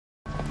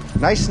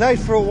Nice night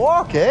for a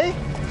walk, eh?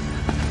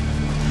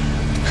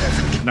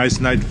 Nice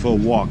night for a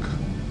walk.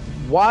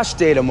 Wash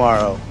day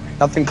tomorrow.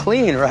 Nothing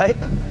clean, right?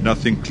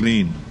 Nothing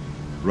clean.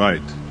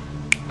 Right.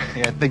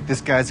 Yeah, I think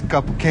this guy's a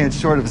couple cans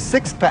short of a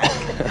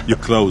six-pack. Your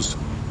clothes.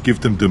 Give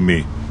them to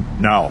me.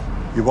 Now.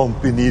 You won't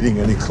be needing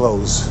any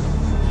clothes.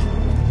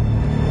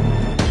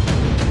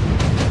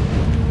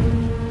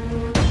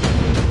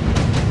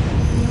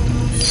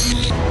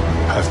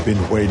 I've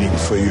been waiting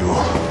for you.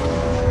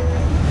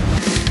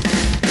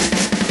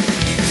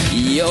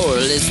 You're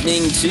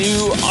listening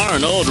to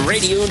Arnold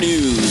Radio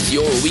News,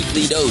 your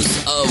weekly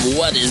dose of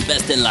what is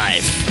best in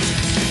life.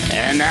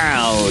 And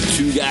now,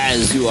 two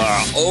guys who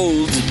are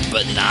old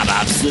but not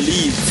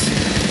obsolete.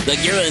 The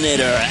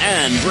Gillinator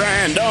and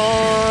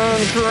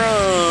Brandon Crumb.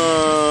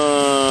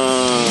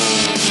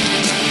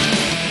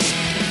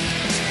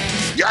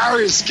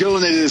 Yaris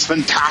Gillinator, it is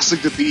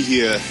fantastic to be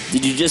here.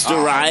 Did you just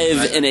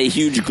arrive in a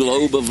huge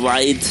globe of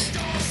light?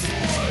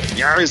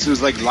 Yaris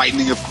was like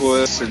lightning, of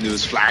course, and it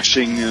was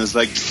flashing, and it was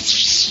like,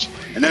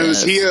 and then it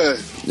was here.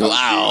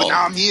 Wow.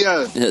 Now I'm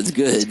here. That's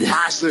good.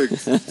 Fantastic.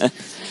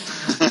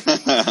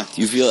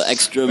 Do you feel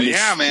extra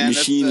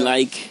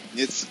machine-like?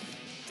 It's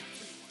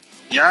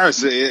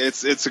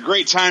a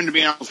great time to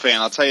be an Arnold fan,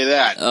 I'll tell you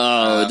that.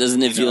 Oh,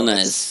 doesn't it feel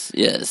nice?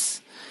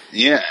 Yes.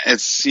 Yeah,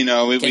 it's, we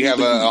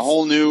have a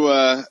whole new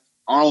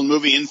Arnold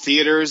movie in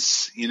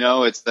theaters,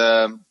 it's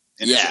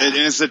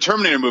it's the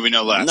Terminator movie,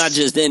 no less. Not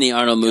just any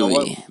Arnold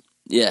movie.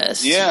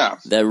 Yes. Yeah.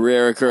 The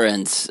rare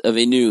occurrence of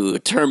a new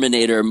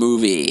Terminator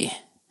movie.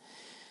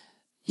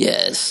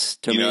 Yes.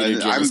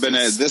 Terminator I haven't been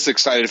this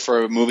excited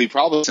for a movie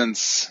probably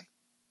since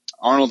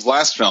Arnold's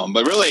last film.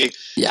 But really,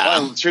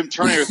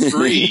 Terminator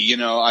 3,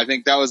 I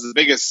think that was the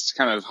biggest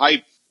kind of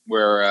hype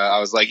where I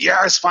was like,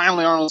 yes,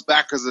 finally Arnold's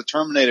back as the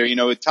Terminator.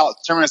 With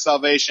Terminator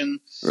Salvation,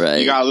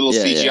 right. You got a little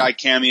CGI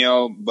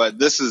cameo. But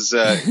this is,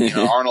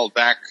 Arnold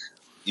back.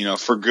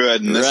 For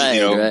good, and this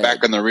is,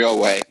 back in the real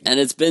way.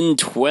 And it's been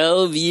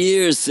 12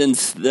 years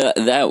since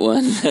that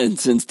one,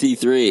 since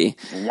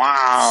T3.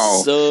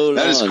 Wow. So long.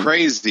 That is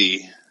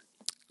crazy.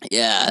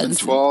 Yeah.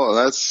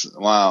 12,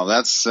 wow.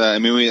 That's,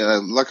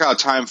 look how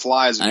time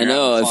flies. I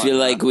know, I feel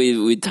like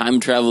we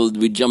time traveled,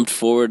 we jumped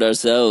forward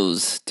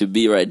ourselves to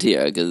be right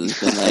here, because it's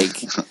been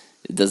like,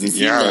 it doesn't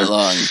seem that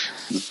long.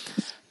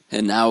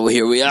 And now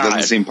here we are. It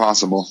doesn't seem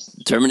possible.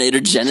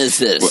 Terminator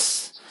Genesis.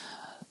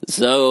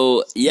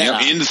 So,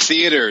 in the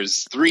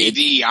theaters,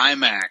 3D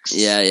IMAX.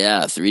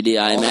 Yeah, 3D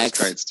IMAX. All that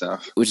great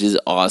stuff. Which is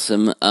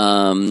awesome.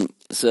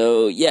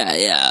 So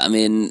at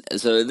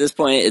this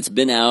point, it's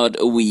been out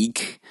a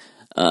week,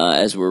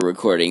 as we're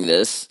recording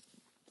this.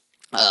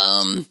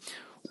 I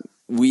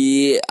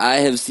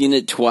have seen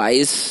it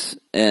twice,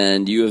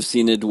 and you have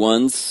seen it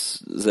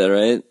once. Is that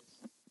right?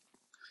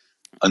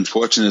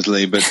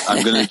 Unfortunately, but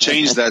I'm going to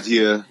change that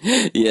here.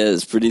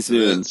 Yes, pretty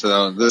soon.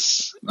 So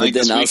this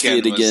weekend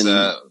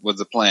was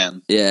the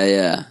plan.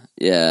 Yeah.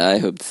 I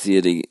hope to see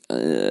it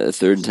a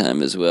third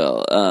time as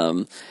well.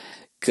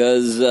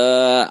 Because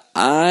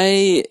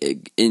I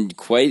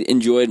quite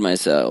enjoyed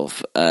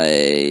myself.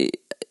 It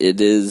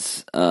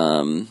is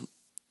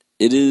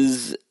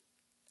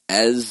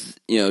as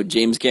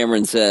James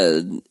Cameron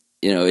said.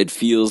 It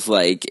feels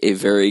like a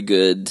very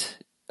good.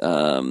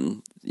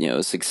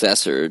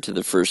 Successor to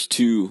the first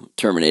two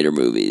Terminator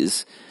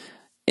movies,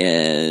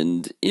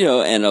 and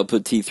I'll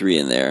put T3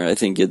 in there. I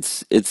think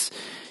it's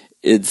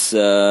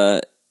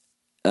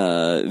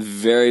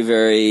very,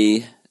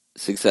 very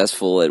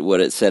successful at what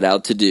it set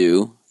out to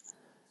do.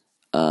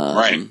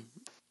 Right.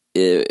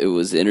 It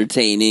was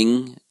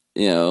entertaining.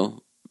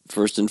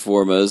 First and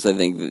foremost, I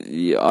think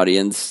the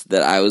audience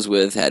that I was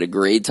with had a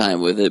great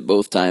time with it.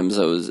 Both times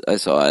I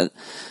saw it.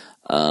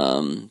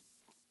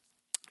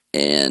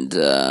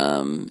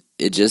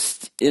 It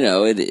just,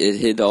 it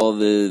hit all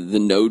the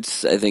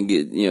notes. I think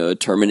a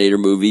Terminator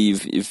movie,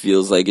 it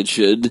feels like it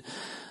should.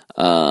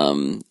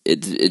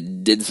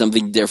 It did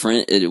something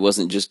different. It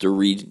wasn't just a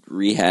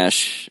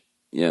rehash,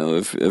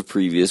 of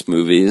previous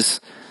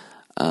movies.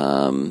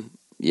 It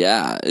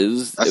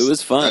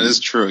was fun. That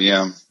is true.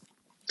 Yeah.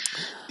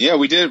 Yeah,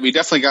 we did. We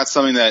definitely got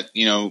something that,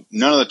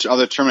 none of the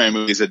other Terminator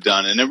movies had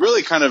done. And it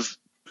really kind of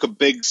took a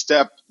big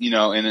step, in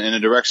a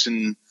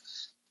direction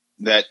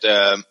that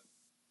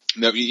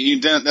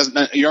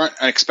you aren't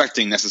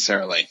expecting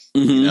necessarily,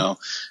 and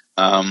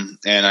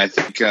I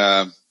think,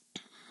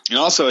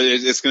 also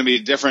it's going to be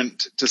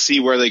different to see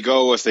where they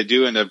go if they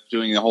do end up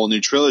doing a whole new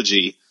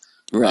trilogy.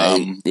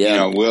 Right.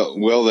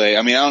 Will they?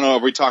 I mean, I don't know. Are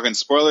we talking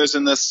spoilers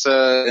in this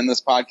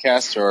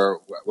podcast,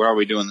 or where are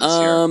we doing this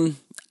here?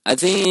 I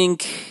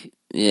think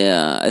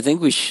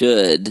we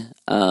should.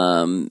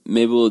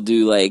 Maybe we'll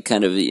do like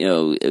kind of,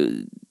 do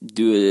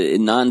a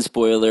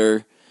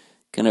non-spoiler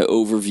kind of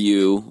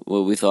overview,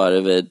 what we thought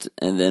of it,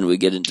 and then we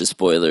get into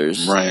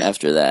spoilers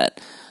after that.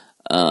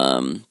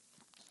 But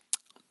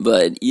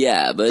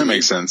that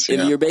makes sense.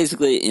 If you're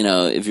basically,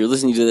 if you're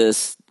listening to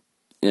this,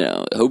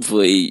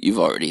 hopefully you've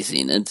already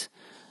seen it.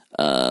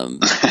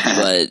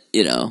 But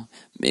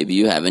maybe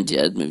you haven't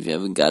yet. Maybe you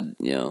haven't got,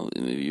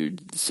 maybe you're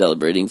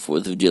celebrating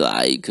 4th of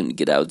July. You couldn't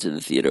get out to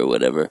the theater or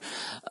whatever.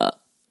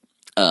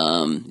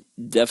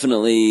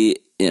 Definitely,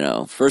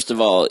 first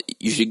of all,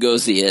 you should go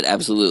see it,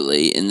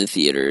 absolutely, in the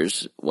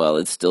theaters while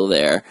it's still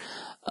there.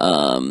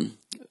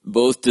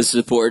 Both to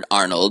support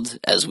Arnold,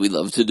 as we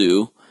love to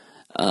do,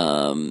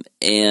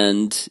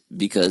 and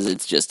because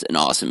it's just an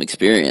awesome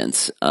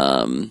experience.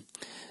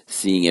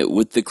 Seeing it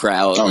with the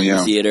crowd in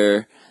the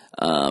theater,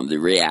 the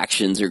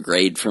reactions are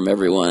great from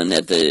everyone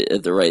at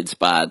the right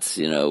spots.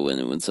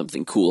 When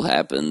something cool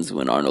happens,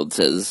 when Arnold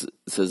says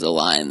a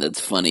line that's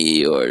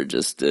funny, or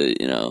just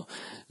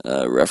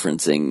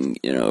referencing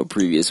a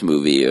previous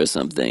movie or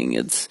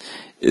something.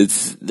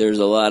 There's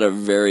a lot of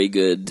very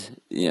good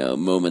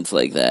moments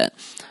like that.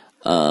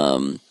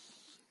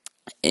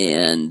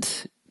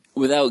 And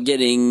without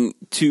getting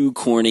too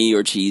corny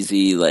or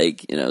cheesy,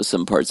 like,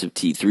 some parts of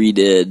T3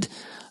 did,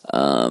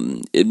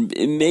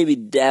 it maybe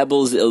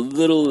dabbles a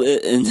little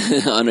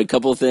on a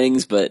couple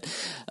things, but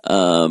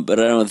I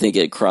don't think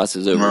it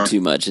crosses over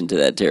too much into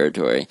that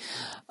territory.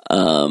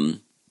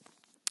 And,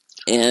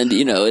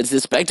 it's a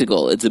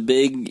spectacle. It's a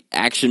big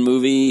action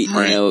movie.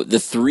 Right. The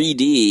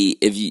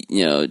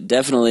 3D,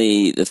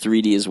 definitely the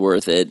 3D is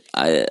worth it.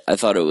 I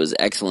thought it was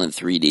excellent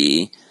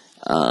 3D,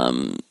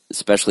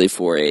 especially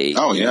for a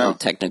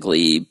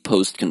technically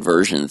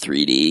post-conversion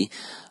 3D.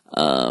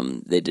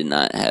 They did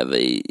not have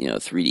a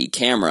 3D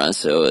camera,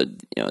 so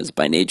it's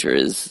by nature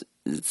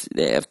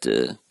they have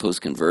to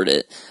post-convert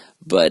it.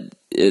 But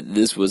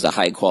this was a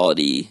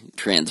high-quality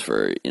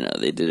transfer.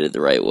 They did it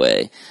the right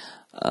way.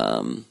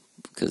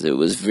 Because it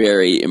was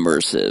very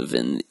immersive,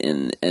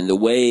 and the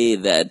way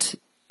that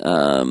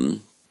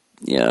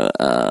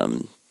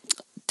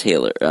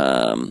Taylor,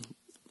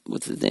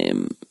 what's his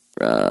name?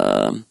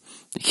 I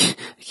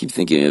keep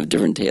thinking of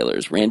different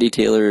Taylors. Randy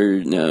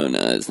Taylor? No,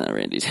 it's not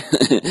Randy.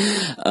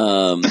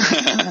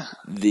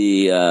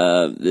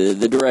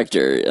 The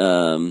director.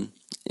 I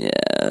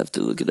have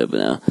to look it up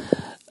now.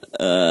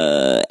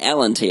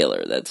 Alan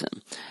Taylor, that's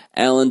him.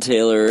 Alan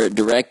Taylor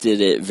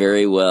directed it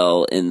very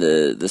well in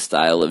the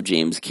style of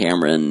James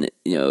Cameron,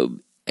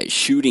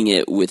 shooting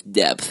it with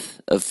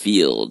depth of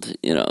field,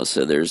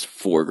 so there's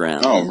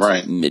foreground,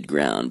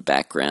 midground,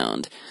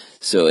 background.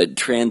 So it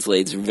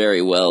translates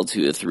very well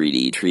to a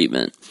 3D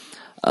treatment.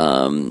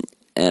 And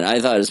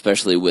I thought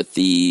especially with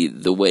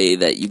the way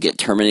that you get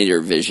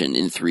Terminator vision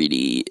in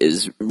 3D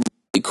is really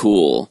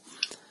cool.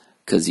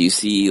 Because you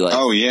see,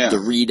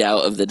 the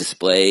readout of the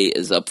display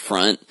is up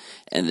front,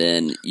 and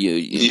then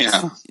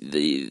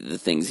the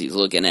things he's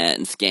looking at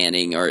and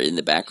scanning are in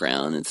the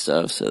background and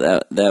stuff.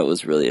 So that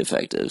was really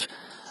effective.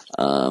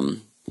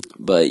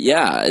 But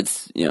yeah,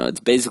 it's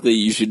basically,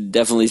 you should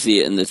definitely see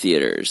it in the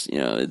theaters.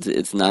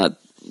 It's not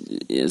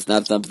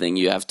something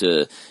you have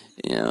to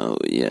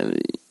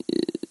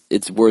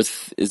it's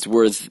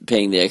worth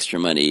paying the extra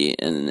money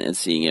and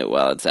seeing it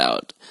while it's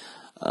out.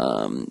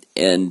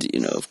 And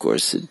of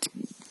course it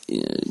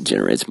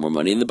generates more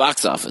money in the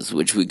box office,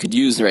 which we could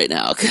use right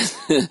now.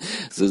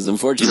 So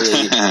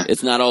unfortunately,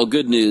 it's not all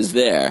good news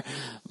there.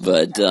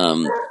 But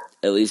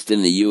at least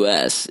in the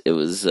U.S., it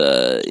was,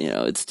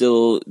 it's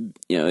still,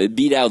 it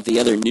beat out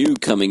the other new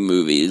coming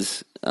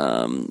movies,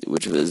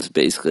 which was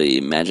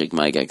basically Magic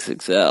Mike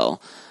XXL.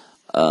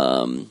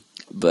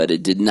 But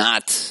it did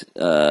not,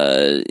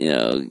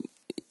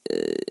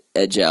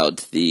 edge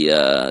out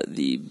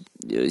the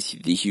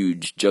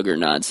huge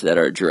juggernauts that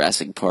are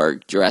Jurassic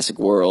Park, Jurassic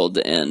World,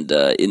 and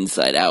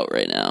Inside Out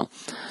right now,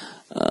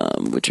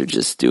 which are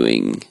just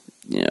doing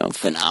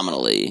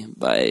phenomenally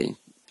by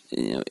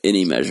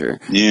any measure.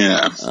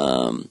 Yeah.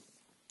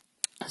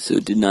 So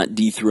it did not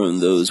dethrone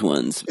those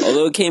ones,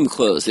 although it came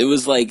close. It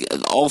was like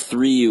all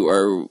three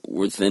are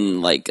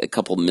within like a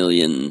couple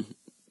million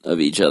of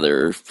each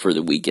other for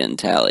the weekend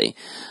tally.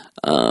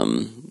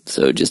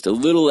 So just a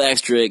little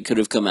extra, it could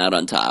have come out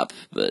on top,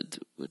 but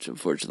which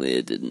unfortunately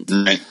it didn't.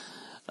 Right.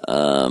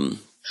 Well,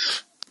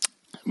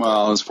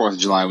 it was 4th of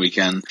July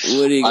weekend.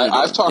 What are you gonna do?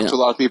 I've talked to a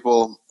lot of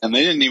people, and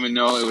they didn't even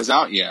know it was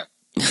out yet.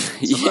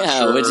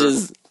 Sure.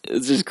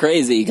 It's just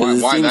crazy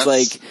because it seems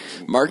like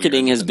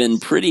marketing has been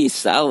pretty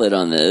solid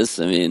on this.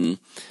 I mean,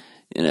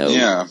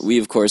 we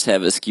of course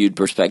have a skewed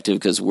perspective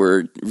because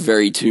we're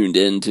very tuned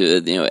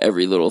into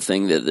every little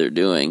thing that they're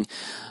doing.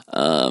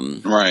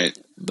 Right.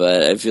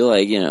 But I feel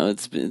like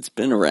it's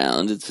been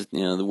around. It's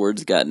the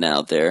word's gotten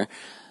out there,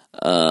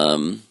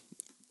 and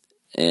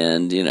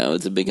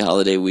it's a big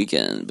holiday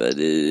weekend. But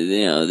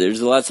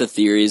there's lots of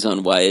theories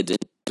on why it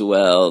didn't do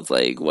well. It's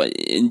like what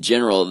in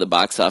general the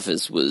box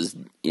office was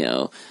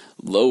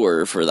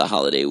lower for the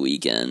holiday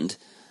weekend.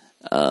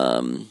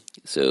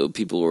 So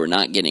people were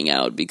not getting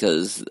out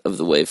because of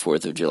the way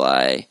 4th of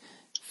July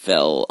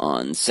fell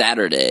on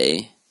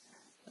Saturday.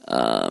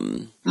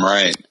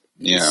 Right.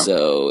 Yeah.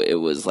 So it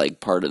was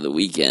like part of the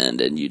weekend,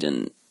 and you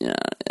didn't.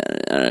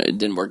 It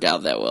didn't work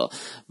out that well.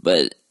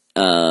 But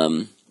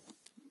I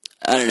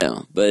don't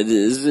know. But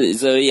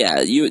so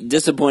yeah,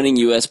 disappointing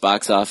U.S.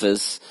 box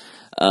office.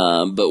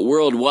 But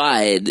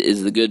worldwide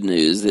is the good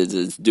news.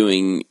 It's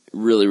doing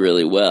really,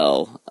 really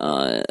well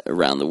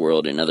around the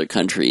world in other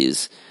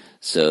countries.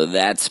 So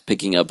that's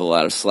picking up a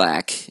lot of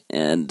slack.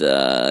 And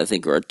I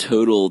think our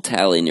total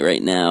tally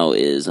right now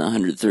is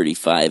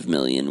 135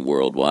 million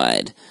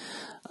worldwide.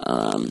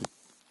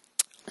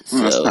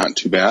 That's not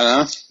too bad,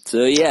 huh?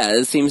 So yeah,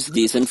 it seems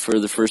decent for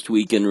the first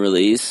weekend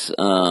release.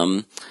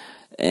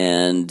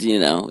 And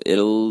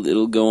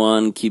it'll go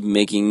on, keep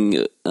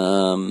making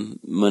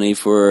money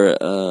for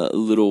a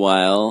little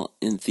while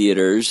in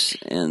theaters,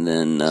 and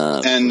then.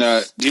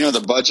 Do you know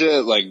the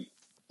budget? Like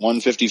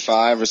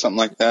 155 or something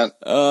like that?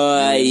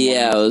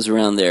 Yeah, it was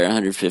around there,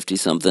 150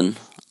 something.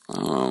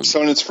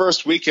 So in its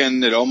first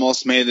weekend, it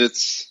almost made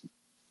its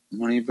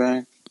money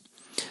back.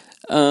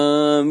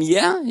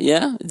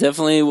 Yeah,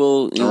 definitely.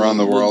 Around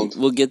the world,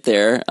 we'll get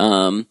there.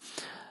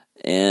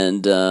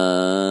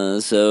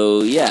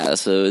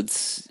 So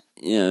it's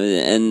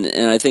and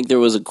I think there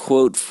was a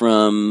quote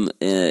from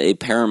a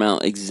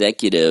Paramount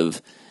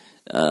executive,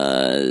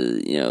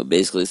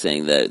 basically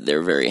saying that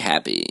they're very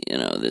happy.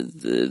 That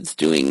it's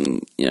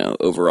doing,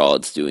 overall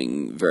it's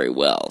doing very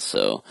well.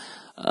 So,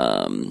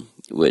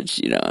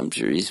 which I'm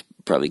sure he's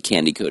probably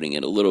candy coating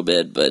it a little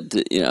bit, but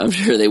I'm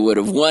sure they would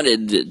have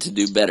wanted to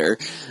do better,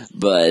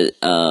 but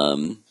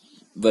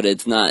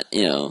it's not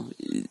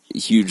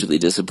hugely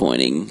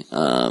disappointing,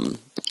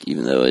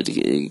 even though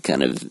it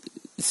kind of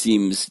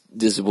seems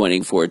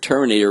disappointing for a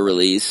Terminator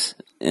release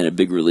and a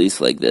big release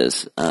like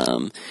this.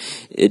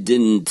 It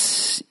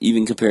didn't,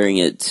 even comparing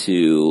it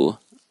to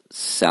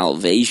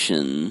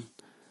Salvation,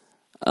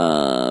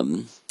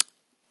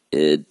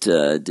 it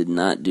did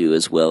not do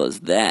as well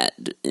as that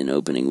in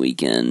opening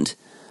weekend.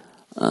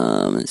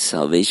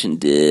 Salvation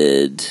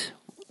did.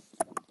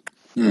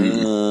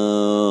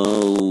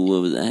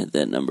 What was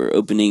that number?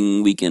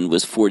 Opening weekend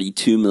was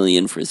 42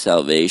 million for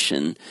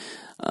Salvation,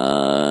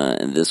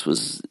 and this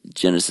was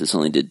Genesis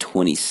only did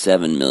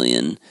 27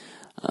 million.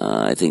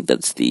 I think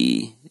that's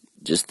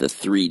just the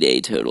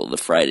 3-day total, the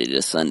Friday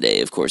to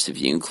Sunday. Of course, if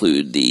you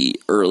include the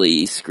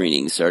early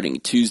screening starting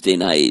Tuesday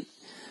night,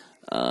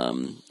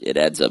 it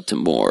adds up to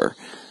more.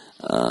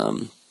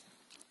 All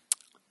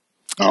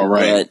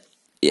right. But,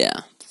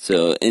 yeah.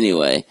 So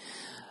anyway,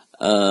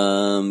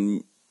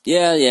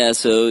 yeah.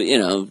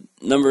 So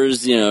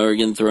numbers, are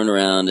getting thrown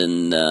around,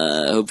 and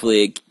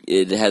hopefully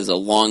it has a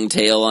long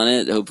tail on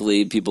it.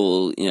 Hopefully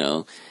people,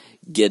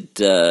 get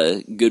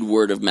good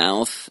word of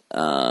mouth,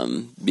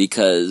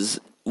 because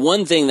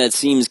one thing that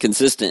seems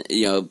consistent,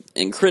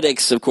 and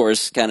critics, of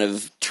course, kind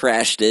of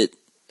trashed it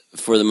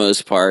for the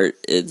most part.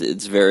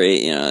 It's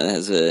very, it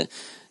has a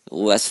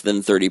less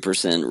than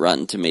 30%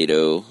 Rotten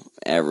Tomato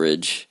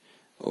average.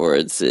 Or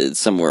it's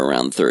somewhere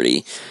around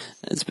 30.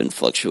 It's been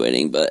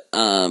fluctuating, but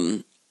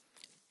so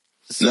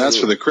that's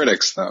for the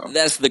critics, though.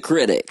 That's the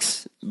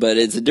critics, but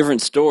it's a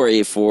different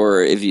story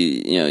for if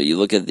you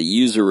look at the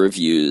user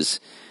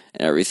reviews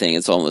and everything.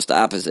 It's almost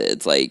opposite.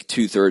 It's like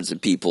 2/3 of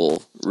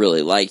people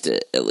really liked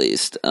it, at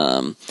least.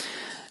 And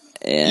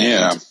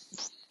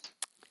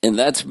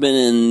that's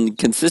been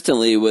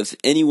consistently with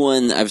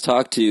anyone I've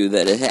talked to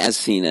that has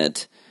seen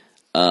it.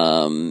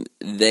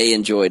 They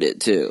enjoyed it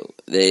too.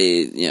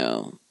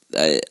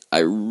 I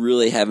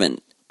really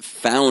haven't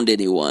found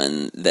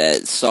anyone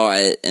that saw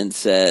it and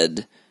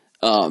said,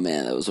 "Oh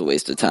man, that was a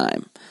waste of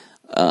time."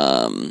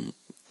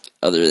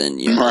 Other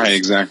than right,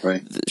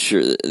 exactly.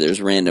 Sure,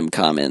 there's random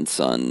comments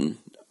on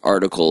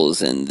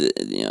articles and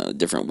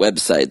different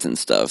websites and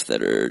stuff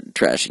that are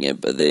trashing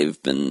it, but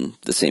they've been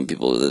the same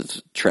people that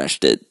have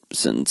trashed it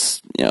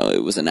since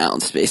it was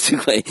announced,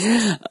 basically.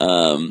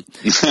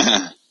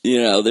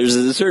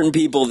 There's certain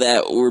people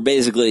that were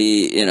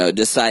basically,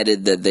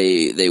 decided that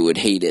they would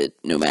hate it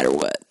no matter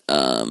what.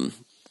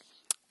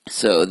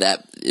 So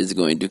that is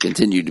going to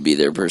continue to be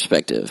their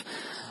perspective.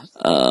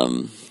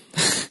 And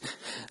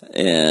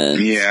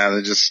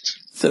yeah,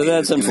 so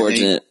that's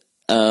unfortunate.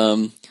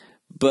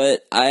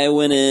 But I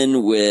went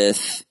in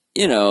with,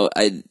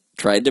 I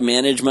tried to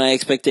manage my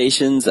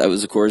expectations. I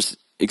was, of course,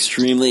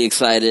 extremely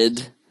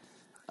excited.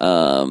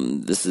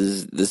 This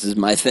is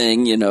my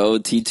thing,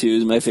 T2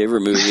 is my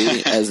favorite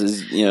movie, as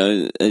is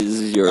yours.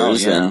 Oh,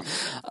 yeah.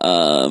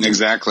 And,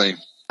 exactly.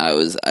 I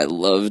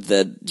loved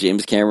that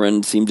James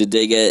Cameron seemed to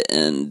dig it,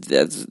 and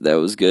that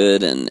was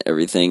good, and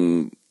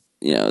everything,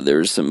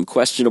 there's some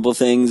questionable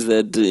things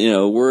that,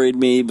 worried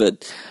me,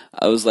 but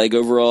I was like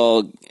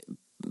overall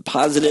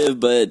positive,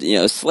 but,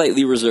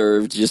 slightly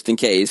reserved just in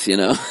case,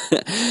 Yeah.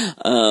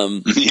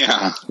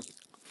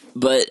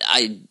 But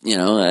I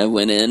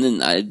went in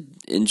and I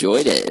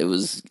enjoyed it. It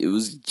was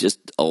just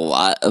a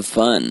lot of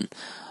fun.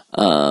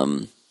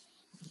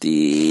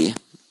 The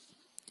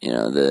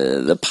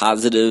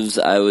positives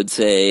I would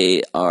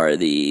say are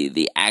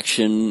the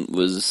action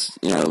was,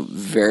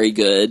 very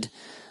good.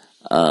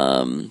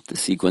 The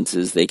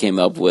sequences they came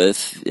up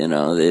with,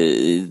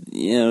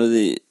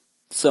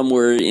 some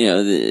were,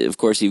 of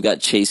course you've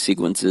got chase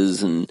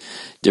sequences and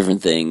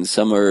different things.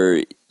 Some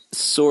are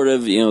sort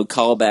of,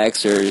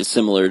 callbacks are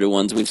similar to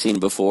ones we've seen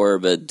before,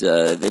 but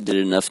they did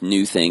enough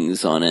new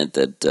things on it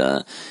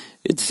that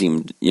it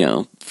seemed,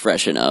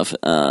 fresh enough.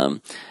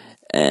 And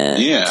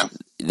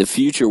the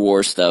Future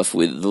War stuff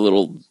with the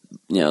little,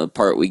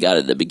 part we got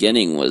at the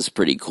beginning was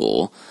pretty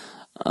cool.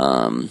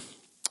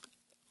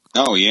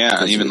 Oh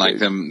yeah, even like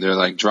they're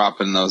like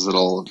dropping those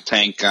little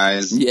tank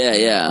guys.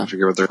 Yeah. I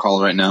forget what they're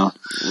called right now.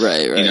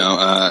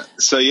 Right.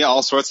 So yeah,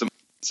 all sorts of,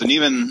 and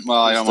even,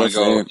 well, I don't want to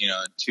go,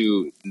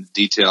 too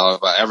detail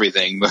about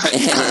everything, but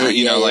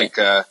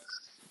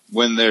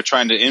when they're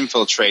trying to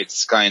infiltrate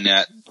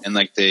Skynet and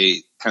like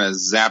they kind of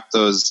zap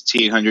those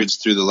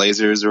T-800s through the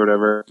lasers or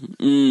whatever.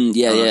 I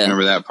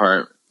remember that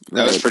part.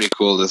 That was pretty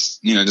cool.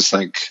 Just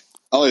like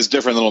all these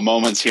different little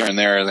moments here and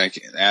there,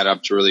 like add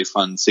up to really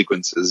fun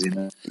sequences,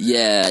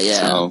 Yeah.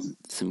 So,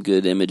 some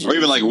good images. Or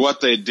even like what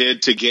they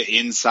did to get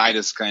inside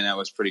of Skynet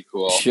was pretty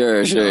cool.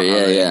 Sure.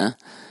 Yeah.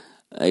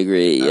 I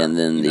agree. And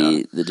then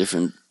the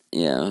different,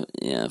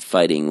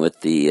 fighting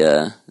with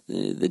the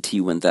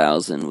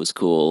T-1000 was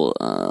cool.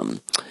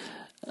 And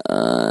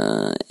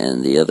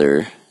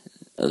the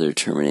other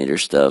Terminator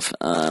stuff.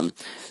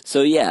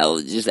 So yeah,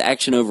 just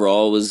action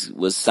overall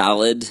was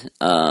solid.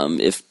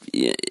 If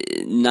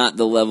not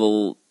the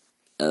level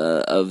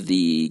of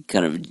the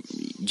kind of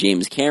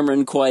James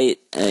Cameron quite.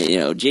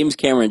 James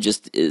Cameron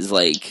just is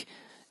like,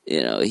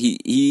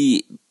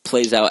 he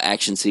plays out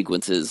action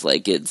sequences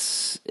like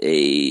it's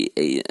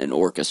an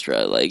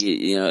orchestra. Like,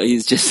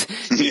 he's just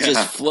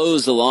just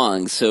flows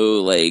along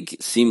so like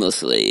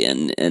seamlessly,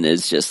 and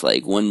it's just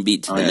like one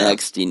beat to the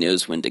next. He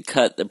knows when to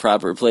cut the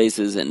proper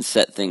places and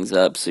set things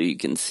up so you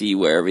can see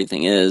where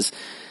everything is.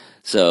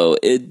 So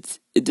it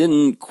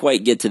didn't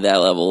quite get to that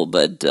level,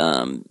 but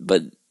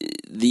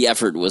the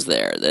effort was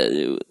there.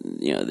 That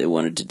they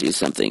wanted to do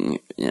something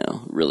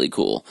really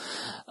cool.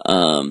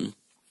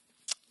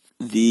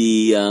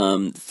 The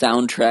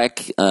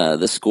soundtrack,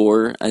 the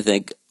score, I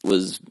think,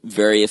 was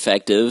very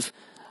effective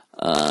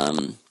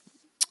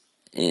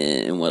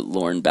in what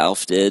Lorne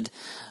Balfe did.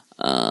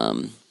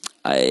 I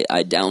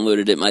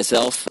downloaded it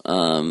myself.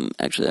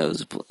 Actually, I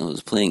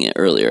was playing it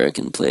earlier. I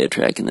can play a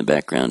track in the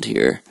background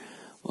here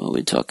while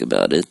we talk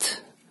about it.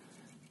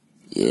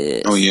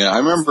 Yeah. Oh yeah, I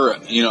remember.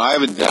 I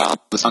haven't downloaded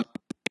the song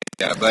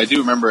yet, but I do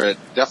remember it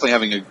definitely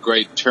having a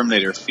great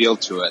Terminator feel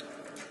to it.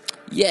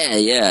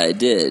 Yeah, I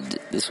did.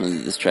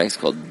 This track's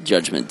called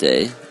Judgment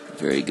Day.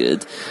 Very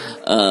good.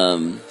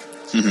 Because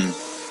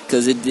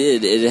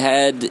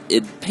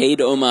it paid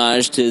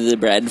homage to the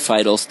Brad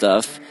Fiedel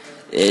stuff.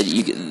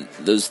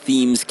 Those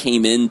themes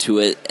came into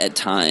it at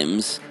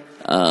times,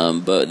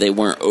 but they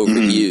weren't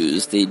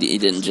overused. He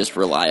didn't just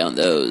rely on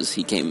those.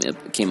 He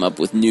came up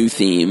with new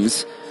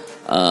themes.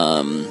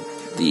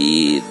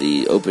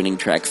 The opening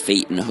track,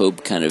 Fate and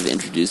Hope, kind of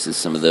introduces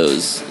some of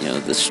those,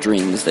 the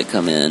strings that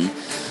come in.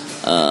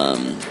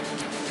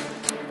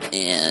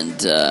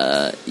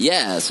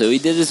 So he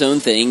did his own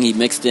thing. He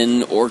mixed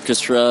in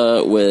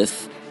orchestra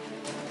with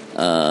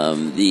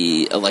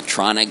the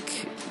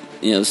electronic,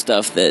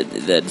 stuff that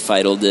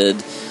Fiedel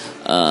did.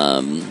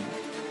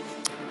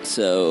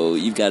 So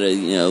you've got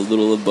a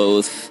little of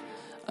both.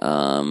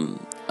 I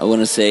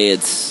want to say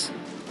it's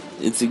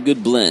a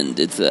good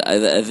blend.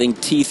 I think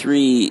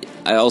T3.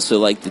 I also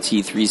like the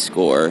T3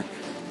 score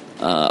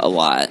a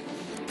lot.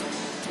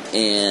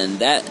 And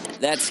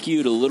that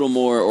skewed a little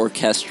more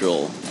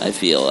orchestral, I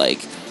feel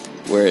like.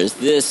 Whereas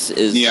this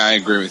is... Yeah, I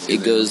agree with you.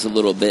 It goes a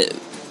little bit...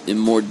 It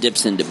more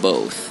dips into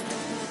both.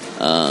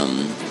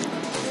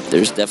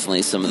 There's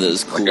definitely some of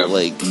those cool,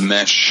 like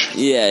mesh.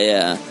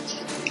 Yeah.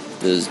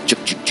 Those...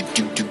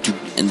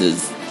 And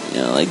those...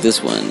 like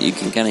this one. You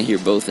can kind of hear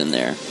both in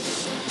there.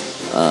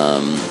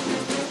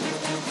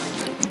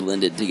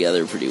 Blended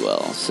together pretty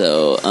well.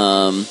 So,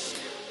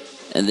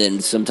 and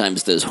then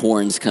sometimes those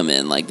horns come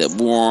in, like the,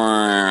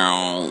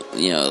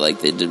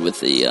 like they did with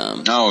the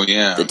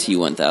the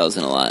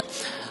T-1000 a lot,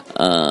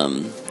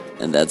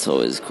 and that's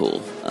always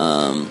cool.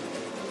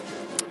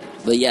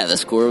 But yeah, the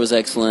score was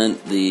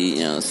excellent.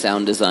 The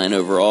sound design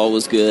overall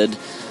was good.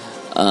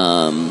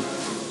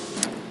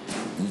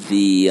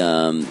 The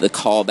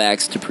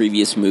callbacks to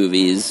previous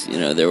movies,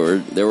 there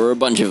were a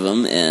bunch of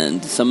them,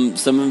 and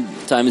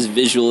sometimes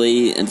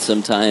visually and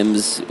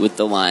sometimes with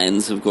the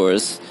lines, of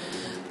course.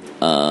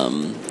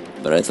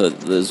 But I thought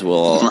those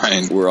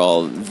were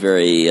all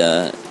very,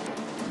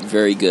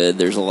 very good.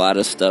 There's a lot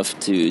of stuff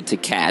to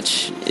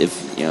catch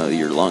if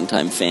you're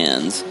longtime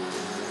fans,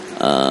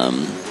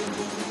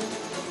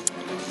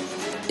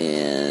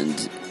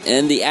 and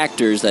the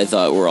actors I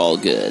thought were all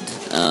good.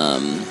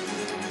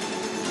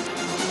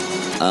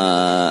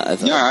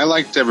 I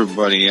liked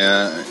everybody.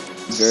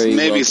 Very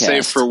maybe well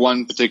save cast. for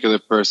one particular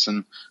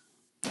person,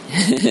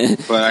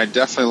 but I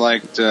definitely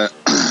liked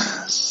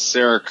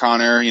Sarah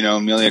Connor.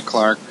 Emilia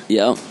Clarke.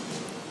 Yep. She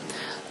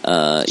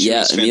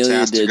was Emilia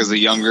fantastic did. as a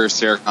younger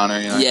Sarah Connor.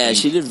 Yeah,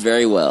 she did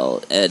very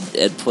well at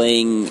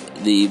playing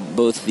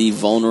both the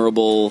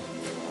vulnerable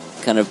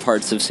kind of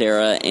parts of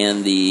Sarah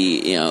and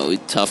the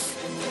tough,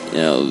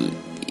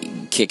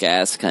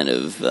 kick-ass kind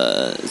of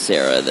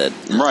Sarah that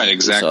right,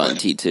 exactly. we saw in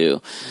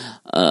T2.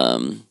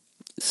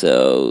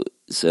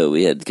 So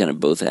we had kind of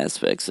both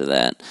aspects of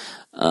that.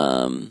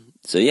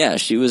 yeah,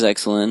 she was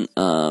excellent.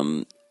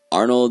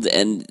 Arnold,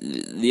 and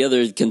the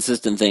other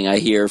consistent thing I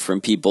hear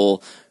from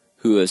people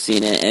who have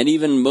seen it, and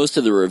even most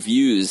of the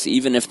reviews,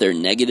 even if they're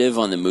negative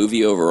on the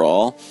movie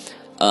overall,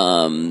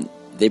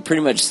 they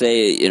pretty much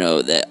say,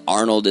 that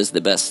Arnold is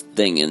the best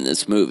thing in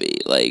this movie.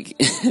 Like,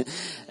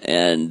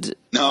 and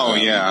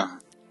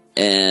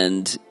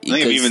and I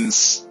think I've even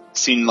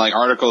seen like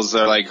articles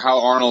that are like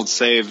how Arnold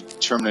saved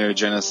Terminator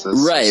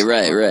Genisys.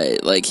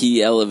 Right. Like,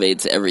 he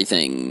elevates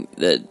everything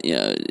that,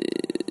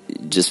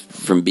 just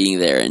from being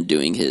there and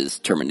doing his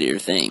Terminator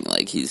thing.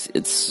 Like,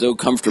 it's so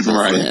comfortable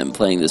for him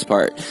playing this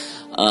part.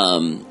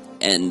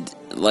 And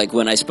like,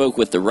 when I spoke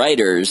with the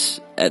writers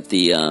at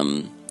the,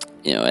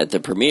 at the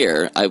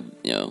premiere,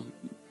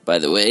 by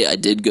the way, I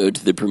did go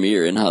to the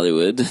premiere in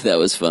Hollywood. That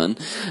was fun.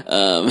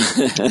 Oh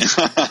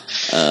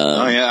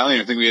yeah, I don't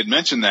even think we had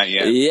mentioned that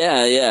yet.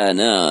 Yeah,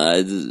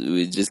 no,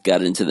 we just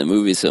got into the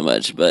movie so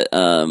much, but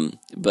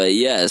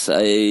yes,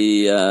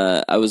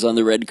 I was on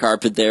the red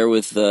carpet there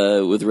with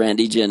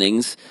Randy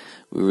Jennings.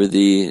 We were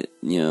the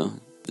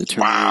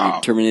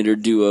Terminator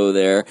duo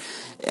there,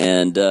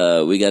 and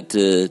we got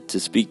to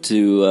speak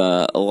to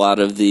a lot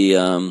of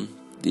the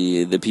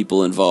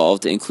people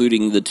involved,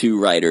 including the two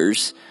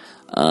writers.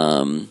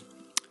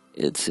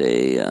 It's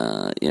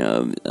a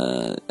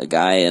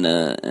guy and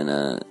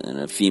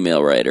a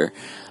female writer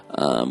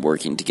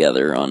working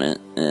together on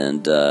it,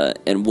 and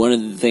one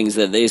of the things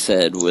that they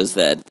said was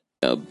that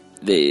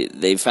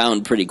they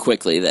found pretty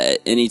quickly that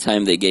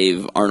anytime they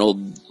gave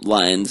Arnold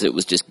lines, it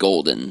was just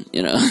golden,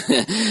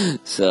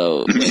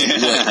 So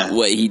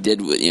what he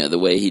did with the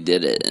way he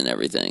did it and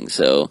everything.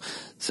 So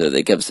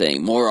they kept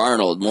saying more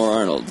Arnold.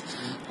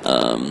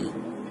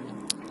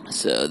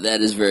 So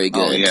that is very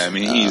good. Oh yeah, I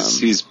mean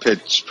he's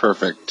pitch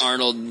perfect.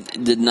 Arnold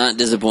did not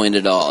disappoint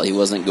at all. He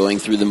wasn't going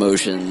through the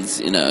motions.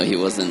 He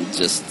wasn't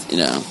just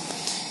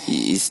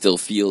he still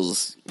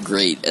feels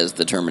great as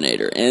the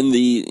Terminator, and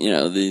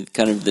the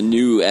kind of the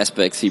new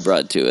aspects he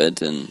brought to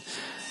it, and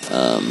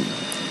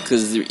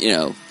because you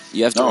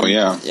have to you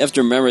have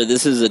to remember,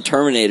 this is a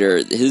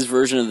Terminator. His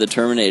version of the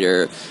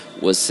Terminator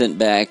was sent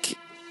back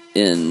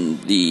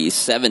in the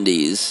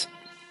 70s.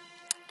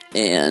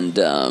 And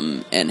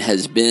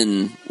has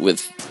been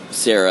with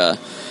Sarah,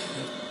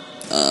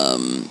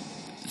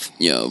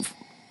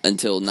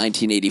 until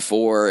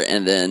 1984,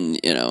 and then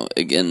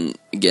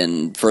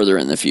again further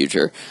in the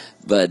future.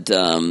 But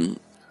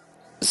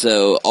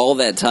so all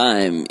that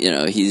time,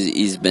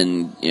 he's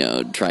been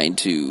trying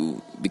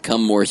to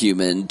become more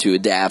human, to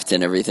adapt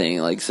and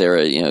everything. Like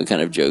Sarah,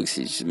 kind of jokes,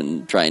 she's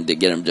been trying to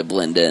get him to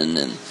blend in,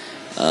 and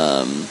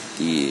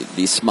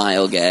the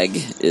smile gag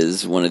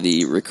is one of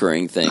the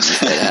recurring things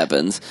that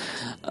happens,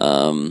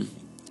 and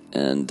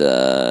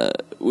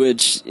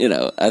which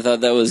I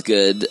thought that was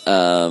good.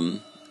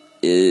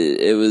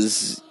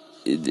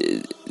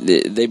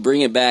 They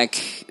bring it back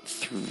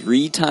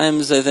 3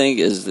 times. I think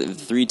is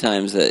 3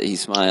 times that he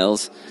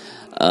smiles.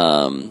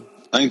 I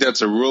think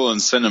that's a rule in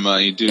cinema.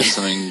 You do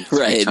something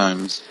 3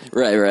 times,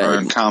 right, or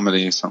in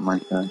comedy, something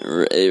like that.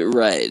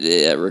 Right,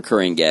 yeah,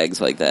 recurring gags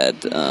like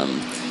that.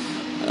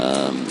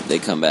 They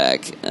come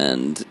back,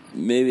 and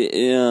maybe I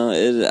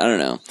don't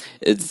know.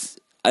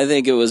 I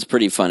think it was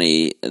pretty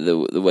funny the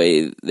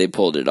way they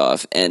pulled it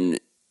off, and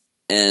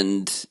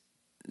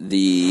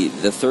the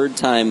third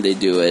time they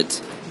do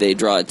it, they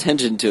draw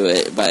attention to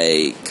it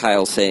by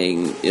Kyle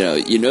saying,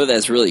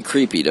 that's really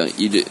creepy, don't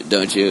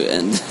you?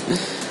 And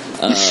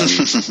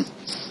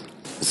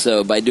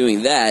so by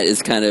doing that,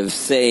 it's kind of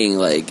saying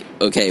like,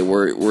 okay,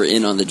 we're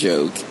in on the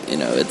joke.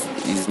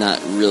 He's not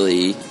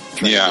really.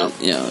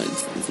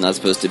 It's not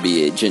supposed to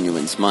be a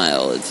genuine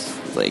smile.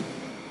 It's like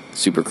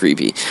super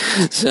creepy.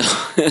 So,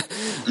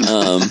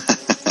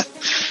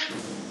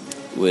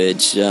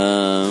 which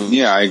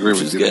I agree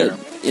with you good.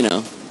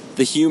 There.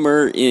 The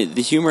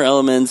humor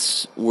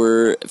elements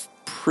were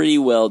pretty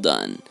well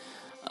done.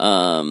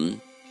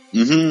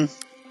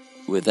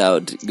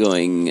 Without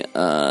going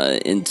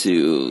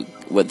into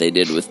what they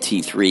did with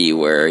T3,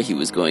 where he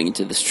was going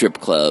into the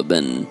strip club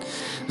and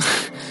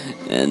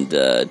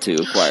to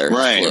acquire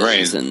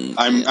clothes. And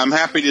I'm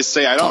happy to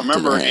say I don't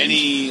remember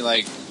any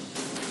like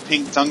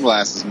pink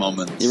sunglasses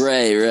moments.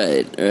 Right.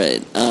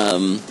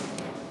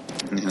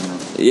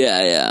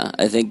 Yeah.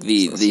 I think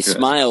the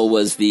smile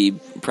was the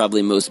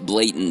probably most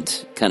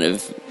blatant kind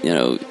of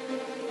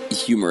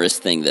humorous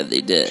thing that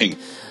they did. Pink.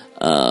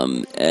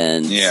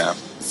 And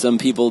some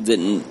people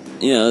didn't.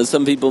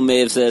 Some people may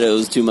have said it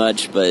was too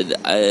much,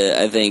 but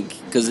I think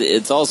because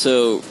it's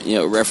also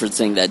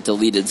referencing that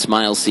deleted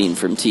smile scene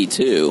from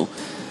T2,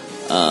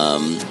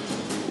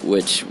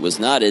 which was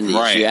not in the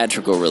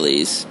theatrical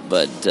release,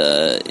 but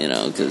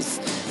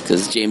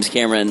because James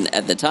Cameron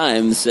at the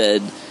time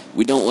said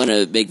we don't want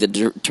to make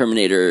the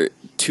Terminator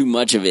too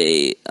much of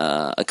a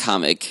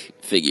comic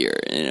figure.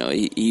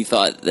 He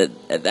thought that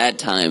at that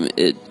time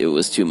it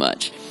was too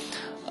much.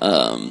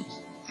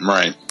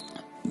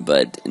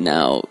 But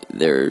now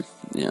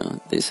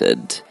they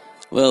said,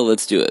 well,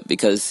 let's do it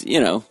because,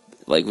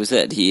 like we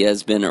said, he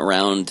has been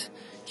around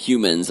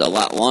humans a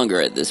lot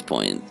longer at this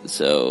point.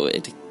 So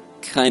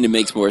kind of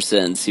makes more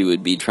sense. He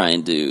would be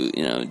trying to,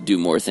 do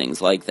more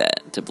things like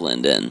that to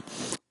blend in.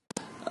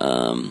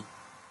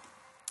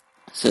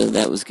 So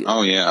that was good.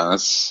 Oh yeah, I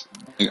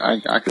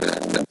could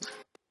have that.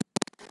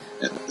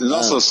 There's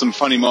also some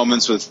funny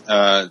moments with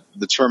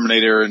the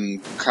Terminator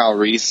and Kyle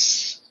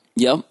Reese.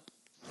 Yep.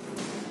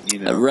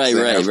 Right.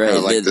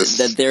 Like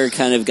that they're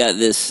kind of got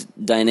this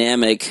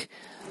dynamic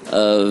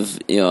of,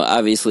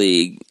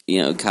 obviously,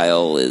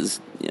 Kyle is,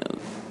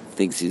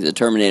 thinks he's a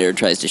Terminator,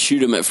 tries to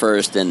shoot him at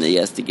first, and he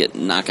has to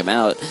knock him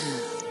out.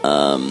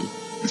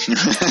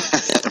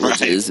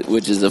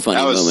 Which is a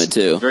funny moment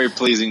too. Very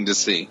pleasing to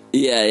see.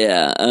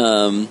 Yeah.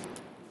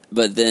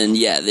 But then,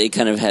 they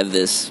kind of have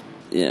this,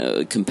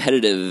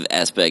 competitive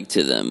aspect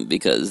to them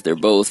because they're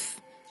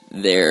both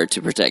there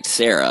to protect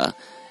Sarah,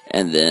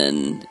 and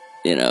then,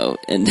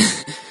 and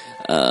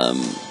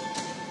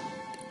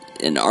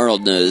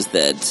Arnold knows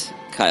that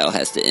Kyle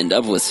has to end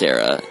up with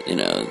Sarah.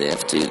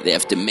 They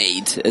have to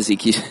mate, as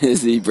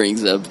he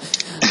brings up.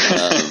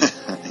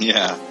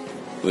 Yeah.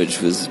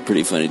 Which was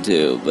pretty funny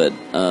too, but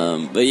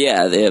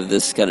yeah, they have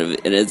this kind of,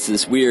 and it's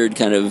this weird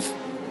kind of,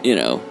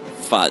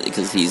 father,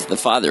 because he's the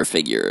father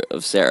figure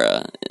of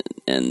Sarah,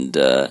 and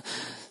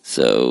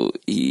so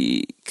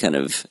he kind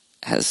of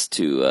has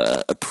to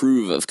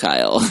approve of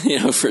Kyle,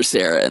 for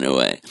Sarah in a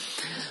way.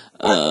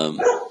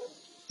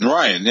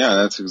 Right, yeah,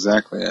 that's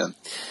exactly it.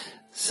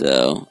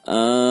 So,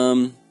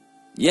 so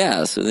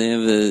they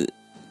have an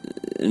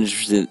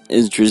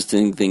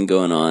interesting thing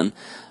going on.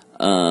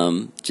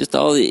 Just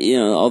all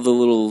the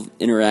little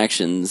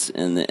interactions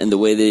and the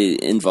way they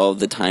involve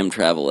the time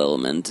travel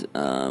element,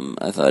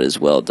 I thought is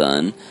well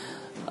done.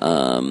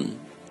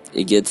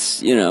 It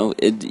gets,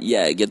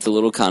 it gets a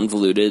little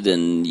convoluted,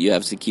 and you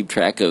have to keep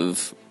track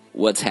of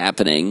what's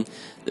happening.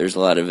 There's a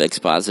lot of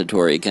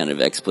expository kind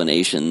of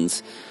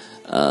explanations,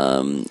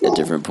 at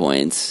different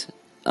points.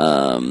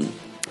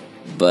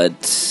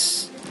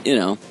 But,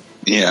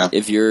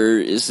 if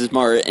you're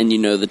smart and you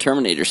know the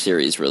Terminator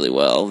series really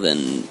well,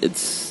 then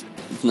it's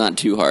not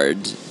too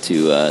hard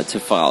to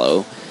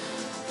follow.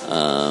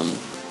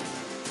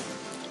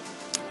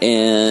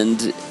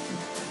 And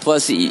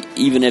plus,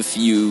 even if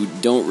you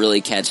don't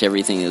really catch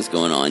everything that's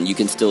going on, you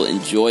can still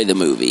enjoy the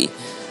movie,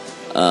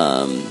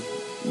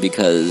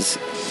 because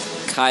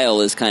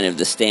Kyle is kind of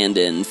the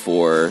stand-in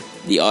for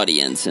the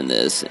audience in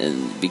this,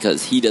 and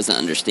because he doesn't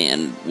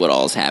understand what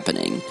all's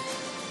happening.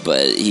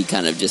 But he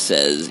kind of just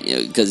says,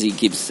 because he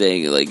keeps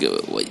saying, like,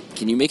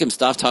 can you make him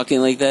stop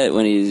talking like that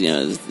when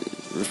he's,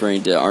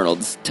 referring to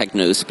Arnold's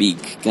techno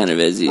speak, kind of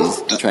as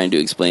he's trying to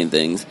explain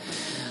things.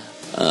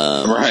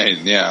 Right,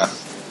 yeah.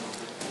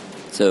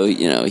 So,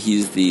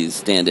 he's the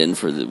stand-in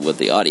for what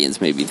the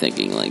audience may be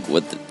thinking, like,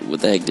 what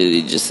the heck did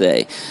he just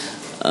say?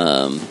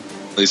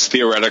 These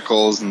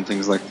theoreticals and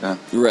things like that.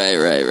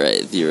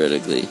 Right,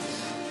 theoretically.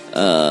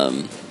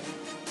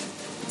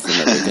 It's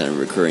another kind of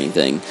recurring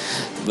thing.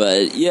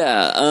 But,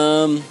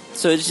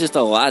 so it's just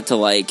a lot to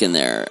like in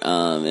there.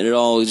 And it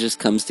all just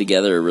comes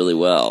together really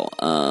well.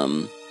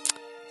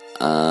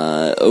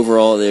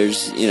 Overall,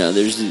 there's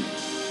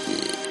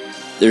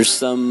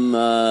some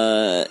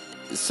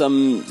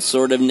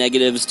sort of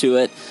negatives to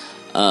it.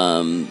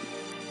 I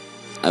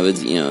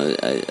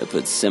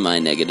put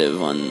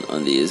semi-negative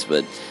on these,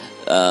 but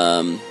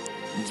I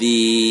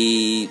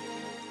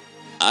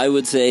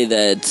would say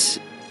that,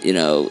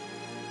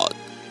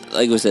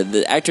 like I said,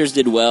 the actors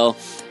did well.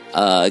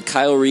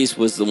 Kyle Reese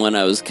was the one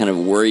I was kind of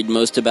worried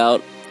most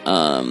about.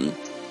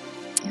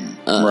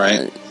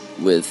 Right.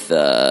 With,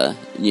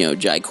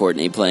 Jai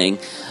Courtney playing.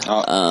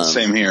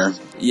 Same here.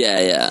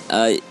 Yeah.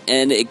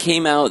 And it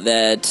came out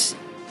that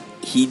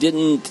he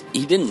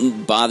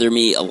didn't bother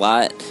me a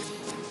lot.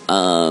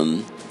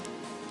 I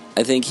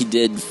think he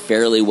did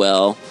fairly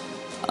well.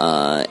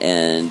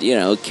 And,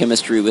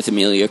 chemistry with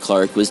Emilia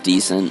Clarke was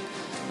decent.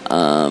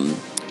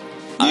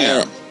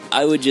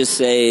 I would just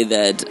say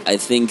that I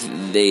think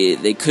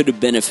they could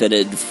have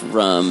benefited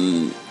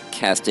from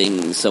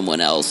casting someone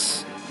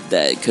else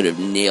that could have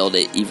nailed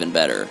it even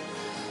better.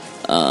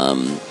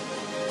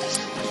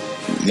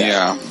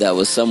 That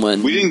was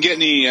someone. We didn't get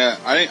any.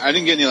 I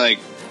didn't get any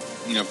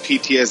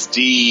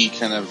PTSD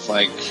kind of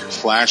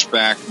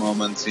flashback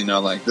moments.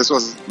 This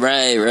was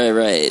right. It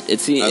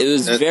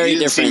was very different. He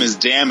didn't seem as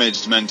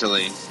damaged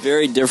mentally.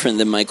 Very different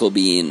than Michael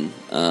Biehn,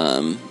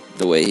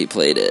 the way he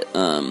played it.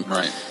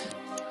 Right.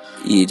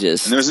 He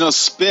just... And there was no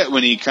spit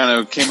when he kind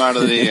of came out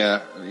of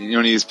the,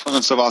 when he was pulling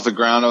himself off the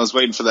ground. I was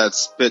waiting for that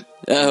spit.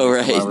 Oh,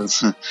 right.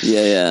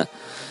 Yeah.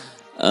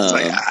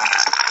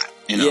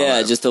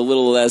 Just a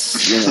little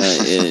less,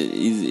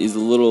 he's a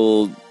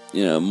little,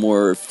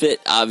 more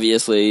fit,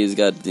 obviously. He's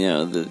got,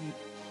 the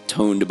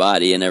toned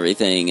body and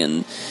everything,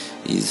 and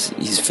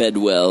he's fed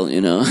well,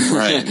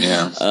 Right,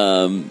 yeah.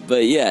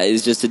 But yeah,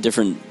 he's just a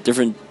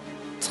different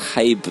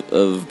type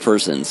of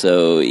person,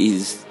 so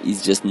he's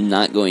just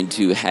not going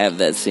to have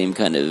that same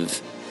kind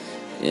of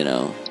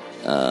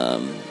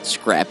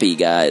scrappy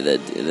guy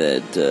that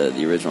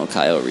the original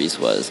Kyle Reese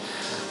was.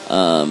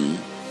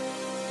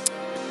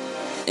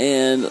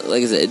 And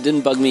like I said, it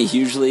didn't bug me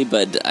hugely,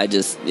 but I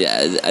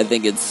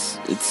think it's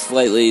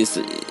slightly.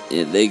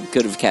 They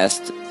could have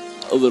cast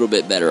a little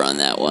bit better on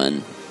that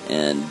one,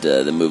 and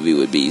the movie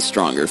would be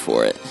stronger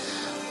for it.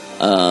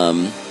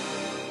 And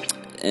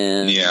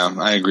yeah,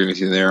 I agree with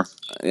you there.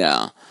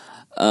 Yeah.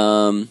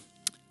 And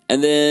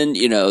then,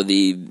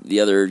 the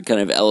other kind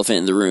of elephant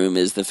in the room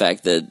is the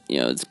fact that,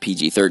 it's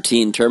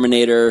PG-13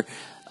 Terminator.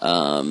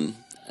 I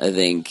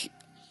think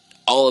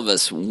all of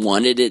us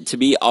wanted it to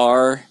be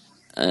R,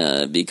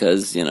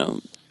 because,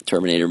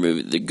 Terminator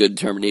movie, the good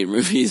Terminator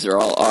movies are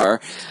all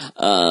R.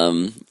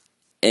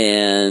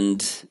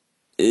 And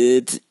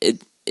it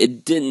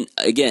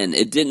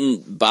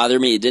didn't bother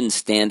me. It didn't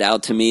stand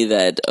out to me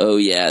that, oh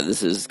yeah,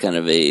 this is kind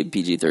of a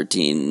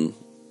PG-13,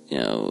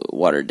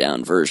 watered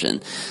down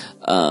version.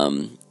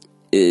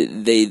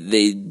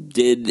 They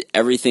did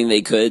everything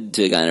they could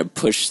to kind of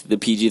push the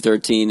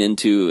PG-13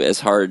 into as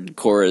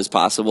hardcore as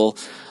possible.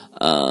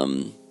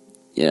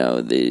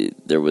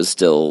 There was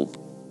still,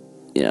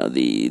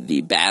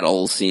 the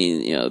battle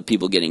scene,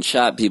 people getting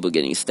shot, people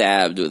getting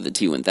stabbed with the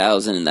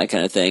T-1000 and that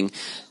kind of thing.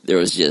 There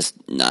was just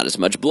not as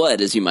much blood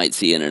as you might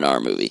see in an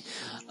R movie.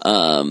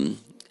 That's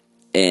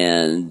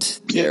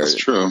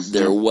true.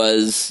 There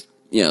was,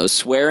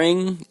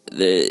 swearing.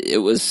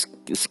 It was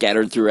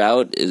scattered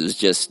throughout. It was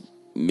just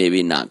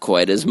maybe not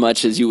quite as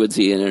much as you would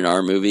see in an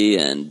R movie,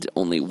 and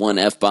only one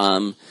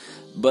F-bomb.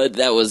 But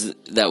that was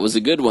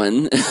a good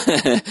one.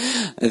 I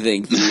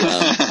think,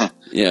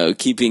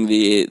 keeping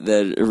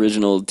that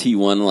original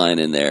T1 line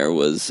in there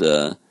was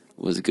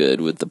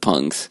good with the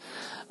punks.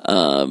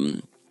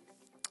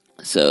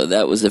 So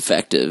that was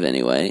effective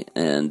anyway.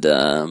 And,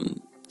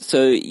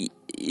 so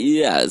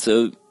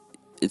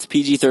it's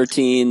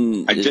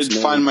PG-13. I did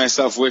find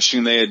myself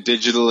wishing they had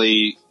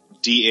digitally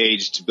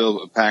de-aged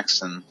Bill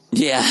Paxton.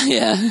 Yeah.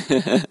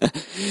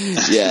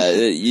 Yeah,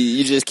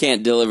 you just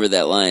can't deliver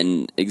that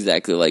line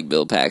exactly like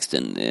Bill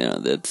Paxton.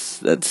 That's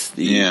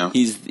the... Yeah.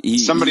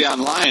 Somebody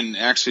online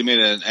actually made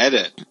an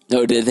edit.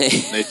 Oh, did they?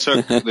 They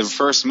took the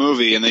first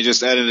movie and they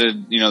just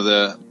edited,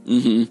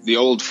 the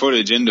old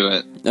footage into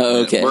it.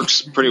 Oh, okay. It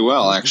works pretty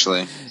well,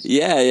 actually.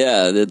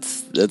 Yeah,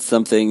 that's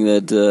something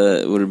that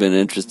would have been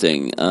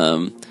interesting.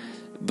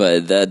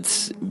 But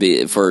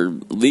for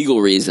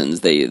legal reasons,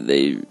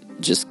 they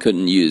just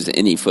couldn't use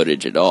any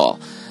footage at all.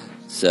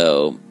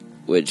 So,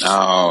 which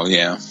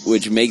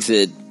makes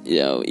it,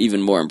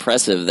 even more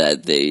impressive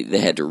that they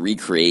had to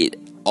recreate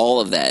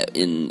all of that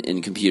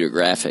in computer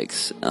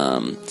graphics.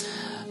 The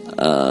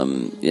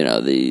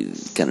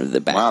kind of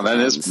the backgrounds. Wow,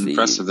 that is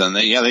impressive then.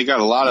 They got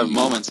a lot of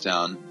moments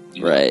down.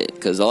 Right,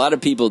 because a lot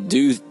of people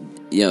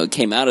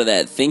came out of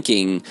that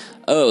thinking,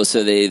 oh,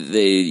 so they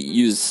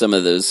used some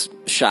of those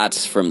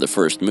shots from the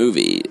first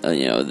movie,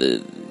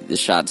 the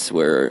shots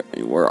where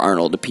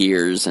Arnold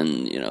appears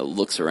and,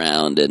 looks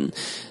around and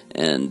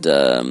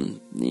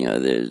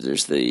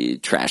there's the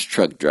trash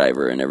truck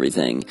driver and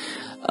everything.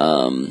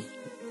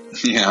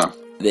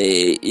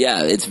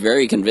 It's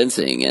very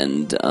convincing,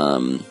 and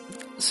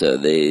so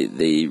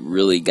they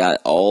really got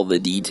all the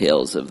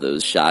details of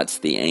those shots,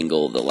 the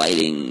angle, the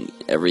lighting,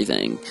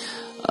 everything.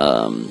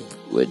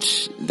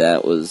 Which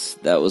that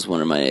was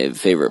one of my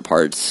favorite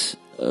parts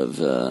of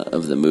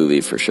the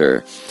movie for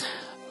sure.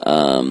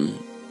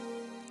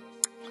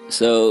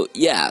 So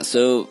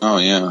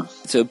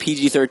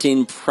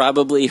PG-13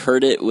 probably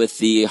hurt it with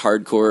the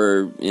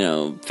hardcore,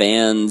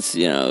 fans,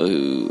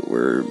 who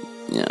were,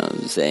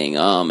 saying,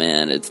 oh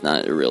man, it's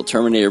not a real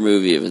Terminator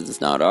movie if it's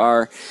not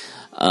R.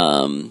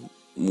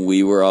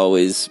 We were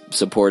always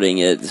supporting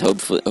it,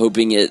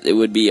 hoping it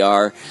would be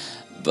R,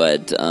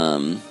 but,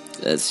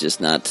 that's just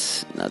not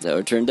how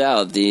it turned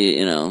out.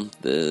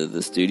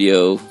 The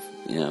studio,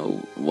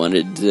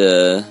 wanted,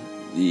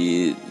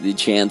 the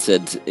chance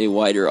at a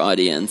wider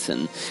audience,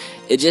 and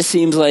it just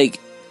seems like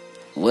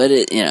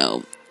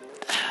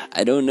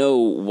I don't know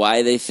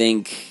why they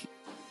think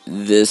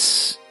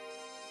this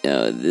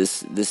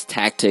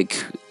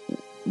tactic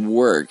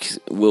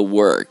will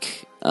work,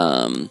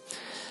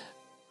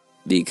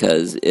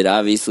 because it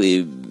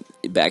obviously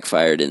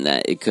backfired in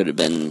that it could have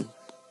been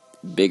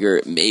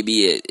bigger.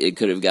 Maybe it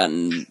could have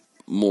gotten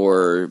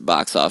more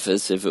box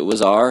office if it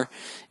was R.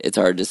 It's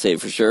hard to say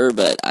for sure,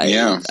 but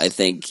I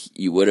think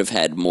you would have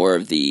had more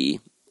of the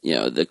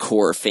the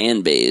core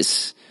fan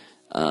base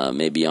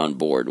maybe on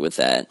board with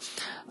that.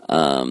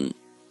 And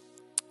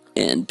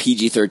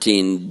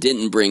PG-13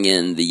 didn't bring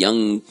in the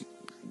young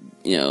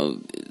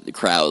the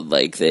crowd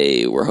like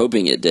they were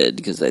hoping it did,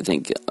 because I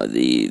think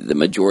the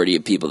majority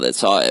of people that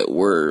saw it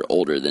were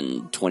older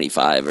than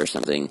 25 or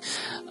something.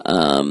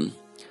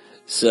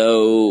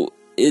 So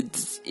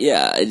it's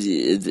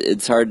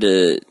hard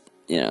to,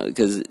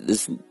 because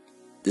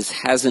this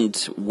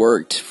hasn't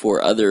worked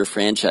for other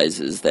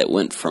franchises that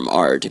went from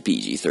R to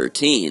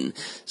PG-13.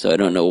 So I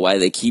don't know why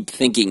they keep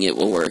thinking it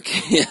will work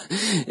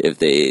if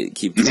they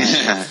keep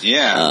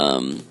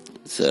trying.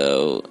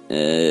 So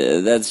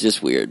that's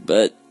just weird.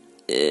 But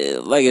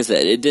like I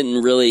said, it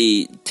didn't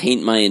really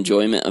taint my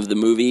enjoyment of the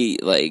movie.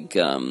 Like,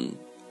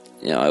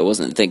 I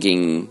wasn't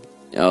thinking,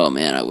 oh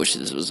man, I wish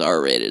this was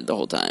R-rated the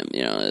whole time.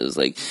 You know, it was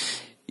like,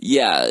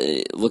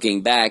 yeah,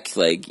 looking back,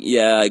 like,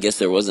 yeah, I guess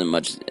there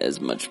wasn't as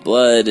much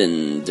blood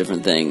and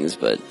different things,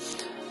 but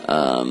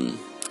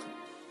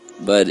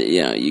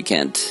you know, you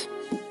can't.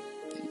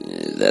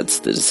 That's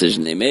the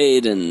decision they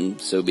made, and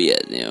so be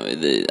it. You know,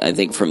 I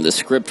think from the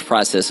script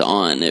process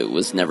on, it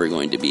was never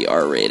going to be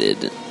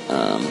R-rated.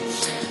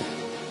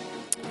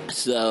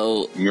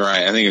 So you're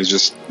right. I think it was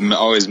just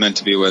always meant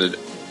to be what it.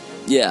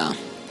 Yeah.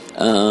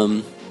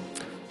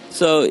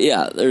 So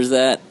yeah, there's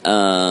that.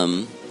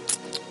 And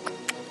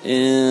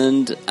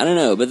I don't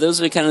know, but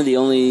those are kind of the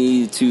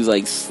only two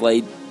like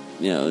slight,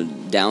 you know,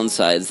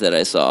 downsides that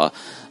I saw.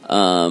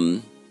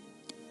 You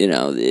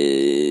know,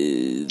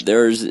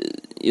 there's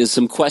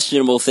some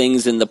questionable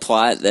things in the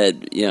plot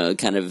that, you know,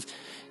 kind of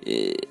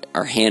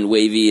are hand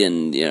wavy,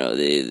 and you know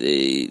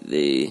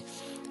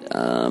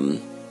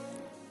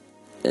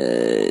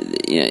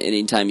you know,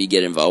 anytime you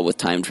get involved with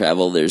time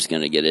travel, there's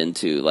going to get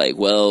into like,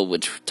 well,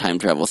 which time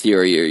travel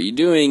theory are you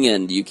doing?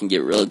 And you can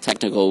get really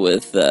technical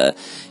with,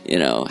 you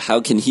know, how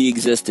can he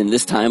exist in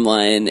this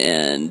timeline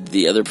and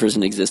the other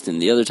person exist in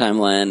the other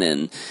timeline?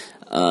 And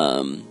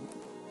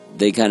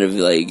they kind of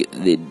like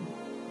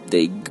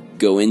they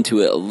go into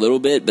it a little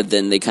bit, but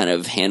then they kind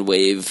of hand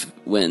wave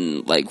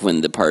when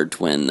the part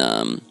when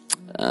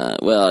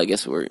well, I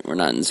guess we're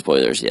not in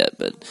spoilers yet,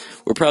 but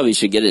we probably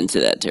should get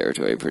into that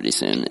territory pretty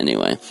soon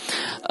anyway.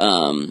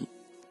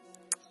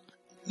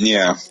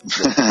 Yeah.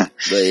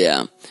 but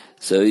yeah.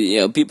 So, you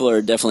know, people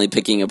are definitely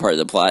picking apart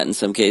the plot in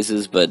some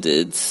cases, but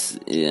it's,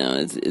 you know,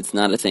 it's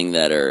not a thing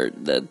that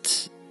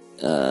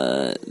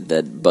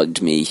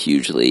bugged me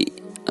hugely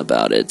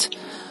about it.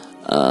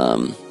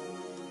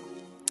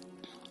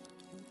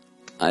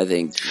 I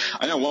think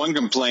I know one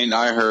complaint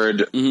I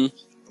heard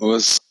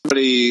was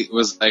somebody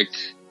was like,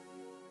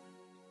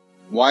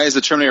 why is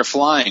the Terminator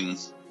flying?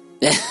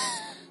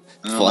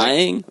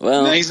 Flying? Like,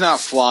 well, no, he's not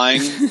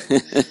flying.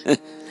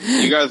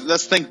 You guys,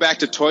 let's think back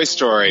to Toy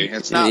Story.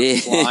 It's not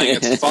flying;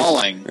 it's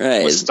falling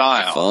with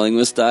style. Falling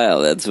with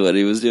style. That's what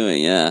he was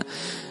doing. Yeah,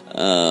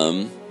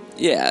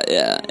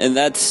 yeah, and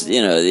that's,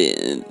 you know,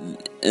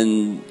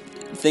 and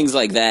things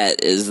like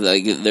that is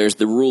like there's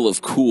the rule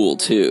of cool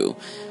too,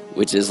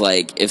 which is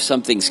like if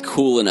something's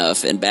cool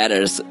enough and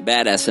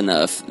badass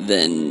enough,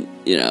 then,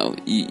 you know,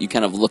 you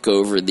kind of look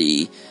over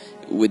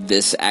would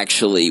this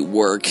actually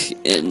work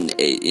in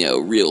you know,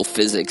 real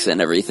physics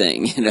and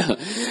everything, you know?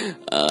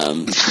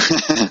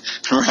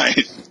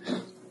 Right.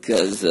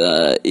 Because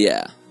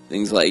yeah,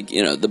 things like,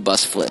 you know, the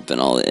bus flip and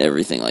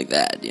everything like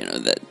that, you know,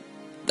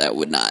 that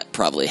would not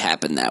probably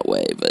happen that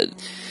way, but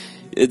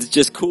it's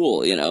just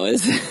cool, you know.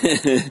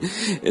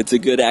 It's a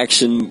good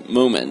action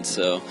moment,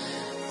 so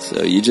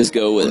you just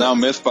go with now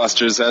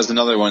MythBusters has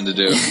another one to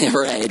do.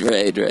 right.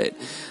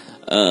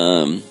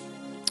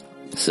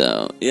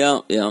 So yeah.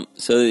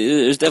 So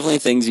there's definitely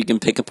things you can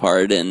pick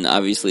apart, and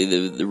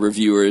obviously the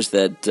reviewers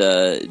that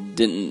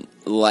didn't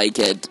like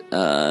it,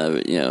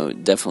 you know,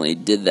 definitely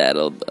did that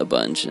a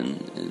bunch and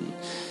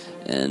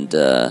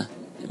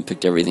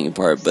picked everything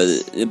apart.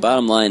 But the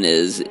bottom line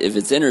is, if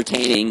it's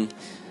entertaining,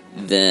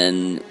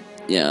 then,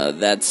 you know,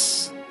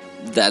 that's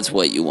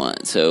what you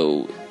want.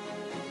 So,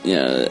 you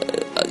know,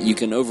 you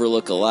can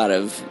overlook a lot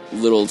of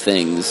little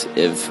things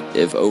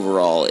if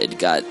overall it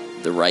got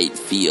the right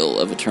feel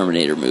of a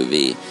Terminator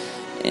movie,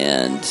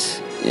 and,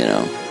 you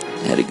know,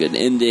 had a good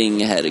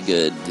ending, had a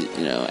good,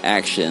 you know,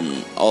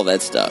 action, all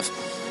that stuff.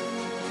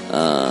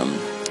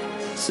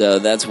 So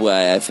that's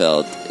why I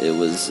felt it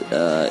was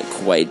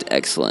quite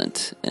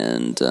excellent,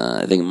 and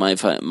I think my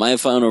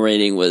final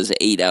rating was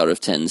 8 out of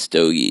 10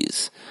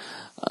 stogies.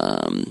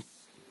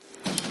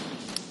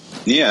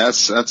 Yeah,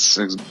 that's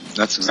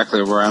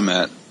exactly where I'm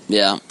at.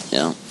 Yeah.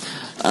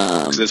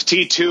 Because if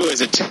T2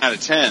 is a 10 out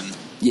of 10.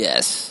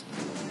 Yes,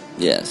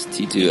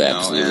 T2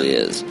 absolutely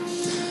is.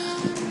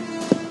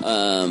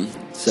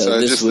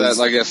 So just that,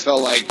 like, it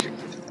felt like,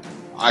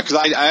 because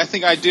I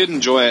think I did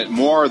enjoy it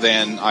more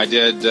than I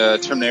did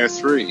Terminator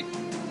 3.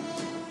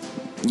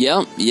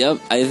 Yep.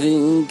 I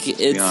think it's,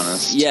 to be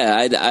honest. Yeah,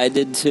 I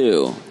did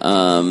too.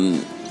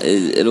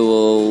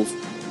 It'll,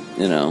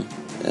 you know,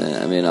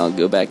 I mean, I'll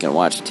go back and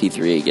watch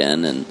T3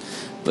 again,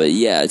 but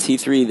yeah,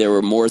 T3, there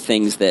were more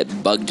things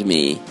that bugged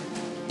me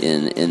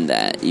in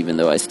that, even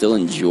though I still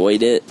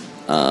enjoyed it.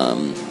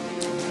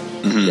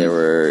 There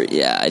were,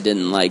 I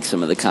didn't like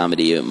some of the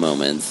comedy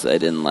moments. I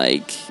didn't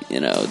like, you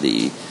know,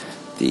 the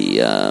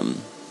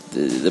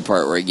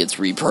part where he gets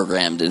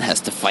reprogrammed and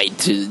has to fight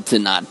to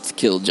not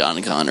kill John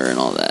Connor and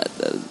all that.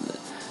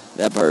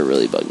 That part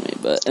really bugged me,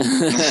 but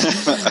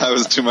that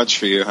was too much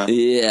for you, huh?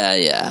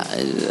 Yeah,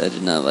 I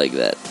did not like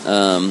that.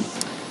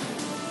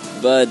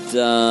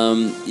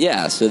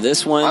 Yeah, so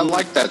this one, I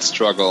like that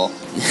struggle.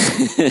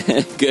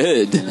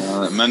 Good. You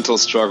know, that mental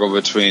struggle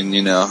between,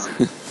 you know,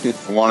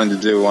 wanting to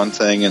do one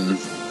thing and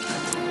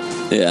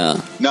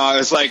no,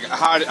 it's like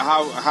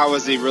how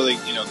is he really,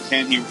 you know,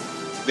 can he?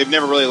 They've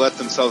never really let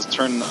themselves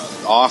turn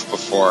off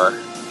before,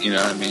 you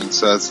know what I mean?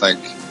 So it's like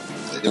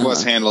it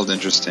was handled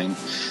interesting,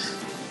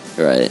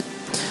 right?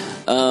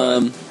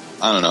 I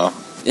don't know.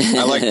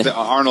 I like the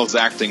Arnold's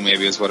acting.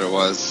 Maybe is what it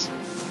was.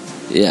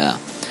 Yeah,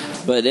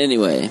 but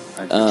anyway,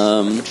 I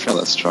could feel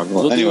that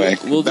struggle.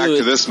 We'll back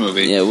to this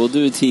movie. Yeah, we'll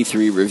do a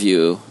T3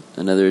 review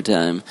another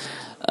time.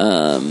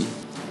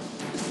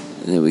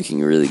 And then we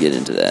can really get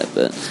into that,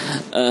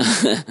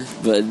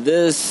 but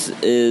this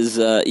is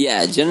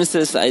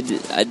Genesis. I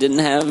didn't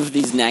have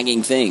these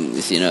nagging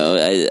things,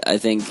 I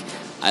think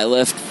I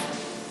left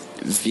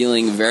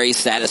feeling very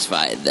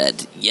satisfied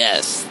that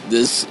yes,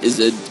 this is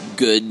a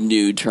good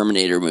new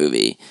Terminator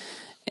movie,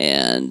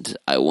 and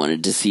I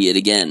wanted to see it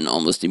again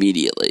almost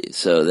immediately.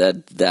 So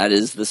that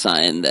is the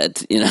sign that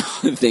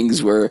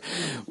things were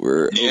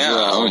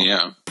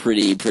overall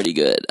pretty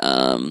good.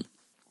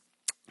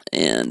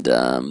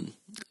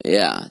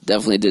 Yeah,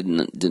 definitely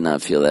did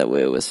not feel that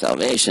way with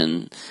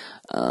Salvation.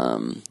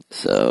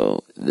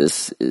 So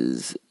this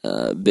is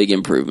a big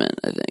improvement,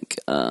 I think.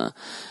 So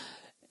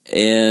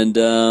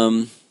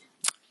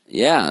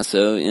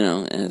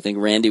I think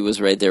Randy was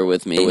right there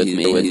with me.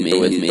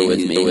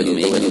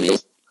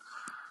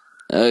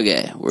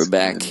 Okay, we're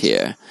back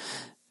here.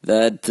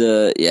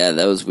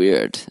 That was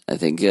weird. I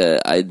think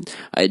I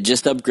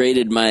just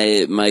upgraded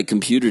my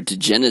computer to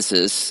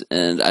Genesis,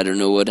 and I don't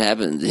know what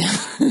happened.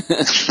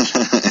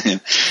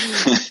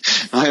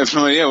 I have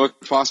no idea what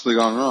could possibly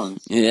gone wrong.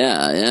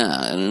 Yeah,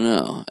 I don't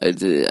know. I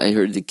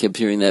kept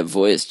hearing that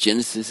voice.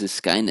 Genesis is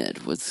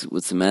Skynet.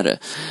 What's the matter?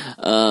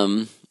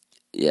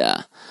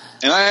 Yeah.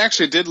 And I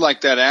actually did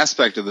like that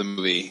aspect of the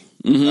movie.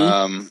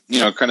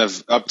 Mm-hmm. Kind of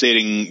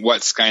updating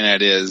what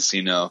Skynet is.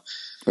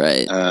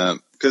 Right.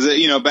 Because,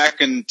 back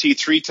in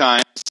T3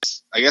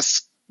 times, I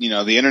guess,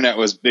 the internet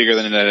was bigger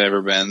than it had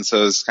ever been.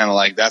 So it's kind of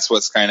like that's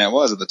what Skynet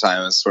was at the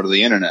time. It was sort of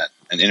the internet,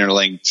 an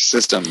interlinked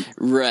system.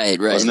 Right.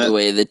 The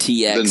way the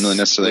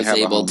TX was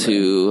able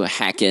to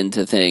hack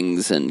into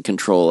things and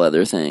control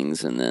other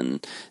things. And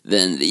then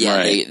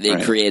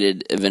they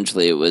created,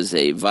 eventually it was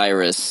a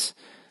virus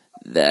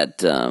that,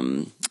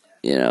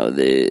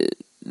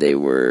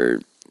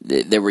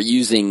 they were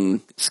using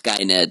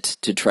Skynet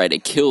to try to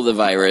kill the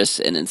virus,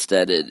 and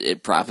instead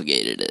it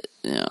propagated it.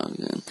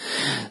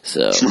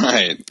 So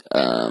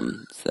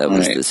that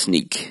was the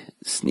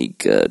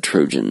sneak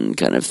Trojan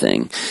kind of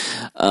thing.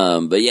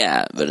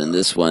 But in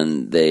this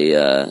one, they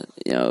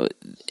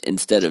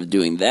instead of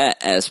doing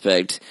that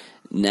aspect,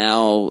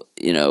 now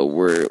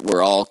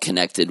we're all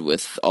connected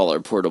with all our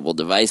portable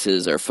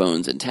devices, our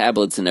phones and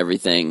tablets and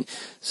everything.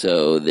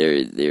 So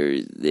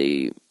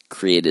they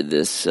created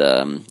this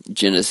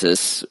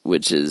Genesis,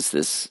 which is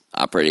this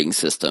operating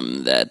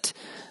system that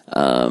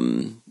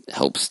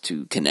helps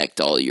to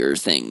connect all your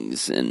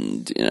things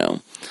and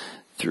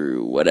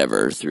through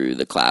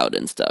the cloud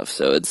and stuff.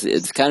 So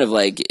it's kind of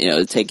like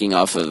taking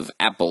off of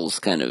Apple's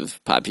kind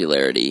of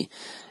popularity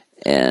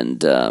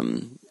and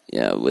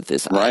with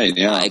this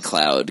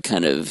iCloud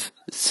kind of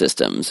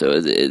system. So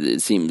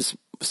it seems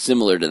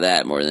similar to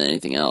that more than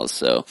anything else.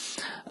 So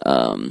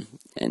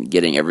and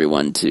getting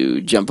everyone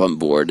to jump on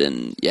board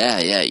and you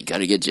got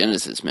to get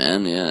Genesis,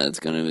 man. Yeah, it's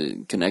going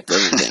to connect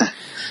everything.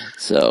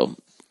 So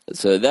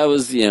that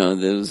was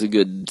a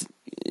good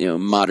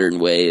modern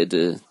way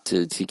to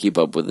keep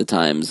up with the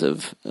times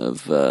of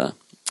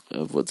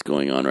what's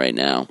going on right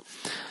now.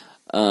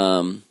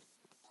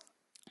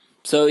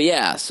 So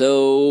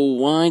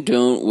why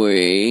don't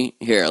we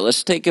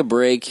let's take a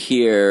break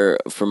here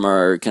from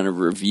our kind of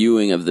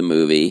reviewing of the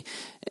movie.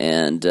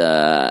 And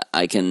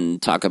I can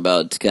talk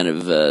about kind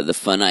of the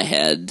fun I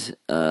had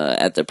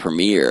at the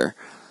premiere.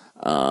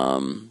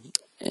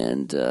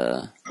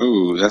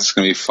 Ooh, that's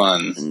going to be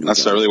fun.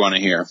 That's what I really want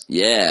to hear.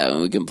 Yeah,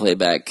 and we can play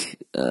back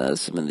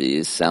some of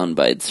these sound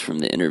bites from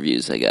the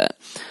interviews I got.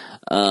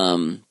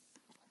 I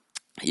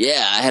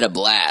had a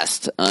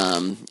blast.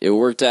 It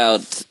worked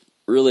out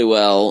really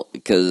well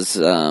because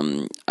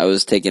I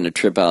was taking a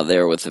trip out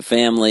there with the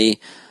family.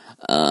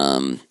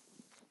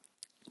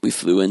 We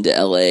flew into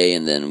LA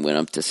and then went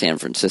up to San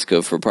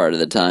Francisco for part of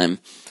the time,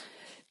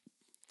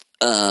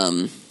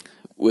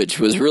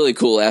 which was really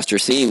cool after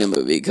seeing the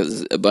movie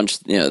because a bunch,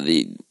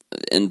 the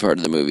end part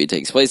of the movie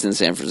takes place in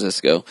San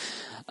Francisco.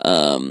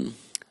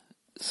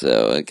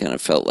 So I kind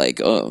of felt like,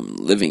 I'm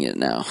living it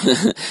now.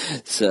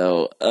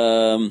 So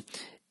I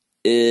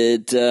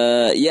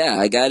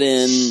got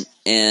in,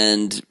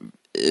 and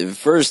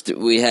first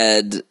we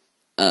had,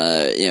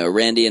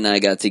 Randy and I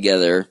got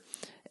together.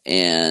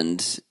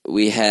 And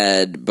we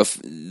had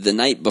the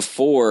night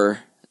before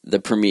the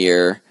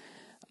premiere,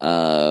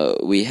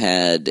 we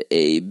had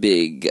a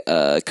big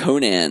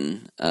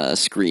Conan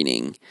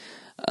screening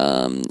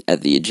at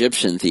the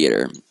Egyptian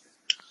Theater,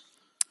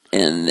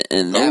 and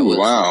that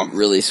was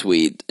really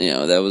sweet.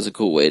 That was a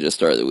cool way to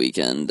start the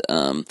weekend.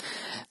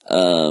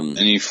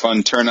 Any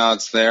fun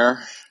turnouts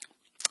there?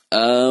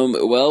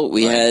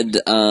 We had.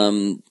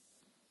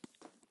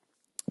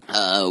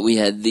 We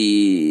had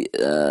the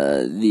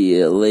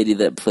lady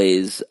that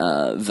plays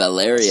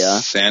Valeria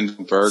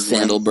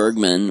Sandal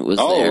Bergman was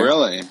there. Oh,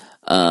 really?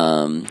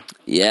 And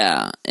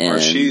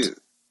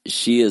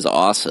she is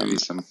awesome.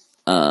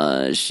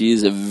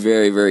 She's a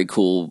very, very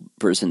cool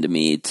person to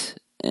meet,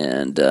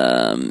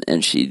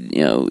 and she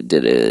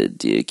did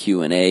a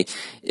Q&A.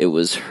 It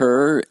was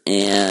her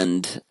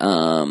and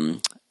a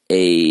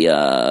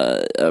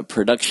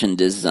production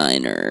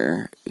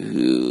designer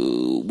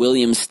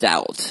William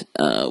Stout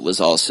was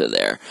also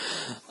there.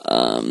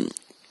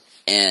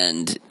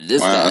 And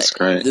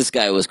this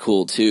guy was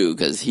cool too,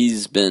 because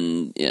he's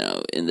been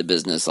in the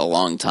business a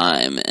long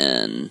time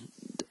and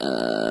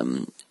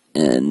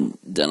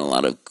done a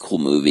lot of cool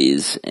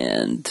movies,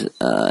 and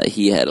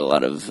he had a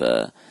lot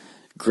of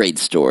great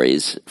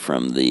stories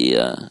from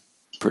the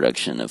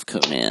production of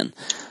Conan.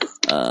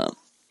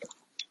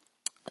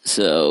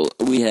 So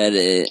we had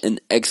an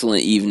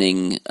excellent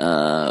evening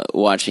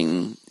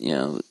watching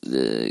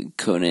the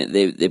Conan.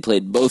 They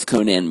played both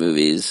Conan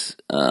movies.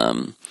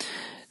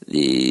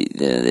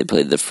 They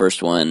played the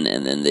first one,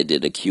 and then they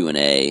did a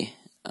Q&A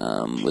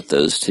with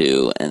those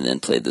two, and then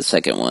played the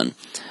second one.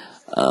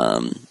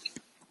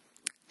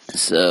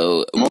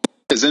 So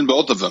is in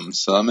both of them,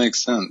 so that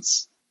makes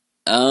sense.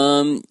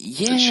 Yeah,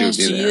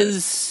 she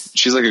is.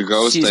 She's like a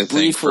ghost. She's I think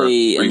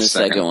briefly in the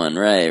second one,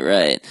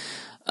 right.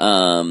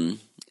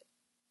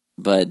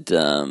 But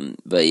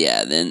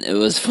yeah, then it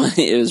was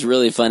funny. It was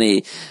really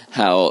funny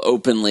how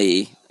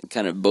openly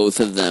kind of both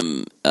of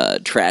them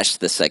trashed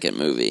the second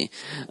movie.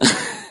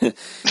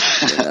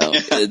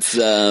 It's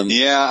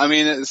yeah. I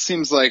mean, it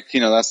seems like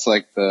that's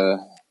like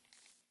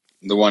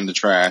the one to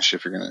trash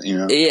if you're gonna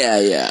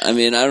Yeah. I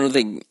mean, I don't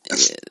think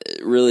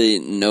really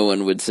no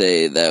one would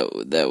say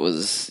that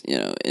was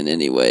in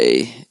any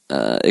way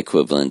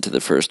equivalent to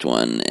the first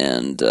one,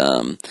 and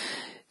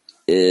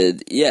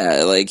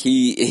like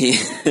he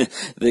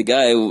the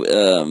guy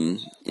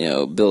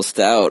Bill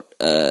Stout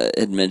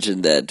had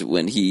mentioned that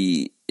when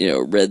he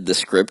read the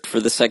script for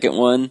the second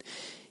one,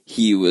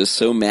 he was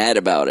so mad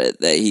about it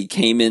that he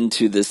came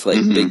into this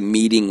big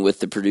meeting with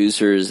the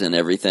producers and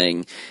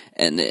everything,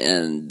 and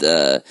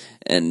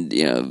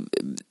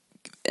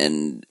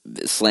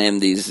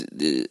slammed this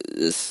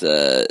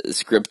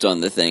script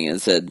on the thing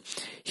and said,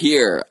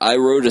 "Here, I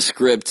wrote a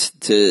script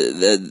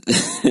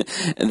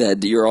that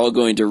you're all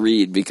going to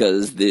read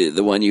because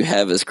the one you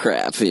have is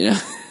crap."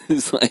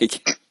 It's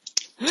like,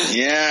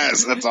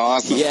 yes, that's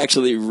awesome. He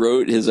actually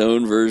wrote his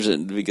own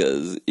version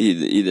because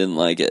he didn't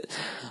like it.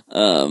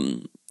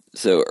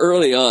 So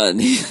early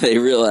on, they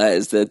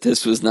realized that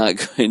this was not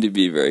going to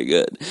be very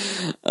good.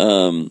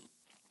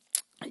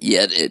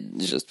 Yet it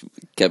just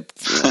kept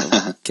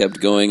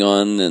going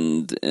on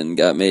and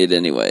got made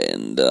anyway.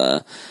 And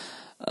I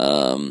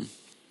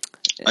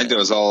think it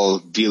was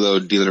all Dilo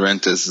De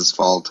Laurentiis'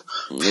 fault.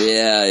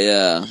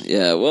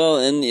 Yeah. Well,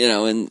 and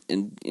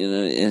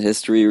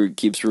history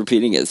keeps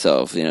repeating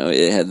itself.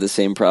 It had the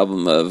same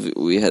problem of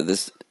we had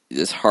this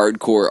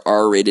hardcore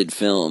R-rated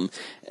film,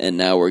 and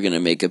now we're going to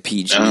make a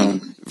PG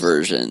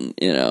version,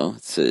 to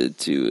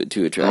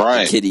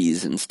attract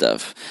kiddies and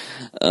stuff.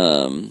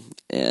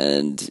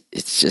 And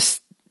it's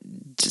just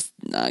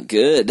not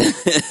good.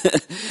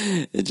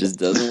 It just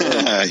doesn't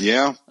work.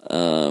 Yeah.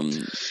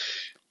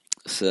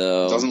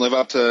 So it doesn't live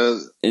up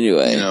to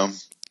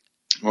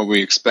what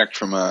we expect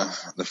from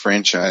the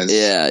franchise.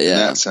 Yeah. In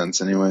that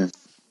sense, anyway.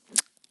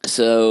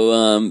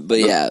 So, but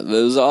yeah, it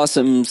was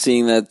awesome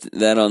seeing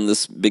that on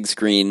this big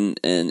screen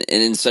and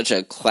in such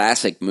a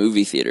classic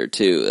movie theater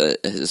too,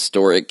 a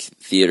historic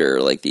theater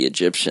like the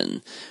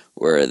Egyptian,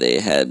 where they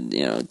had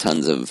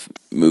tons of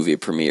movie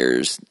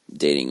premieres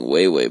dating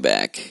way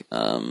back.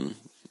 I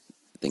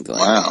think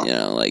wow.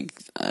 I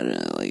don't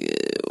know,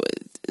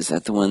 is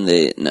that the one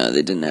they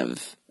didn't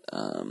have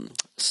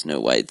Snow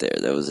White there.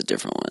 That was a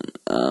different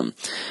one.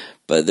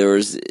 But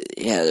there's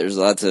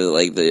lots of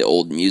the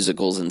old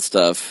musicals and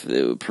stuff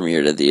that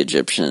premiered at the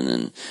Egyptian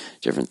and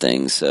different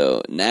things.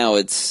 So now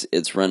it's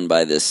run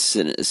by this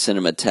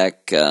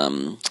Cinematheque,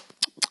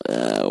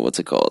 what's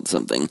it called?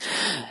 Something.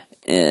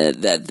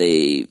 That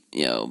they,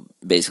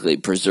 basically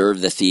preserve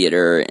the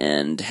theater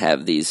and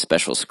have these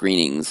special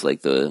screenings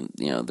like the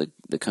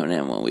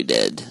Conan one we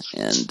did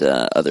and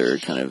other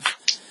kind of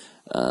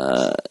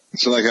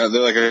so they're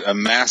like a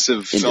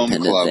massive film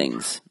club.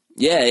 Things.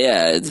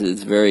 Yeah, it's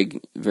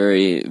very,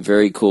 very,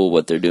 very cool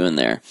what they're doing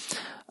there.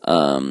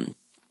 And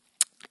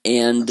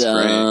and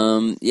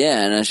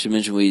I should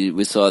mention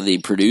we saw the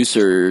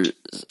producer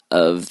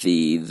of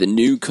the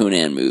new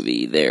Conan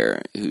movie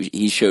there.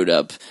 He showed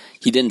up.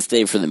 He didn't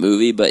stay for the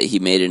movie, but he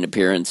made an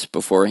appearance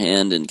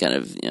beforehand and kind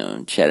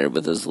of chatted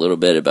with us a little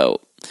bit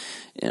about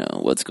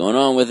what's going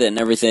on with it and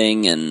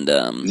everything.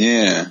 And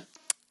yeah.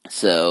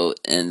 So,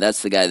 and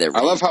that's the guy that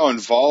I love how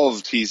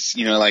involved he's.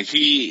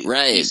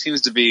 He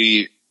seems to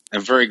be a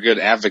very good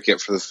advocate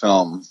for the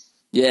film.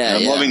 Yeah,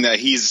 I'm loving that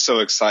he's so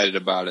excited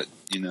about it.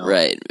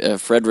 Right,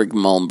 Frederick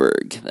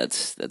Malmberg.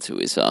 That's who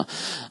we saw.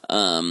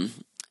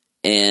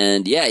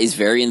 And yeah, he's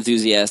very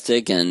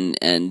enthusiastic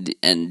and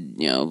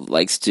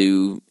likes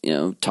to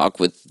talk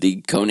with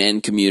the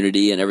Conan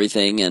community and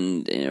everything.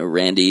 And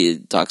Randy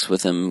talks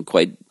with him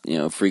quite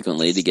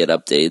frequently to get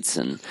updates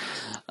and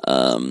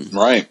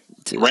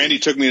Randy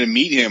took me to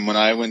meet him when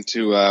I went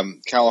to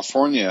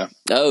California.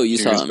 Oh, you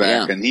saw him,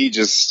 back, yeah. And he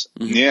just,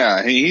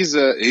 he's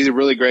a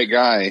really great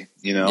guy,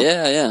 you know.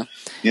 Yeah.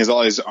 He has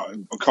all these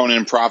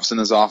Conan props in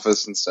his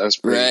office and stuff. It's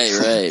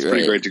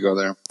pretty great to go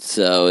there.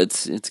 So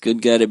it's a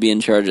good guy to be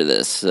in charge of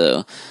this.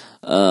 So,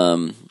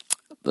 so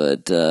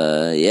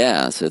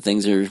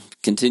things are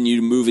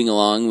continue moving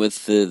along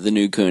with the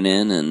new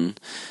Conan, and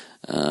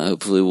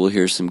hopefully we'll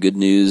hear some good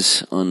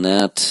news on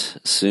that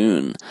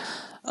soon.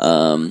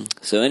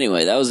 So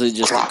anyway, that was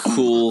just a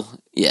cool, so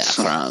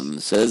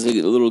that's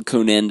a little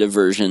Conanda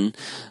version,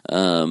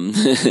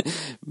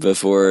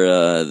 before,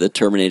 the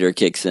Terminator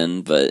kicks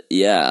in, but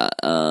that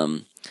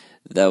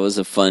was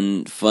a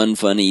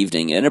fun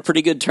evening, and a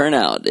pretty good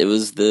turnout. It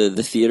was,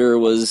 the theater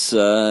was,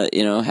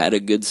 had a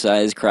good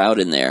sized crowd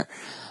in there,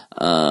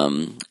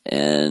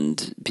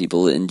 and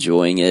people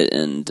enjoying it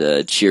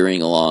and,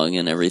 cheering along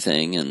and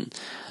everything, and,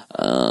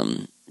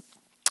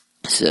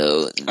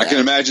 so I can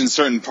imagine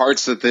certain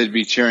parts that they'd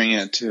be cheering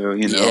at too.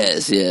 You know,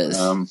 yes.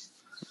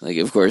 Like,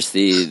 of course,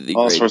 the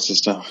all great, sorts of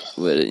stuff.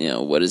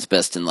 What is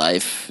best in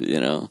life?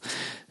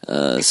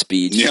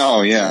 Speech.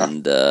 Oh yeah,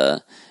 and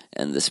the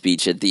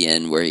speech at the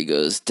end where he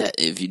goes,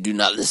 "If you do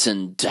not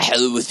listen, to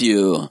hell with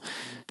you."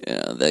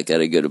 That got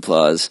a good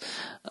applause.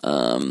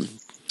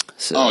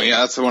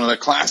 That's one of the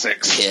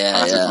classics.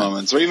 Classic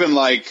moments. Or even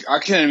like, I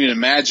can't even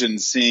imagine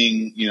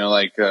seeing,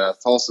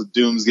 Tulsa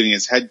Dooms getting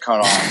his head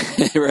cut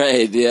off.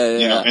 Right.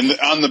 Yeah. And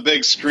on the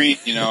big screen,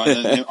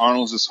 and then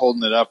Arnold's just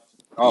holding it up.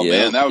 Oh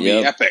man, that would be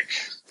epic.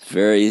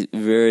 Very,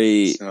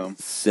 very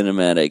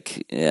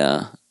cinematic.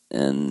 Yeah.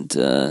 And,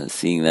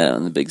 seeing that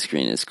on the big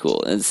screen is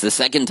cool. And it's the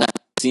second time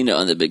I've seen it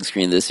on the big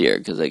screen this year,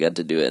 because I got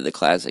to do it at the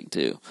Classic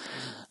too.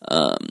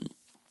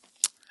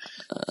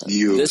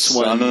 This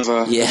one, I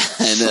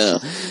know.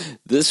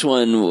 This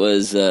one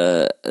was,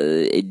 I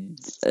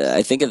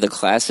think at the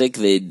Classic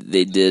they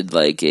did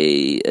like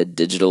a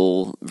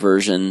digital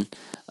version,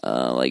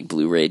 like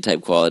Blu-ray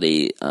type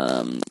quality.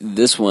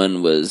 This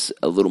one was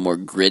a little more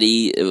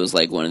gritty. It was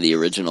like one of the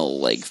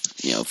original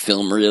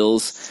film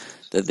reels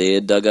that they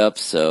had dug up.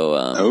 So,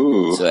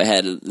 so it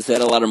had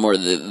a lot of more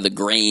of the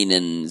grain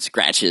and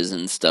scratches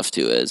and stuff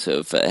to it.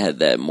 So it had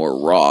that more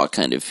raw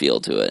kind of feel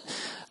to it.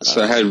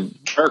 So it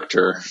had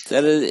character.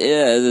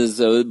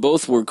 So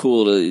both were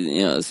cool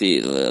to,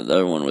 see. The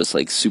other one was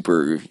like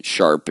super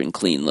sharp and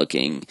clean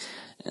looking,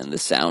 and the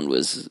sound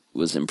was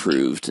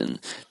improved.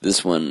 And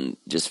this one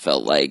just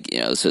felt like,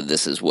 so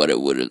this is what it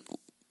would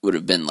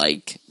have been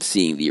like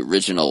seeing the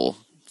original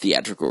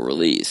theatrical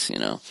release,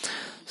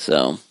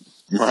 So,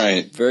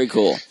 right. Very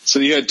cool. So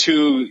you had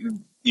two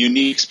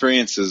unique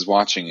experiences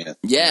watching it.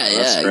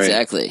 Yeah,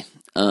 exactly.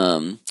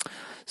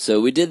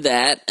 So we did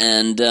that,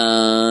 and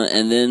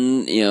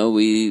then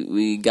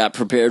we got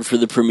prepared for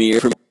the premiere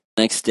the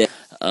next day.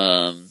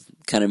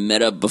 Kind of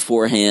met up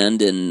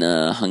beforehand and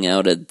hung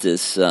out at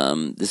this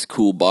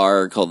cool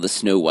bar called the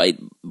Snow White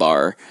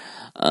Bar.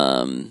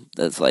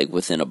 That's like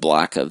within a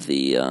block of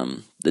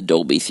the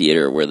Dolby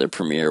Theater where the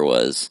premiere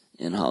was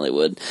in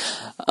Hollywood.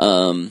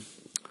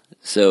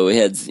 So we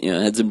had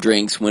some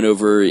drinks, went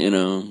over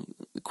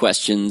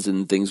questions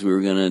and things we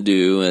were gonna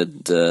do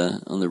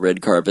on the red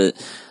carpet.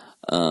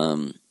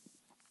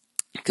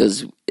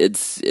 Because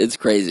it's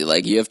crazy.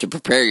 Like, you have to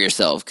prepare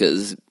yourself,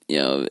 because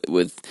you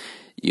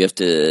have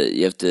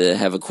to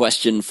have a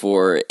question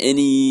for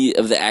any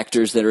of the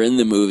actors that are in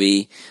the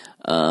movie.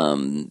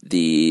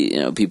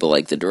 People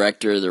like the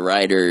director, the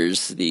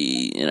writers,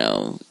 the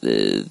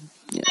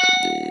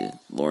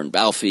Lauren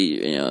Balfe,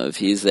 if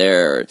he's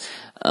there,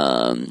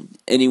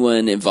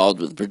 anyone involved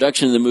with the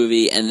production of the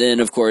movie, and then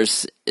of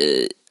course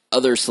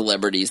other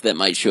celebrities that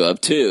might show up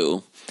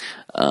too.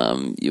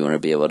 You want to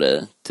be able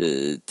to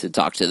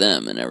talk to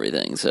them and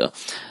everything. So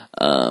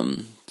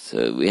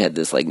we had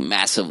this like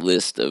massive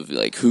list of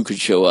like who could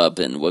show up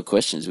and what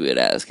questions we would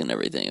ask and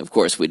everything. Of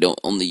course, we don't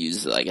only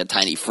use like a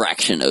tiny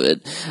fraction of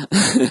it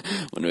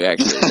when we're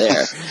actually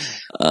there.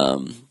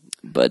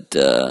 But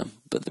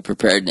the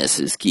preparedness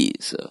is key.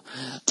 So,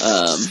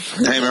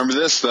 hey, remember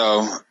this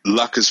though: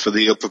 luck is for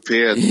the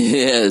ill-prepared.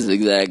 Yes,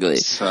 exactly.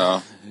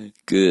 So.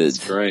 Good.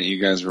 That's great. You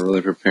guys were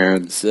really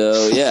prepared.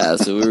 So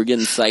so we were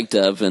getting psyched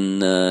up,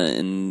 and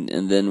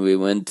then we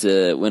went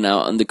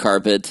out on the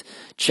carpet,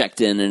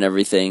 checked in and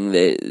everything.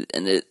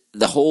 The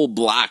whole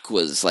block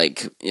was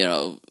like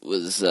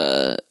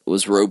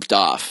was roped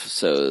off.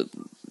 So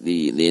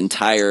the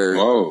entire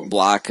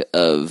block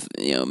of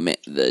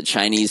the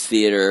Chinese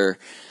Theater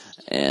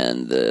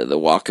and the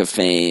Walk of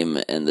Fame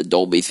and the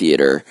Dolby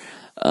Theater.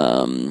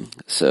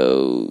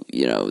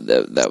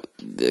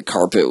 The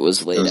carpet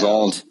was laid out. It was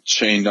all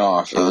chained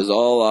off. It was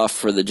all off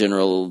for the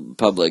general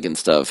public and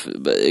stuff,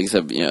 but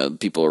except,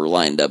 people were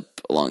lined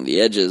up along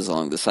the edges,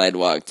 along the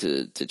sidewalk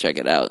to check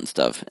it out and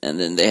stuff. And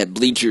then they had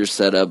bleachers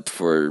set up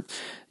for,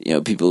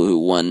 people who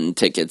won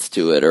tickets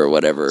to it or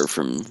whatever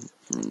from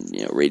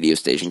radio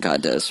station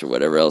contests or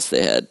whatever else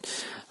they had.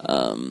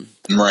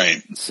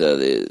 Right. So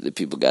the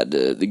people got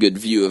the good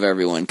view of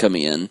everyone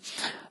coming in.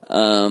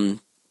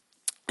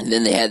 And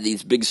then they had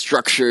these big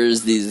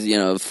structures, these,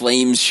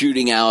 flames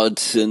shooting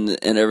out and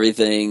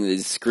everything,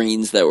 these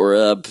screens that were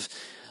up,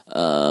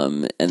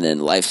 and then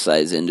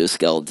life-size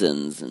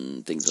endoskeletons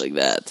and things like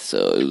that.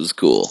 So it was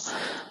cool.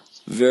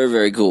 Very,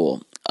 very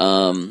cool.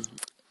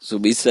 So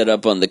we set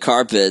up on the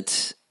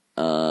carpet,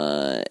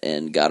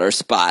 and got our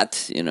spot,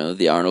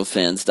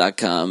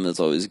 thearnoldfans.com. It's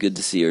always good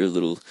to see our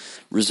little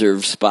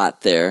reserved spot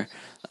there.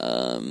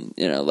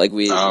 Like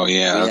we. Oh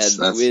yeah, we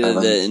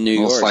had it in New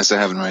York. Slice of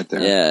heaven right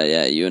there.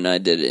 Yeah. You and I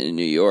did it in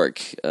New York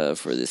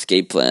for the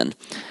escape plan,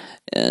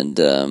 and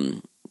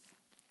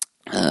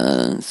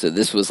so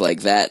this was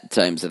like that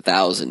times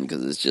 1,000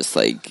 because it's just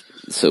like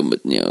so much,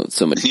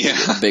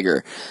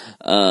 bigger.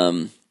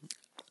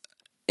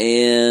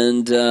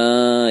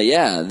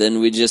 Then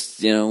we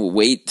just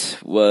wait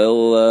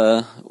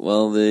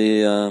while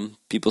the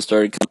people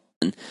started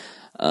coming.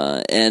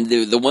 And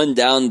the one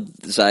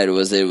downside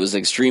was it was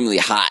extremely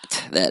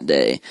hot that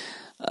day.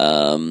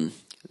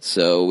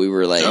 So we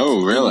were like,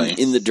 oh, really?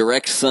 in the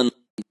direct sun,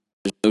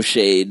 there's no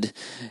shade,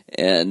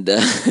 and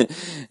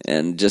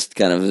and just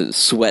kind of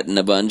sweating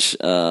a bunch.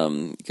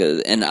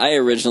 And I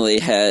originally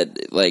had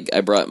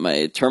I brought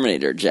my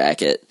Terminator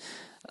jacket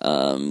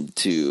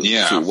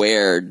to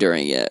wear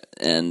during it,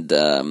 and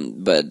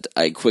but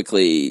I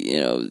quickly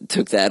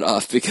took that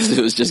off because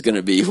it was just going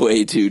to be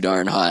way too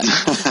darn hot.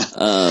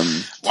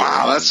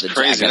 Wow, that's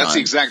crazy. That's the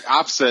exact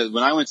opposite.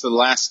 When I went to the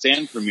Last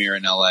Stand premiere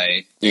in LA,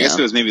 I guess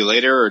it was maybe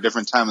later or a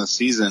different time of the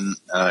season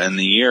in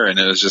the year, and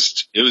it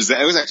was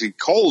actually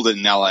cold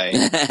in LA.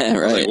 Right. I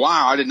was like,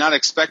 wow, I did not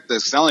expect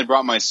this. I only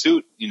brought my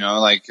suit,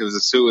 it was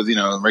a suit with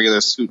a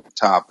regular suit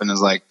top, and it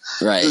was like,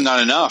 this is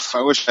not enough.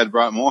 I wish I'd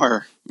brought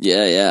more.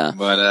 Yeah.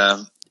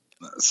 But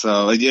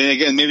so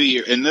again,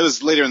 maybe and it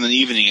was later in the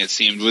evening. It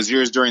seemed. Was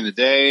yours during the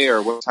day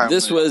or what time?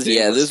 This was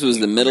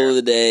the middle of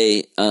the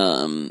day.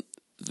 I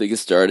think it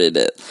started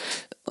at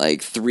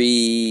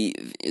 3.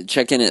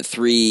 Check in at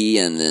 3,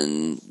 and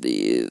then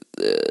the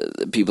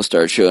people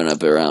started showing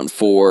up around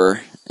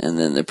 4, and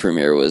then the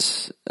premiere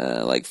was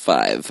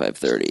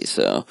 5:30.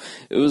 So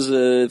it was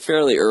a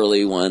fairly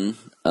early one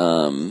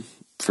as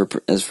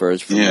far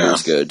as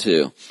premieres go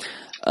too.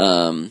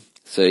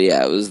 So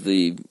yeah, it was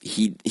the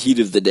heat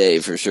of the day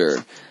for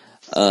sure.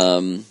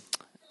 But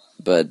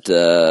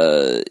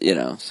so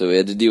we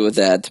had to deal with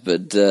that.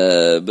 But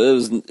it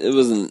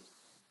wasn't.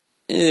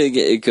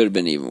 It could have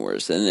been even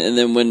worse. And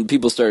then when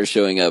people started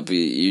showing up,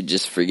 you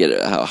just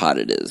forget how hot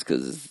it is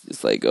because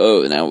it's like,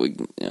 oh, now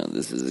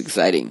this is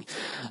exciting.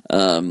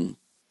 Right.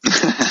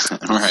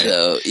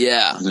 So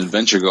yeah, there's an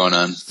adventure going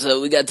on. So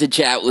we got to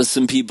chat with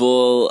some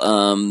people.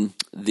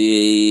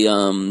 We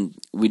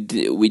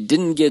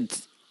didn't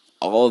get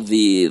all of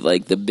the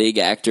the big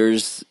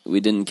actors.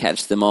 We didn't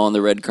catch them all on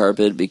the red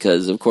carpet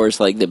because, of course,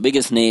 the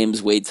biggest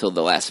names wait till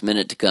the last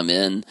minute to come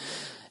in,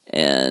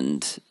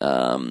 and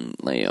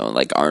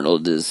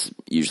Arnold is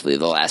usually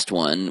the last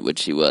one,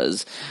 which he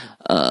was.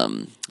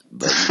 But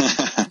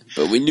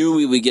we knew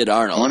we would get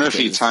Arnold. I wonder if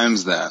he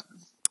times that.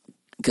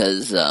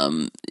 Because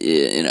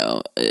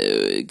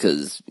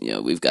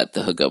we've got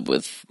the hookup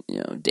with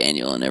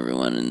Daniel and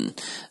everyone, and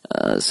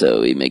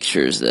so he makes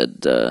sure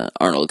that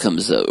Arnold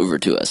comes over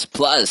to us.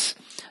 Plus,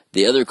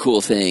 the other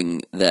cool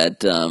thing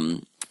that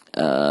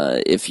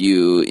if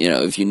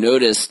you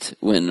noticed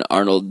when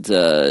Arnold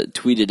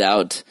tweeted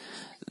out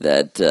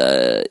that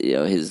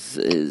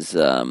his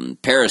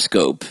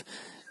Periscope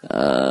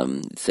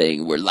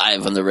saying we're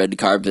live on the red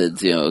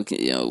carpet,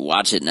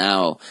 watch it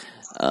now.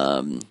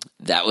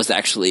 That was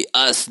actually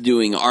us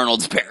doing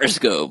Arnold's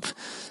Periscope.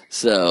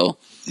 So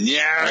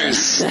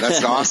yes,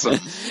 that's awesome.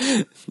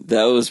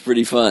 That was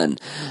pretty fun.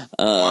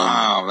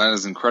 Wow, that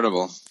is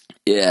incredible.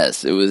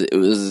 Yes, it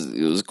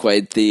was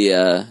quite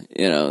the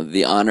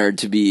the honor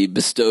to be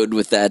bestowed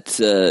with that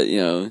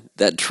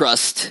that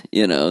trust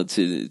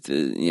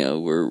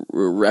we're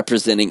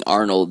representing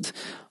Arnold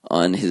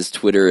on his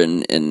Twitter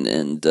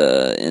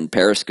and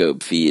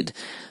Periscope feed.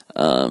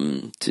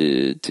 To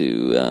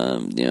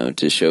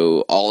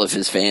show all of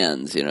his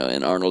fans,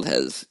 and Arnold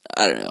has,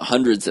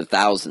 hundreds of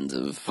thousands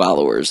of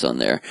followers on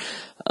there.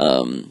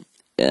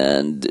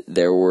 And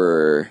there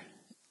were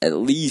at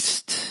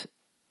least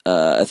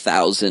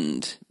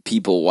 1,000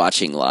 people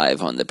watching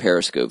live on the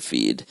Periscope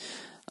feed,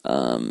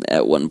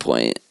 at one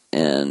point.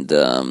 And,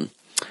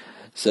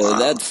 so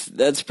wow.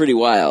 That's pretty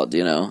wild,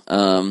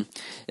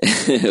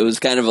 It was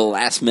kind of a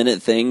last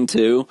minute thing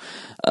too.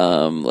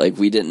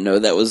 We didn't know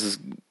that was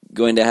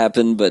going to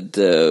happen, but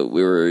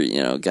we were,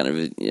 kind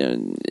of,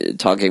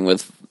 talking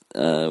with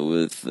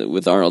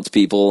Arnold's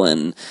people,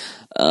 and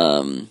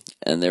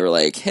they were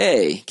like,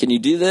 "Hey, can you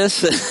do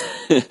this?"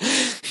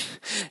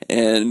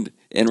 and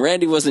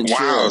Randy wasn't sure.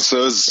 Wow,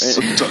 so it's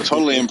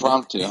totally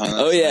impromptu. Huh?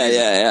 Oh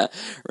yeah.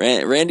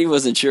 Randy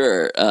wasn't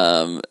sure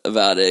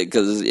about it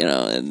because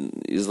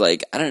and he's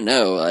like, I don't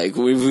know,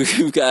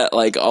 we've got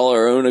all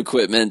our own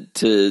equipment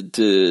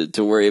to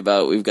worry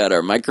about. We've got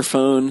our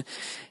microphone.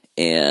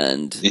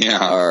 And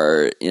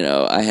I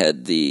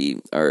had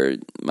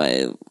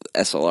my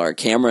SLR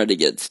camera to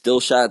get still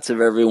shots of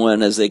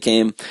everyone as they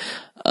came.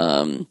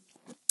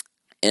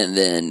 and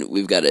then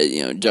we've got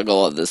to, juggle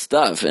all this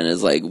stuff. And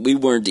it's like, we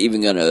weren't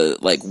even going to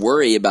like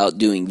worry about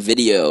doing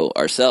video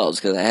ourselves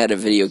because I had a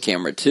video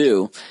camera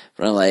too.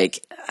 But I'm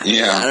like,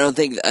 I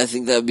think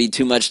that would be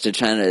too much to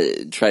try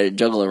to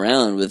juggle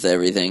around with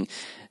everything.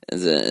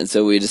 And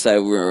so we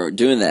decided we were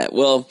doing that.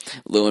 Well,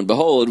 lo and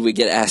behold, we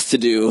get asked to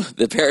do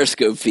the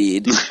Periscope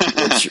feed,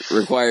 which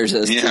requires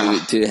us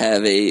to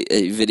have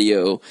a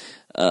video,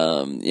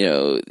 an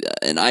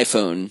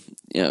iPhone,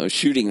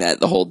 shooting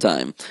that the whole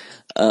time.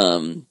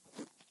 We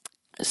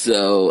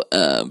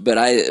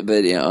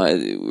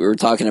were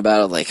talking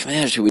about it like,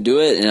 man, should we do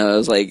it? And I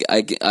was like,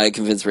 I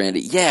convinced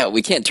Randy,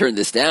 we can't turn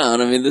this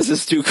down. I mean, this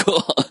is too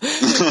cool.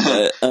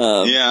 But,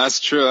 yeah, that's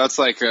true. That's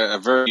like a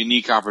very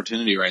unique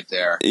opportunity right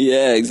there.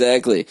 Yeah,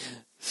 exactly.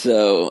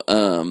 So,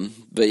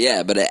 but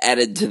it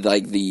added to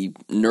like the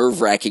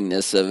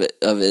nerve-wrackingness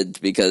of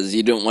it because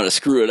you don't want to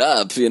screw it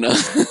up,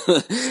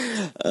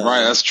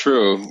 Right, that's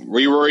true. Were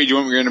you worried you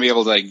weren't going to be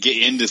able to like get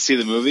in to see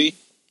the movie?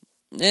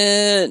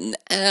 I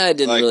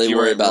didn't really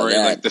worry about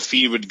that. Like the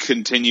feed would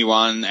continue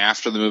on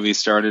after the movie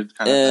started.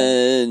 Kind of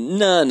thing?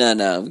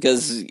 No,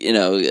 because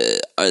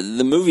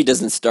the movie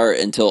doesn't start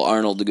until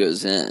Arnold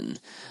goes in.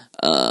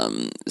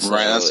 Right,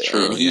 that's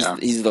true.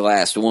 And he's the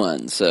last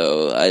one,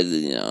 so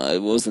I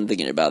wasn't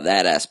thinking about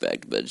that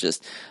aspect, but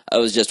I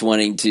was just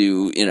wanting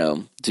to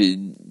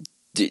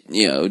do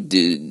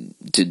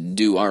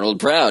Arnold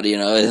proud,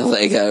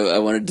 like I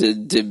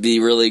wanted to be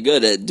really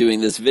good at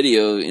doing this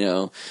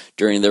video,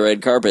 during the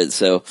red carpet.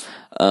 So,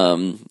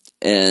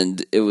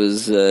 and it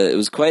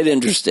was quite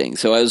interesting.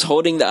 So I was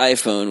holding the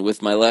iPhone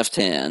with my left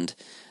hand.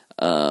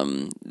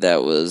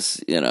 That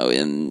was,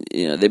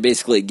 they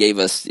basically gave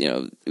us,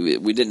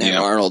 we didn't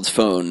have Arnold's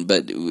phone,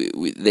 but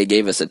they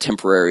gave us a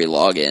temporary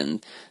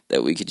login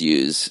that we could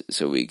use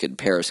so we could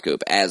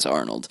Periscope as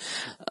Arnold.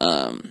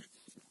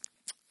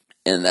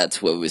 And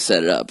that's what we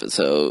set it up.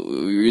 So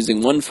we were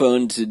using one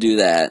phone to do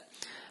that,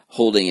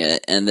 holding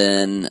it. And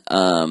then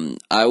I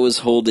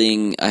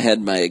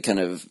had my kind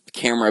of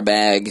camera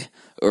bag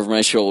over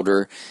my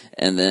shoulder,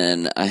 and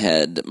then I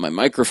had my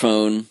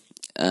microphone.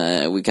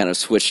 We kind of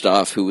switched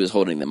off who was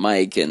holding the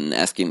mic and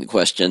asking the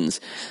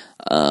questions.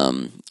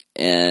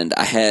 And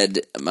I had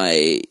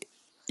my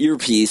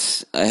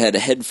earpiece. I had a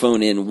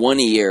headphone in one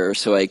ear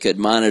so I could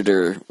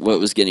monitor what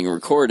was getting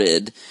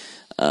recorded.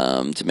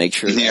 To make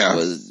sure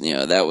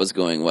that was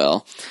going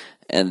well.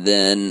 And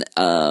then,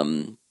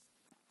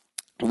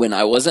 when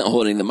I wasn't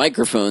holding the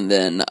microphone,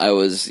 then I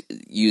was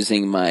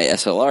using my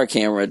SLR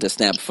camera to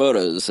snap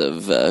photos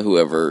of,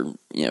 whoever,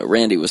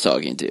 Randy was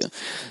talking to.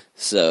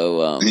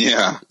 So,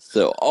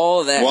 so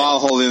all that. While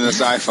holding this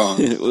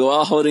iPhone.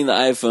 While holding the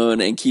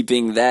iPhone and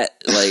keeping that,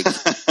 like,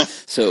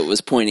 so it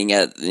was pointing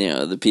at,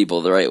 the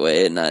people the right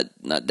way and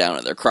not down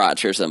at their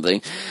crotch or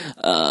something.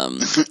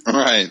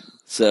 Right.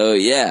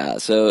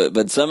 So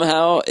but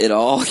somehow it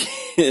all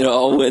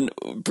went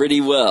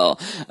pretty well,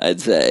 I'd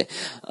say.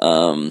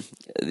 The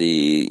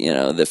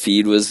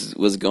feed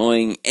was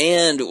going,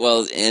 and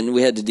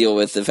we had to deal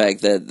with the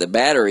fact that the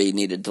battery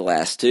needed to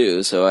last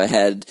too. So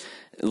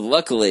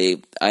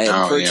luckily I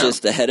had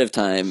purchased ahead of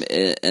time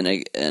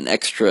an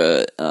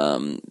extra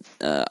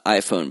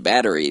iPhone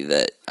battery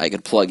that I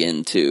could plug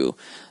into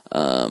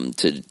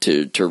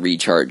to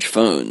recharge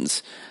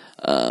phones.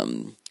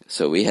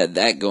 So we had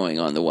that going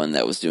on, the one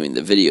that was doing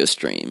the video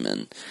stream,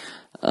 and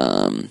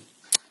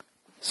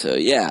so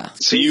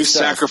you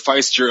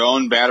sacrificed your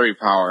own battery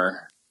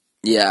power,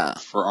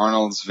 for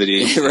Arnold's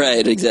video.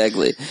 Right,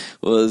 exactly.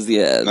 That's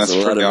a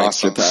lot of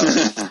awesome.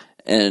 extra power.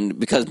 And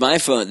because my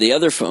phone, the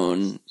other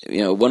phone,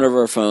 one of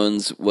our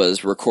phones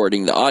was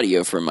recording the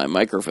audio from my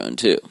microphone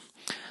too.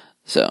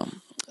 So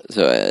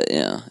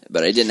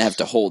but I didn't have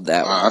to hold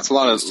that one. That's a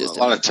lot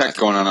of tech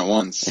going on at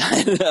once.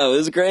 I know, it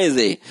was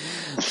crazy.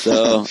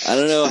 So I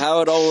don't know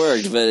how it all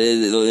worked, but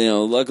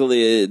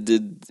luckily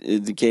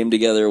it came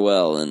together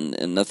well,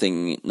 and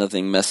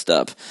nothing messed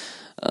up.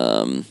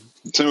 So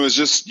it was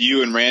just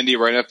you and Randy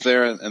right up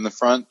there in the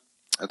front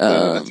at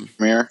the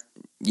premiere?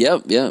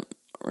 Yep.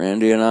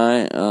 Randy and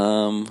I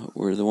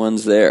were the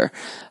ones there.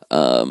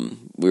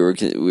 We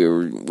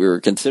were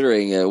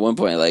considering at one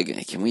point,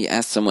 like, can we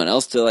ask someone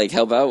else to like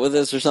help out with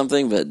this or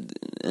something? But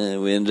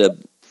we ended up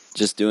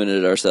just doing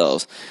it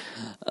ourselves.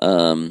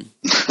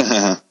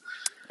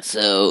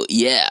 So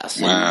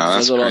wow,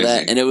 that's all crazy.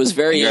 that, and it was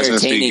very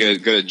entertaining. You guys must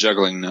be good at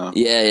juggling now.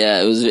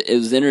 Yeah. It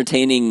was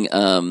entertaining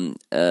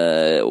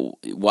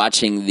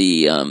watching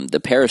the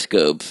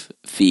Periscope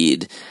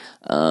feed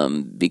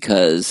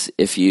because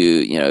if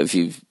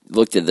you've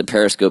looked at the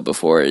Periscope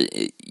before,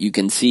 you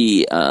can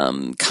see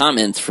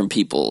comments from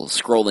people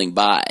scrolling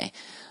by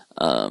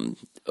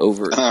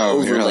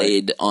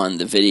overlaid on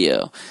the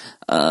video.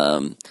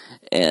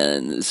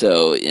 And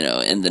so,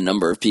 and the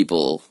number of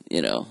people,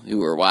 who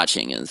were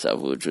watching and stuff,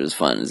 which was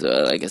fun. So,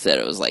 like I said,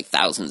 it was like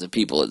thousands of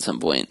people at some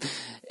point.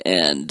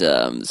 And,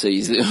 so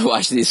you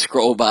watch these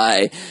scroll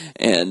by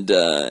and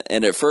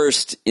at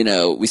first,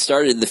 we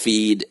started the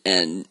feed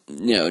and,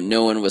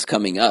 no one was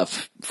coming up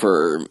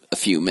for a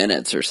few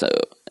minutes or so.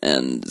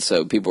 And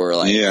so people were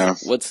like,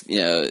 what's,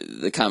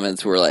 the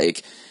comments were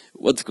like,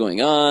 what's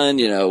going on?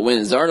 When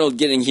is Arnold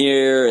getting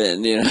here?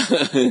 And,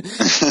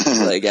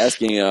 like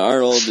asking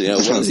Arnold,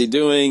 what is he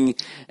doing?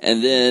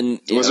 And then,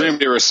 was there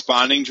anybody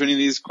responding to any of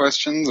these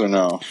questions or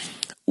no?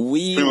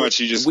 We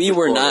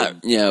were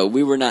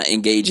not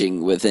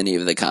engaging with any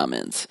of the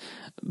comments.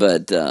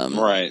 But,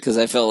 right. Because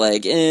I felt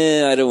like,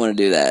 I don't want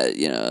to do that.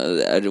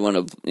 I don't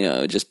want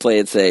to, just play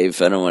it safe.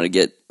 I don't want to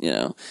get,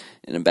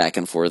 in a back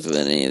and forth with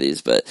any of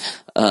these. But,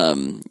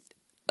 and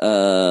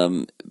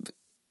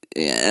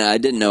I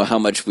didn't know how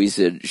much we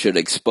should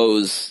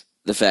expose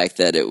the fact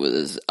that it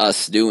was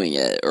us doing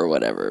it or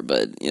whatever.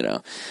 But,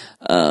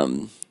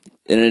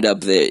 it ended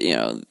up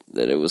that,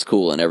 that it was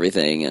cool and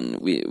everything. And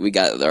we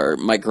got our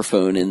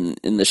microphone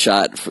in the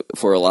shot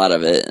for a lot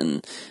of it.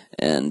 And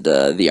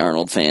the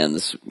Arnold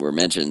fans were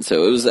mentioned.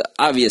 So it was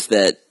obvious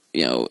that,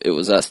 it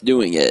was us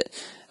doing it.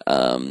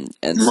 And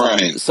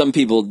some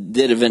people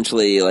did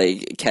eventually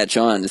like catch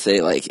on to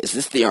say like, is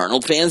this the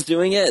Arnold fans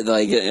doing it?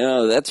 Like,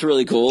 that's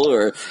really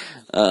cool.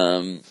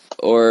 And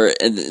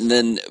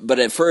then, but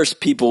at first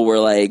people were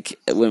like,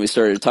 when we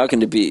started talking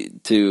to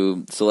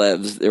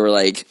celebs, they were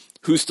like,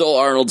 who stole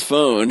Arnold's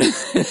phone?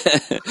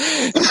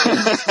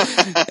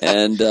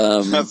 And,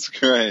 that's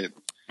great.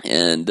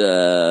 And,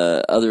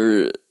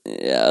 other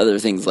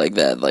things like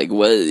that, like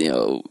what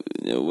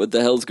what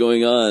the hell's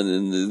going on,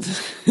 and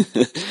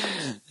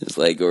it's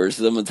like, or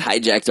someone's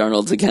hijacked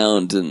Arnold's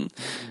account and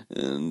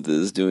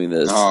is doing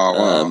this. Oh,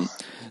 wow.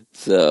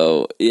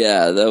 So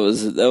yeah, that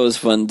was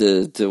fun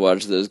to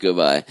watch those go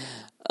by,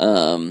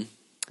 but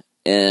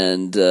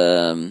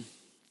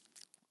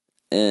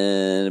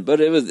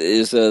it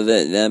was so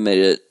that made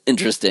it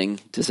interesting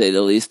to say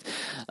the least,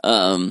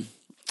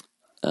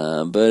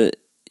 but.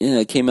 Yeah,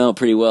 it came out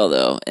pretty well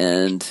though,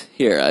 and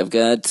here I've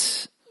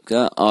got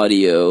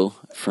audio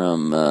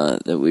from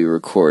that we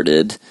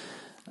recorded.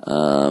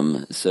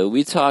 So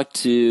we talked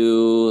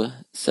to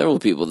several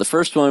people. The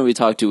first one we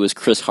talked to was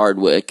Chris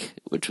Hardwick,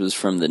 which was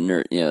from the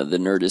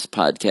Nerdist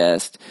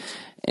podcast,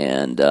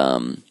 and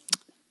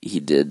he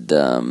did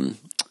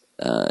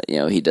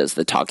he does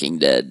the Talking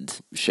Dead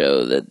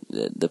show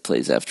that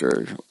plays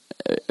after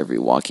every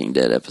Walking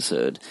Dead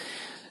episode,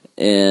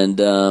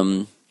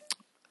 and.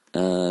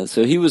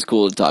 So he was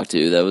cool to talk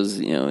to. That was,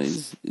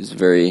 he's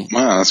very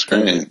wow, that's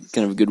great.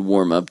 Kind of a good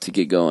warm up to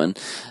get going,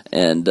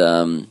 and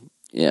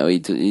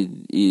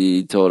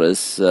he told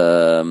us,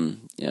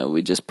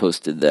 we just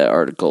posted that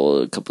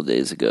article a couple of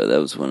days ago.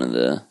 That was one of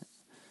the,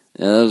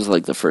 that was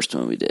like the first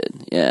one we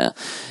did. Yeah,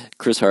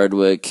 Chris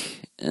Hardwick,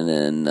 and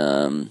then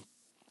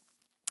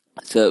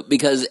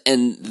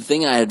and the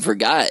thing I had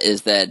forgot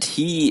is that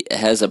he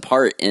has a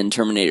part in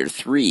Terminator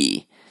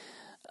 3.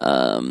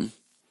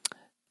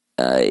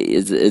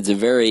 It's a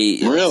very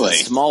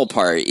small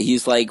part.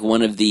 He's like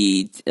one of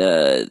the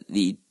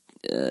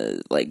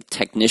like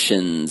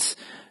technicians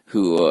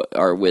who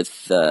are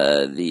with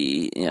the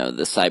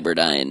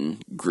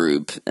Cyberdyne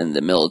group and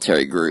the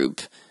military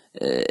group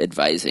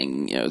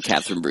advising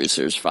Catherine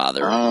Brewster's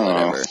father or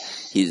whatever.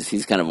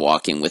 He's kind of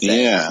walking with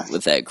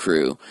that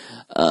crew.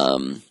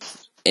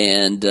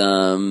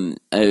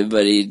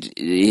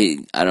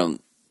 Everybody, I don't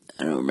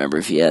remember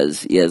if he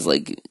has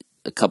like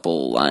a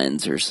couple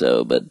lines or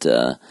so, but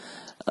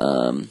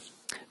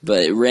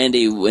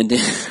Randy, when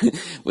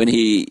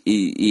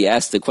he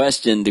asked the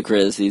question to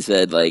Chris, he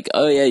said like,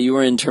 "Oh yeah, you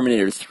were in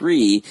Terminator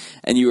 3,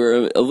 and you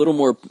were a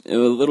little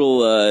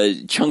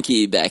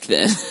chunky back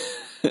then."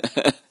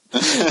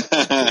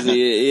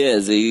 He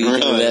is. He really?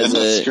 Kind of has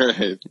That's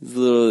great. He's a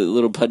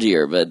little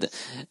pudgier, but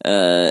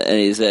and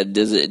he said,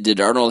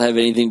 "Did Arnold have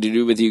anything to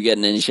do with you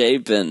getting in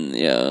shape?" And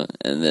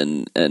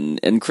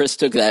and Chris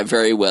took that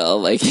very well.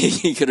 Like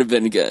he could have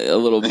been a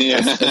little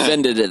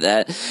offended at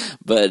that,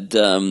 but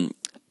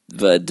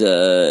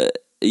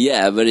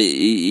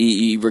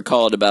he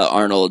recalled about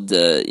Arnold,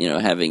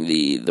 having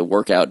the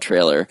workout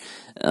trailer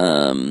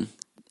on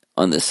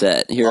the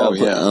set. Here,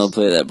 I'll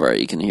play that part.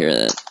 You can hear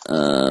that.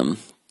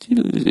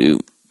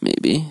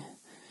 Maybe.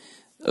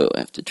 Oh, I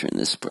have to turn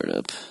this part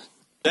up.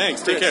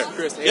 Thanks. Take care.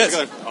 Chris, hey, yes.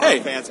 Hey,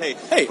 fans. Hey.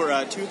 For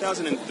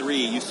 2003,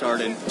 you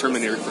starred in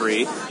Terminator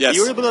 3. Yes.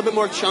 You were a little bit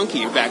more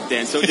chunky back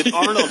then. So did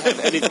Arnold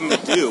have anything to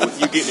do with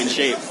you getting in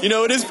shape?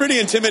 It is pretty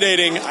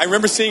intimidating. I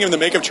remember seeing him in the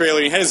makeup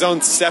trailer. He had his own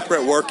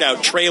separate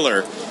workout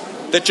trailer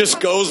that just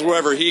goes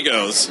wherever he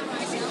goes.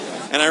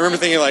 And I remember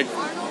thinking, like,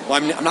 well,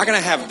 I'm not going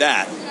to have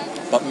that,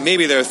 but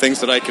maybe there are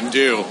things that I can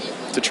do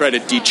to try to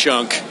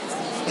de-chunk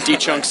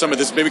some of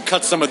this, maybe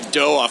cut some of the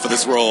dough off of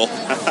this role.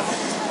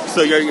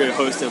 So you're a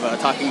host of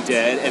Talking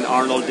Dead, and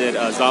Arnold did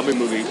a zombie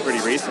movie pretty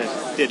recent.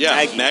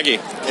 Maggie.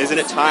 Isn't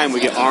it time we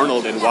get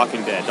Arnold in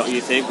Walking Dead? Don't you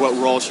think? What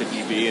role should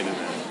he be in?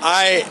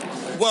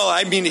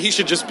 He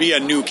should just be a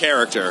new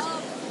character.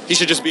 He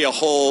should just be a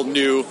whole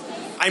new...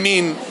 I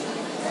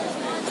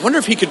wonder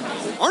if he could...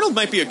 Arnold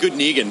might be a good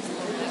Negan.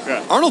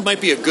 Yeah. Arnold might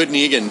be a good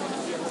Negan.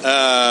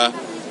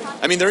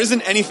 There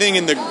isn't anything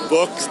in the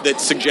book that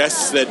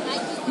suggests that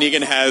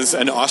Negan has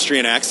an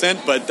Austrian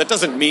accent, but that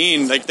doesn't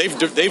mean like they've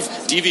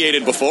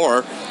deviated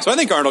before. So I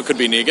think Arnold could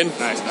be Negan.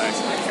 Nice.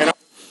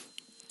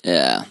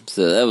 Yeah.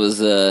 So that was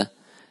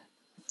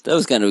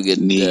kind of a good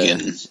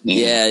Negan.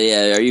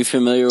 Yeah. Are you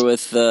familiar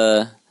with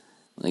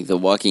like The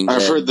Walking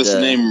Dead? I've heard this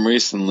name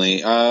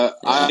recently.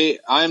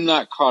 I'm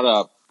not caught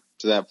up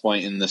to that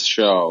point in this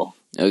show.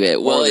 Okay,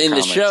 well, in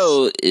comics. the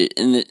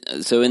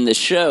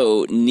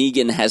show,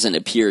 Negan hasn't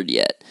appeared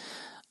yet.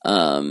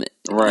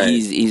 Right.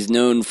 He's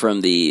known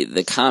from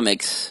the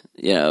comics,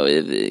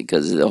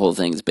 because the whole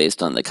thing's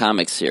based on the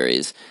comics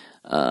series,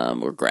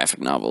 or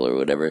graphic novel or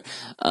whatever.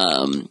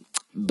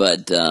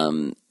 But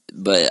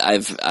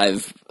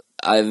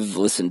I've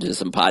listened to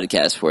some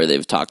podcasts where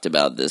they've talked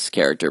about this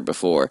character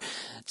before.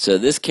 So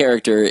this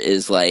character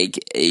is like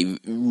a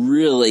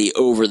really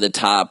over the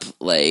top,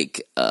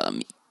 like,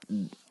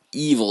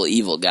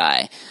 evil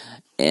guy,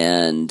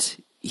 and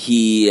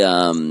he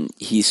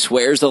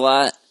swears a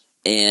lot,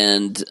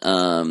 and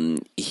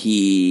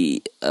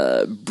he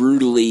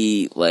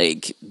brutally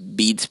like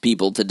beats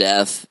people to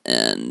death,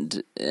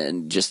 and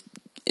just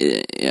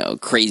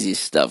crazy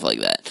stuff like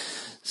that.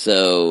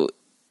 So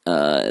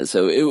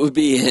it would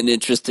be an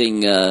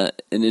interesting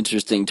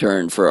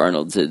turn for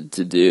Arnold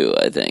to do,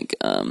 I think.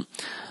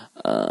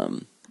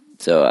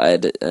 So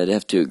I'd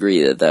have to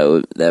agree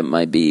that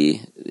might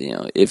be,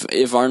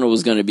 if Arnold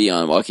was going to be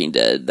on Walking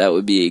Dead, that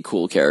would be a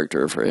cool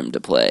character for him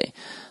to play,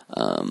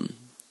 and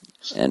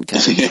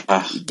kind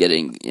of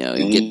getting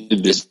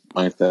gets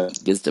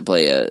to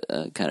play a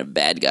kind of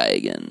bad guy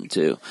again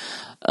too.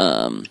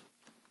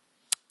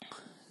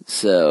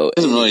 So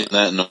isn't really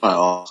that in a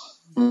while.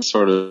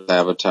 Sort of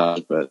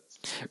sabotage, but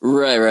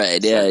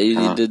right, yeah, he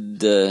did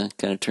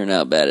kind of turn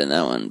out bad in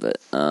that one, but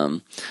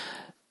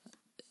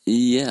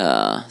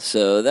yeah,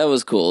 so that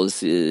was cool to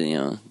see,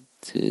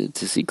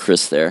 to see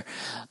Chris there.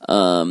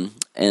 And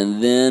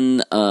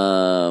then,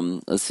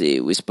 let's see,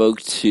 we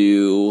spoke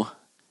to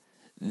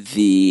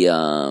the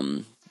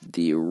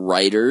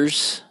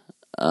writers,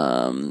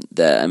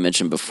 that I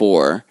mentioned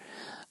before,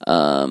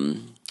 the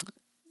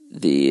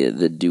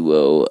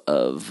duo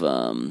of,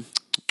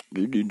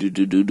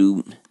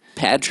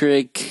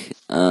 Patrick,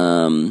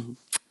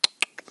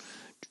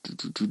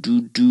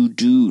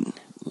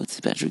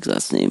 what's Patrick's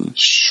last name?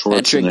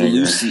 Patrick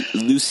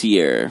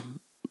Lussier.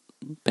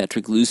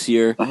 Patrick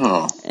Lussier.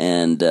 Oh.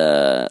 And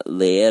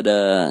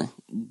Leada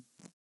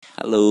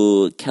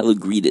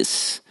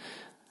Kalogridis.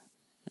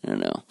 I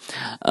don't know.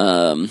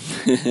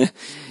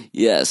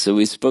 Yeah, so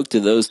we spoke to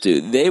those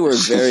two. They were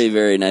very,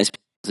 very nice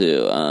people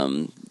too.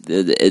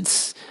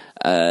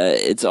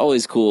 It's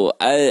always cool.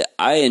 I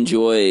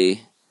enjoy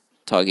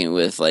talking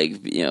with,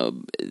 like,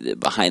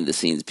 behind the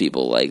scenes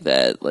people like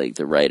that, like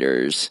the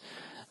writers,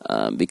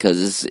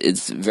 because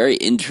it's very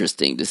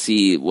interesting to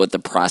see what the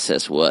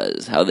process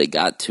was, how they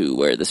got to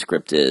where the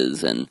script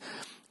is, and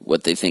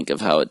what they think of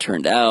how it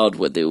turned out,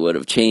 what they would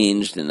have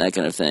changed, and that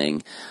kind of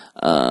thing.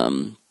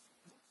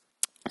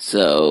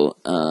 So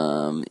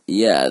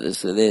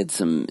they had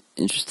some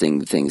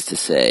interesting things to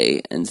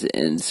say, and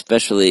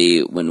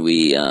especially when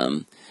we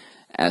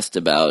asked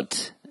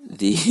about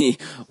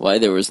why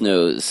there was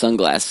no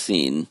sunglass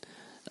scene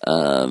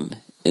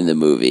in the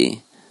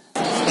movie.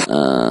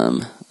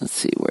 Let's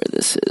see where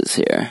this is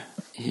here.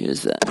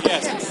 Here's that.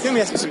 Yes, let me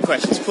ask you some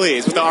questions,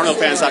 please, with the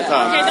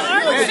ArnoldFans.com. Okay, the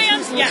Arnold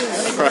fans,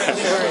 yes. Right.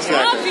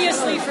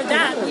 Obviously, for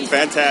that reason.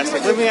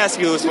 Fantastic. Let me ask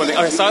you this one thing.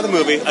 I saw the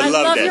movie. I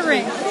loved it. Your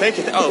ring. Thank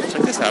you. Oh,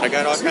 check this out. I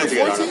got all kinds of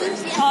good Arnold.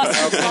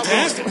 Awesome.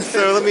 Fantastic.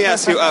 So let me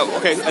ask you,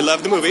 okay, I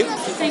love the movie.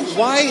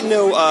 Why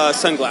no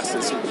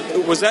sunglasses?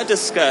 Was that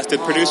discussed?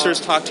 Did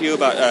producers talk to you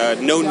about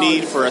no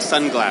need for a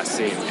sunglass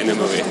scene in the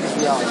movie?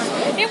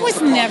 It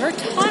was never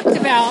talked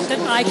about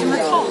that I can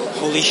recall.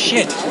 Holy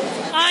shit.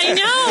 I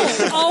know.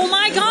 Oh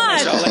my God.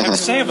 That's all I have to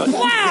say about it.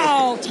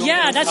 Wow.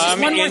 Yeah, that's just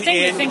one more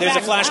thing to think there's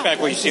back. There's a flashback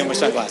where you see him with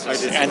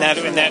sunglasses, and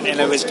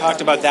it was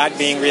talked about that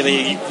being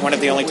really one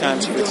of the only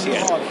times you would see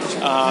it,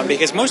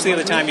 because most of the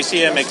other time you see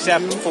him,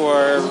 except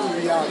for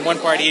one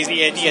part,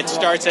 it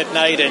starts at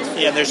night,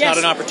 and there's not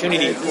an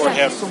opportunity for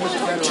him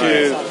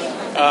to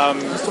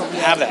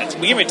have that.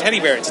 We give him a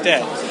teddy bear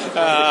instead.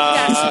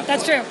 Yes,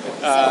 that's true.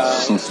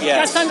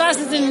 Got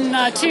sunglasses in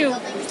 2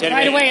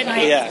 right away at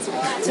night. Yeah.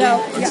 So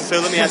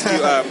let me ask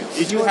you,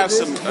 did you have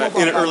some,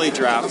 in an early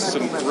draft,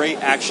 some great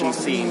action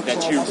scene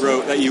that you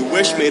wrote that you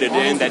wish made it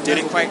in that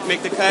didn't quite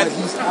make the cut?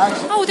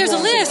 Oh, there's a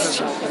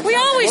list. We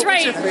always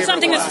write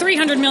something that's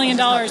 $300 million.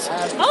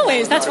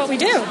 Always. That's what we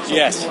do.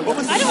 Yes.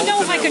 I don't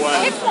know if I could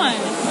pick one.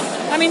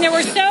 I mean, there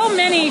were so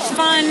many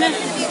fun,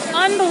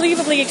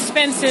 unbelievably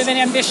expensive and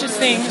ambitious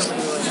things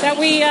that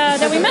we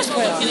messed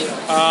with.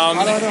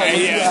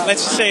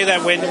 Let's say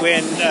that when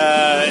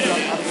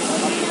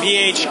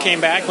BH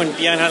came back, when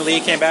Byung-Hun Lee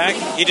came back,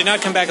 he did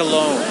not come back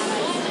alone.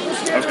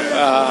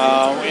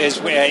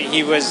 Okay.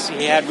 He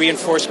had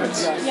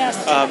reinforcements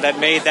that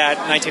made that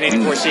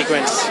 1984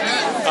 sequence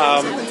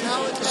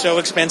so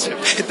expensive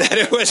that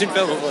it wasn't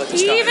filmable at the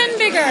time. Even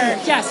bigger,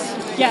 yes.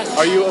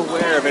 Are you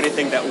aware of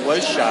anything that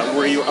was shot?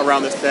 Were you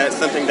around the set,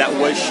 something that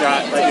was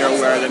shot that you're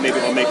aware that maybe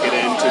will make it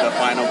into the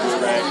final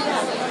Blu-ray?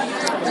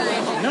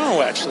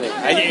 No, actually.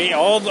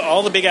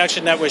 All the big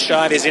action that was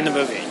shot is in the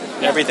movie.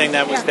 Everything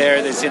that was there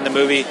is in the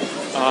movie.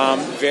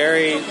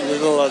 Very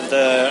little of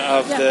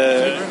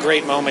the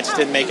great moments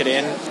didn't make it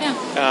in.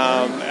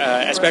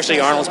 Especially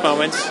Arnold's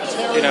moments.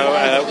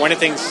 One of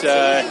the things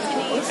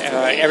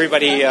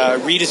everybody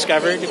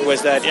rediscovered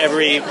was that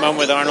every moment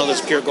with Arnold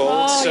is pure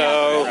gold.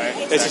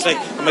 It's just like,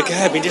 oh my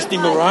God, we just need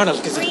more Arnold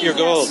because it's pure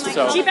gold.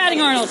 So keep adding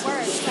Arnold.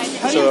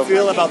 How do you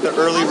feel about the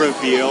early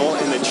reveal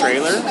in the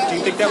trailer? Do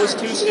you think that was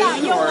too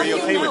soon, or are you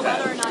okay with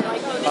that?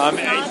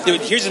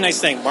 Here's the nice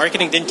thing.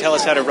 Marketing didn't tell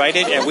us how to write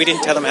it, and we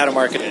didn't tell them how to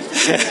market it.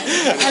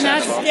 And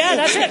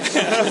that's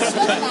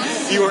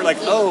it. You were like,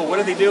 oh, what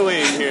are they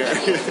doing here?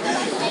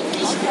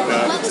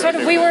 Sort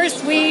of,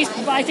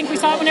 I think we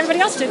saw it when everybody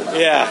else did.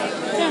 Yeah.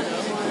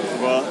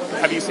 Well,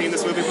 have you seen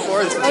this movie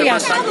before? This is your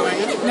first time going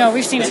in? No,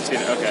 we've seen it.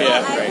 Okay,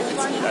 yeah. Great.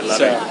 I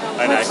love it.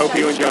 And I hope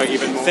you enjoy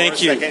even more.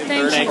 Thank you. Second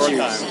and third, fourth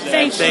time.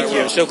 Thank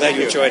you. I'm so glad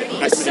you enjoyed it.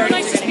 It's so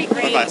nice to speak.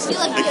 Bye-bye.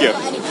 Thank you.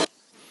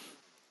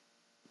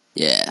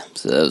 Yeah,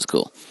 so that was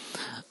cool.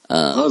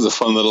 That was a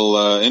fun little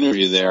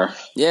interview there.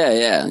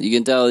 Yeah. You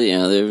can tell,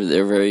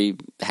 they're very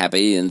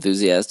happy,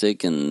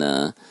 enthusiastic, and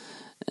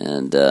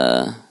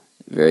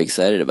very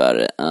excited about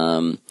it.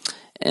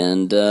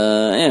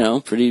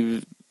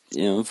 Pretty,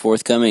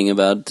 forthcoming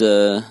about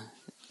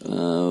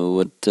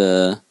what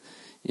the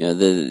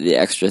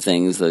extra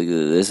things. Like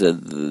they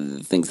said,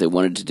 the things they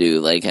wanted to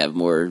do, like have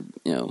more,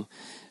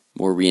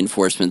 more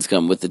reinforcements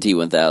come with the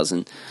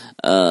T-1000.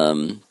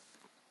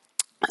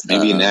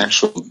 Maybe an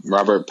actual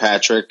Robert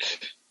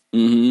Patrick.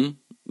 Mm-hmm.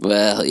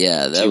 Well,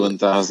 yeah,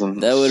 T-1000.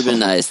 That would have been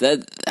nice.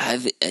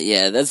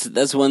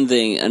 That's one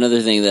thing.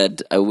 Another thing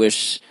that I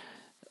wish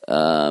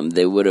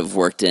they would have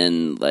worked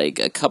in, like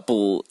a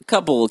couple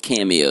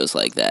cameos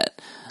like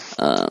that.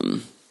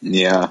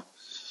 Yeah,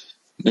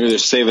 maybe they're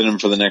saving him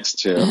for the next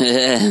two.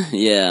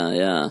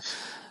 Yeah.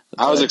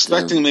 I was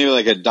expecting maybe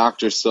like a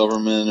Dr.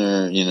 Silverman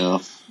or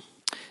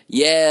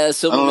Yeah,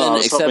 Silverman.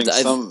 Except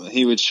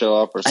he would show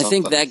up or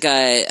something. I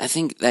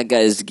think that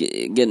guy's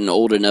getting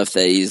old enough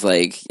that he's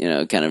like,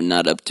 kind of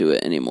not up to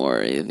it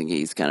anymore. I think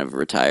he's kind of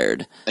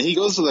retired. And he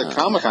goes to the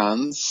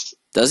Comic-Cons.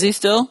 Does he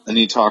still? And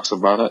he talks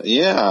about it.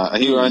 Yeah,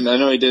 I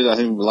know he did. I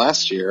think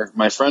last year,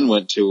 my friend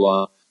went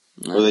to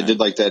where they did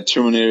like that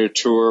Terminator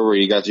tour where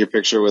you got your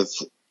picture with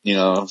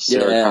Sarah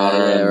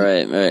Connor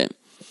and right.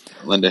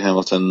 Linda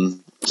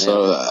Hamilton.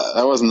 So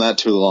that wasn't that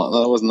too long.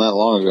 That wasn't that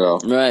long ago.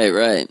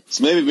 Right.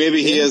 So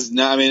maybe he is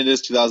now. I mean, it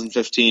is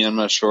 2015. I'm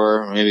not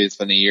sure. Maybe it's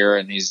been a year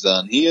and he's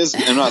done. He is.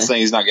 I'm not saying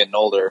he's not getting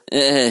older.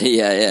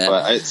 Yeah.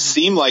 But it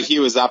seemed like he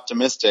was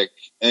optimistic,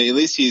 and at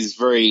least he's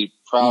very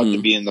proud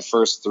to be in the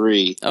first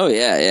three. Oh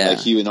yeah. Like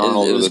he and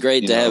Arnold. It was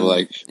great to have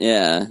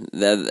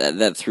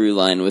that through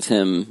line with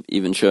him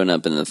even showing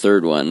up in the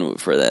third one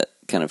for that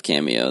kind of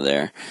cameo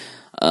there.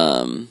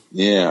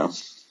 Yeah.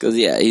 Because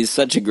he's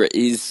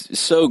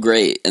so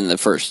great in the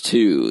first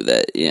two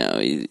that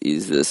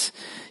he's this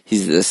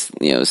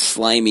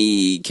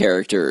slimy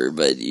character,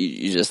 but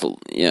you just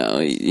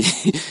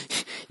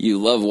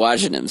you love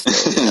watching him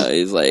still.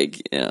 He's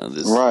like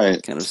this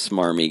kind of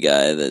smarmy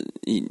guy that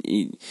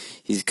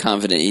he's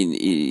confident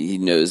he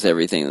knows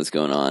everything that's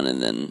going on,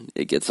 and then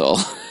it gets all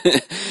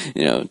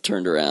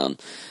turned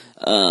around.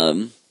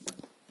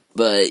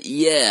 But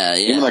yeah.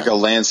 Even like a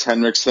Lance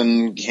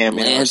Henriksen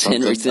cameo. Lance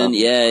Henriksen,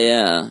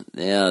 yeah.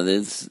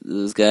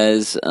 Those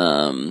guys,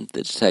 the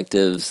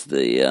detectives,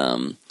 it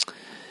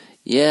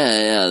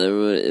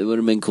would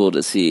have been cool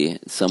to see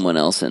someone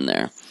else in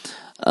there.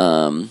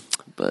 But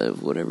for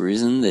whatever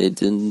reason, it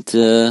didn't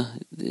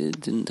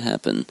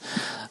happen.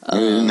 They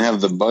didn't have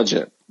the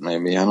budget,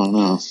 maybe. I don't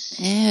know.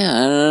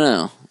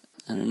 Yeah,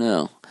 I don't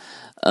know.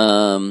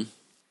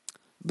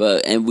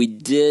 And we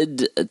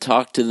did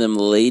talk to them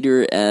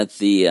later at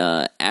the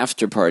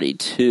after party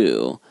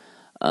too,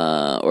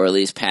 or at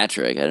least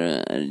Patrick.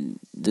 I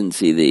didn't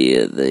see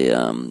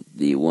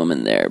the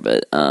woman there,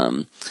 but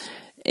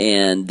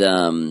we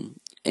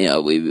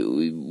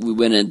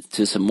went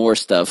into some more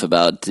stuff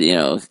about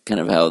kind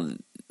of how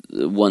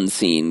one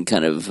scene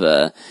kind of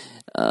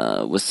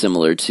was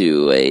similar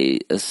to a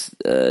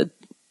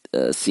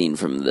scene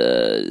from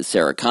the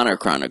Sarah Connor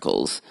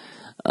Chronicles.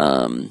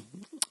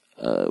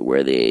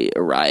 Where they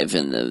arrive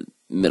in the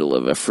middle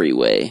of a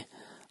freeway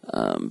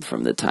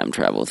from the time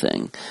travel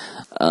thing.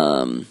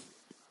 That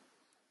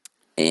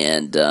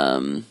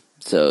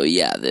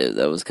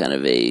was kind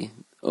of a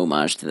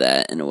homage to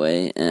that in a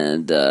way.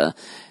 And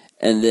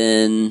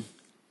then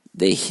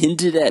they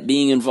hinted at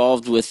being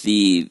involved with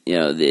they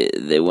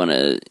want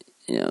to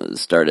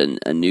start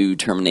a new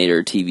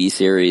Terminator TV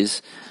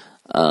series.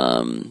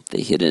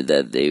 They hinted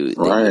that they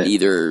would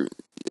either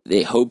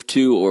they hope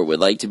to or would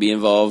like to be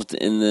involved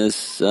in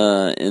this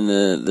in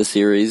the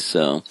series.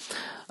 So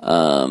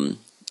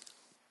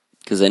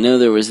because because I know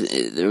there was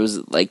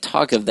like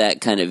talk of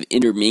that kind of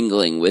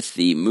intermingling with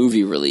the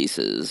movie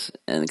releases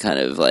and kind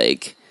of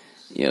like,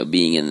 you know,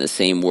 being in the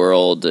same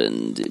world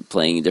and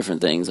playing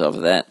different things off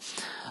of that.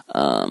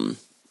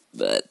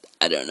 But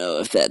I don't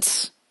know if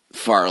that's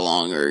far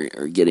along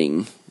or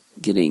getting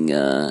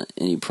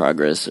any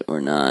progress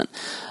or not.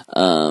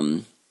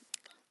 And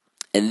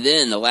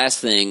then the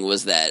last thing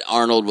was that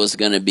Arnold was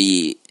going to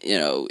be, you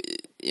know,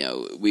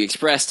 we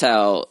expressed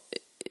how,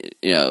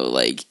 you know,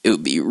 like it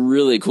would be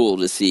really cool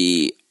to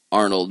see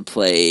Arnold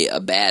play a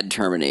bad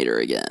Terminator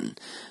again.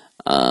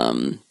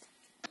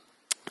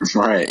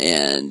 Right.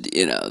 And,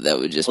 you know, that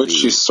would just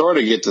Which you sort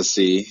of get to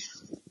see.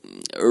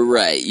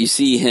 Right. You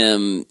see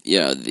him,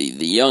 you know,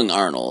 the young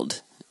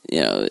Arnold,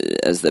 you know,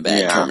 as the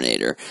bad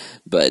Terminator.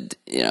 But,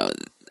 you know,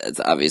 that's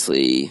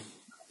obviously,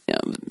 you know,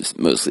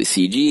 mostly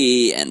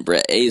CG and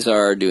Brett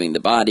Azar doing the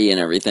body and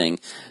everything.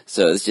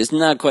 So it's just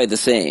not quite the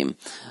same.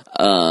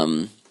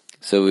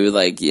 So we would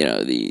like, you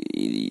know,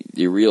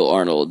 the real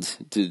Arnold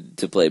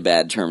to play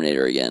bad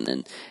Terminator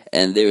again.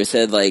 And they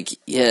said like,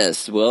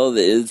 yes, well,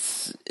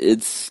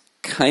 it's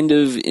kind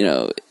of, you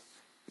know,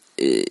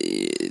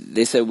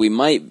 they said we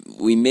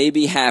may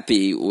be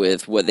happy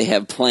with what they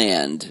have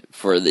planned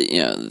for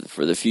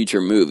the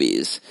future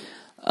movies,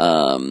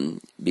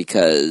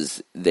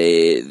 because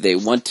they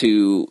want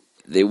to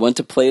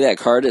play that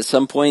card at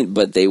some point,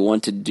 but they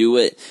want to do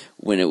it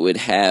when it would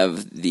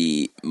have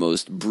the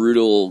most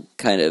brutal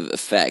kind of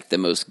effect, the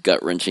most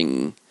gut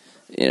wrenching,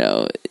 you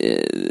know,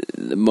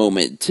 the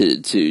moment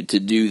to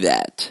do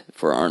that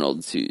for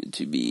Arnold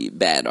to be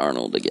bad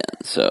Arnold again.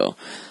 So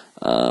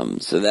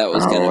that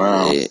was kind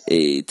of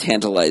a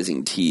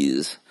tantalizing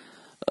tease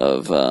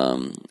of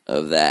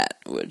that,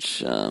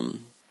 which right,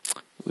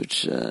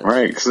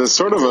 because it's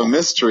sort of a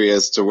mystery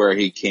as to where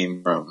he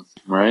came from,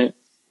 right?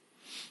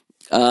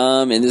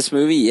 In this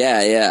movie,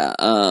 they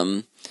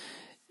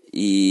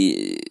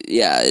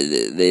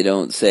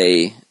don't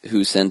say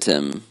who sent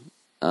him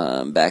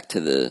back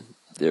to the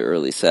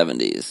early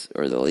 70s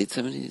or the late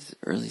 70s,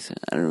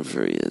 I don't know if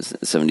he is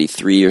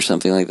 73 or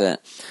something like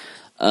that.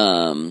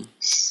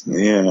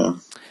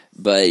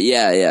 But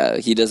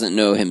he doesn't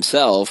know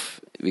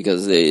himself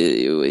because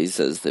he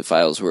says the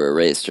files were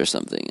erased or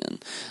something,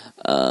 and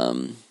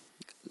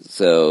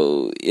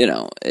so you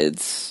know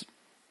it's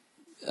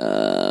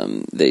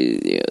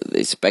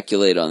they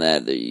speculate on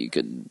that you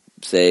could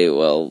say,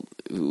 well,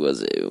 who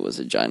was it? Was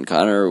it John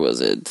Connor?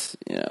 Was it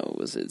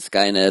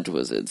Skynet?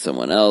 Was it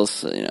someone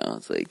else? You know,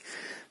 it's like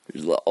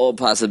there's all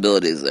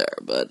possibilities there,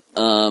 but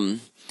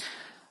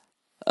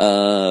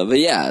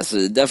yeah,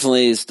 so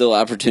definitely still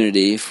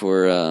opportunity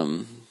for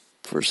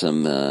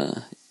some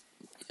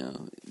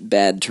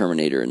bad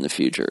Terminator in the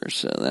future,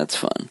 so that's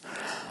fun.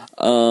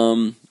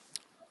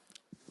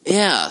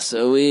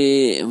 So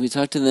we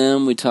talked to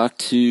them. We talked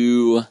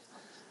to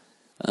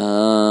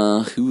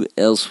who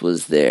else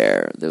was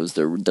there? There was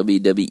the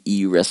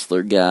WWE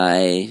wrestler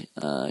guy,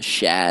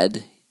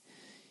 Shad.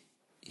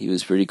 He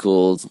was pretty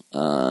cool.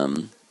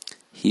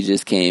 He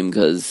just came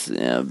because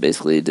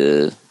basically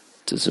to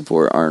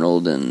support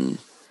Arnold and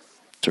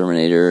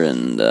Terminator,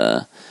 and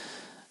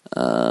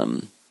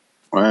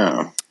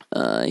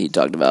he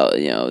talked about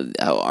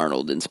how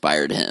Arnold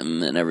inspired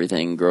him and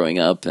everything growing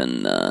up,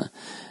 and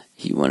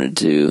he wanted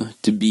to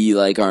be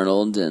like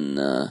Arnold and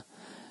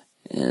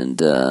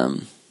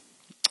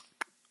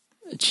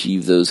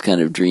achieve those kind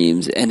of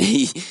dreams. And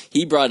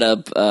he brought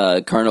up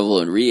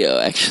Carnival in Rio,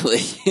 actually.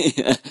 He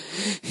said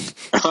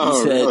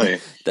really?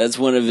 That's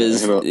one of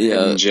his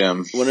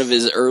one of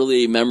his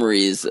early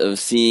memories of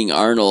seeing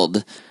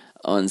Arnold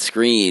on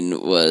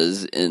screen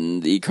was in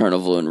the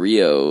Carnival in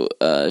Rio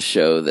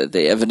show that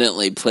they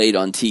evidently played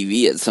on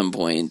TV at some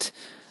point.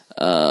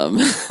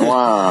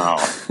 Wow.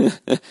 Must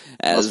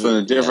have been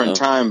a different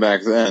time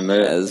back then.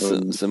 As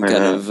some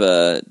kind of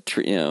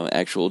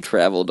actual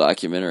travel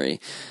documentary.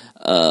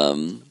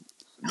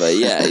 But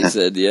yeah, he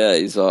said,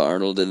 he saw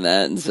Arnold in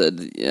that and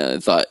said,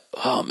 thought,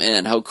 oh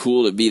man, how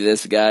cool to be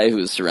this guy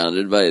who's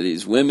surrounded by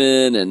these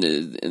women and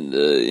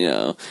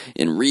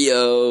in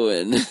Rio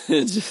and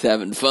just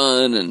having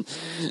fun and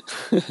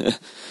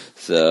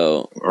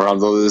so. Around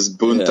this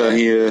bunta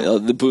here.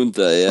 The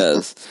bunta,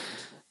 yes.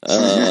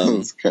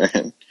 That's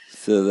great.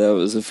 So that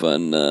was a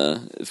fun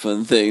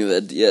thing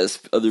that, yes,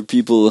 other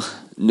people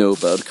know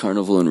about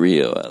Carnival in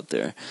Rio out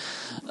there.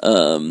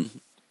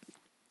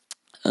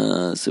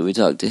 So we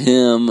talked to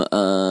him.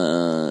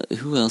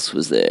 Who else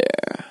was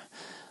there?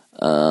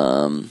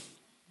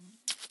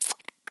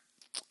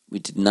 We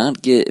did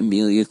not get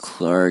Emilia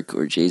Clarke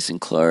or Jason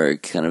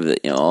Clarke, kind of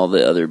all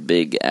the other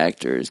big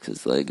actors,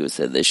 because like I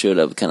said, they showed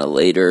up kind of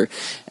later,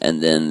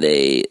 and then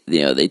they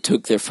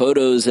took their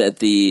photos at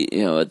the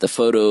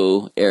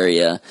photo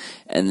area,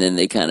 and then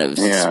they kind of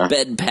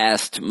sped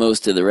past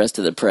most of the rest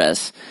of the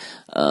press.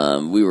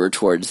 We were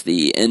towards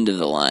the end of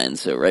the line,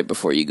 so right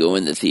before you go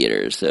in the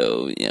theater.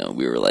 So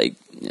we were like,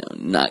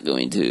 not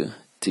going to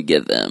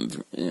get them.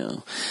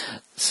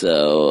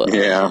 So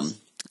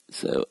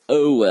So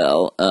oh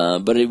well.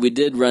 But we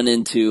did run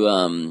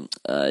into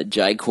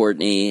Jai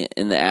Courtney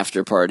in the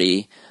after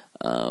party.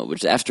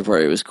 which the after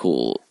party was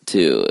cool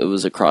too. It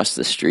was across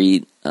the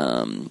street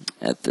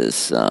at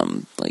this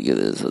like it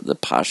is the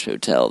Posh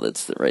Hotel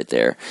that's right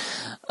there,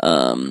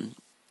 and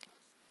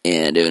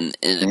in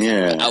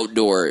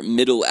an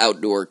middle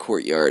outdoor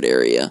courtyard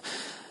area.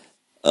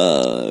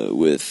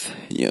 With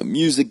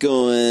music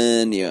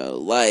going,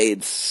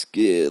 lights,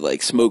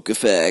 like smoke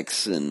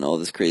effects, and all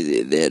this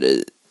crazy. They had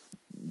a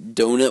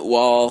donut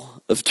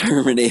wall of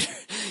Terminator.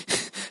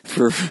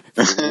 For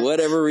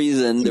whatever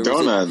reason,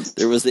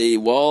 there was a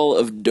wall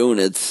of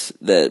donuts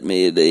that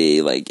made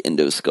a like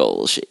endo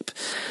skull shape.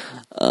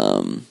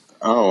 Oh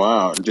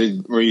wow!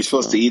 Were you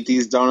supposed to eat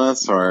these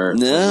donuts, or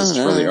just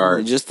for the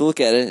art? Just to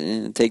look at it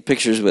and take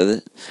pictures with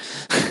it.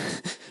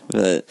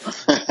 But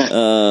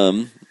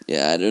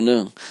yeah, I don't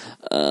know.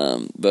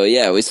 But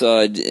yeah, we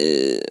saw.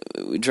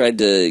 We tried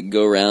to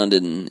go around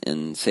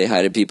and say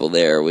hi to people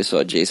there. We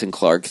saw Jason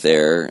Clarke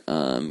there.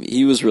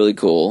 He was really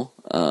cool.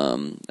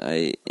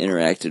 I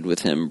interacted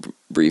with him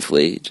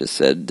briefly. Just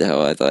said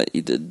how I thought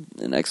he did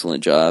an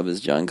excellent job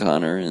as John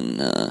Connor,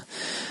 and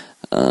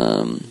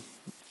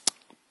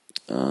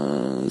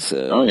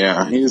so. Oh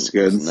yeah, he's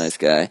good. He's a nice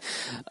guy.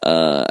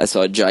 I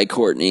saw Jai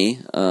Courtney.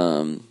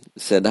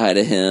 Said hi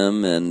to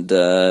him, and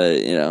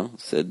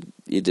said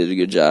he did a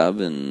good job.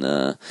 And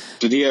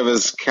did he have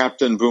his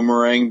Captain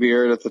Boomerang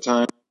beard at the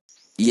time?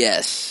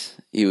 Yes,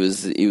 he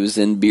was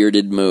in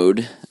bearded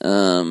mode.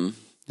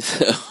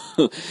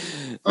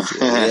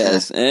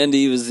 Yes, and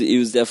he was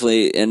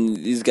definitely, and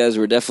these guys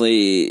were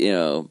definitely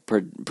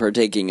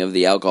partaking of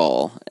the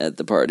alcohol at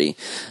the party.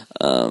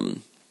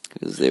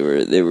 Because they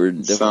were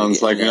definitely,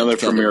 sounds like another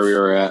premiere we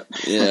were at.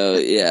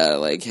 Yeah,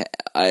 like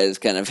eyes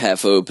kind of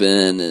half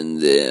open and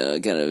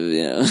kind of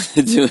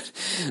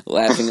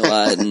laughing a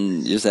lot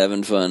and just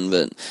having fun.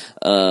 But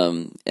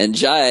and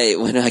Jai,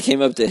 when I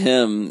came up to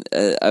him,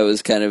 I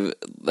was kind of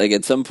like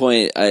at some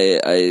point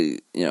I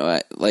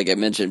like I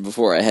mentioned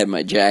before, I had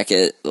my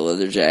jacket, the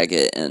leather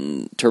jacket,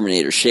 and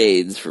Terminator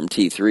shades from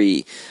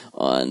T3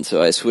 on,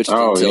 so I switched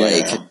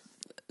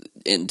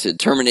into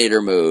Terminator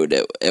mode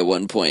at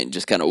one point,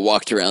 just kind of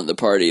walked around the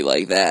party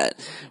like that,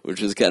 which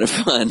was kind of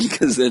fun,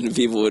 because then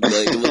people would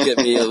like look at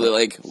me and be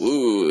like,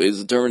 ooh,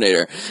 he's a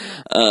Terminator.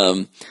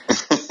 And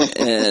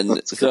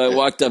so I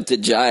walked up to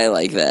Jai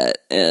like that,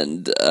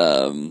 and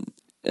I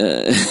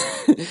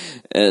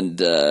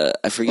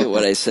forget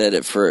what I said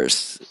at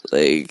first.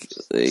 I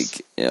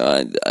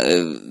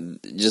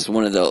just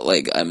wanted to,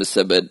 like, I'm a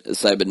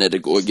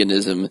cybernetic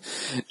organism,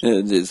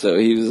 and so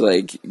he was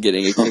like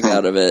getting a kick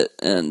out of it,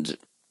 and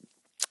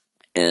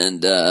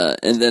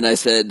then I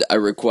said, I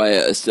require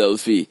a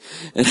selfie,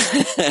 and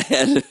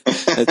I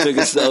took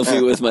a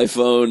selfie with my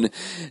phone,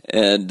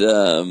 and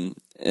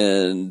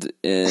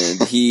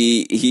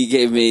he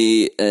gave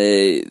me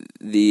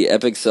the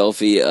epic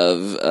selfie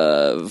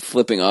of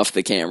flipping off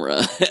the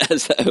camera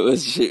as I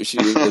was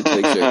shooting the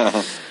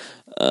picture.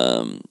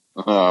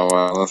 Oh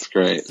wow, that's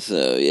great.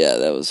 So yeah,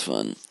 that was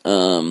fun.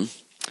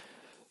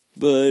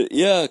 But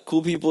yeah,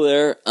 cool people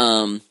there.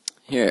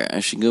 Here, I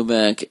should go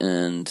back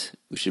and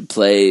we should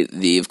play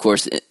of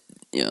course,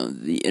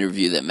 the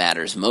interview that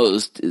matters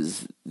most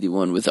is the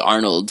one with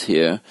Arnold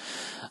here.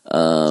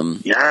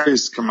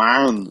 Yes, come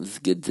on. Let's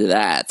get to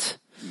that.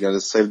 You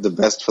gotta save the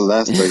best for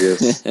last, I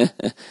guess.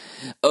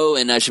 Oh,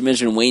 and I should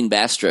mention Wayne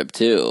Bastrop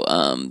too,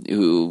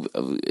 who,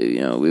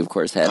 we of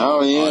course had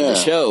on the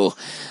show,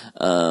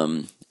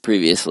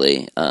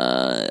 previously.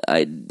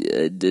 I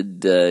did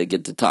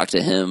get to talk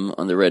to him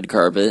on the red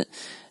carpet.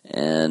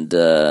 And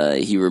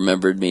he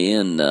remembered me,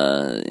 and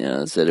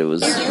said it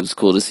was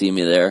cool to see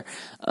me there.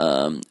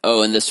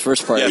 And this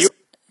first part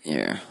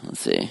here, let's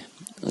see,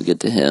 I'll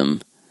get to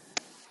him.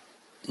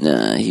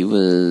 Nah, he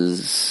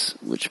was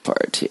which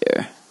part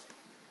here?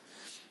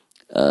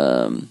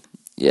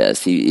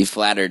 Yes, he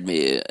flattered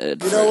me at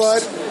first. Know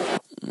what?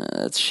 Nah,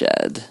 that's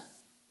Shad.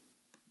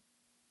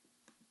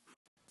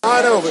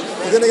 I know, but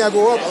then they gotta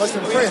go up. I like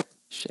some friends.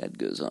 Shad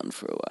goes on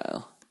for a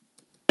while.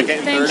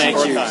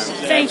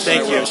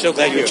 Thank you. I'm so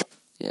glad you.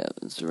 Yeah,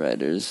 those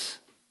writers.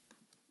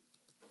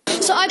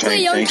 So I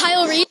play young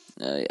Kyle Reese.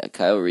 Yeah,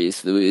 Kyle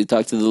Reese. We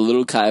talked to the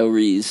little Kyle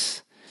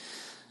Reese.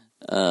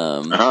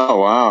 Oh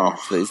wow!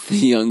 Plays the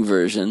young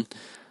version.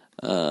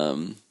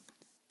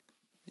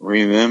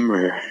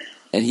 Remember.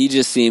 And he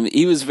just seemed.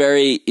 He was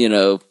very.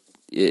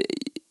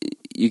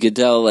 You could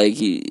tell, like,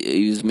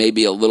 he was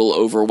maybe a little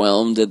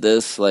overwhelmed at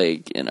this,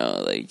 like, he's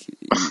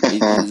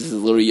a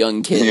little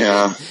young kid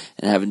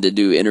and having to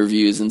do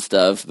interviews and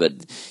stuff, but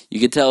you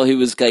could tell he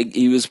was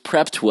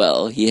prepped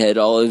well. He had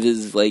all of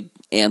his, like,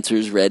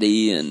 answers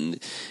ready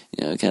and,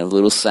 kind of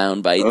little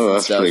sound bites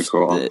and stuff pretty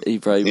cool. that he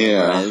probably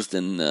memorized,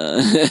 and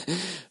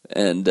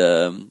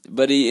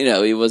but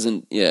he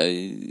wasn't,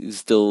 he was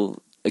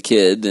still a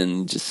kid,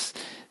 and just,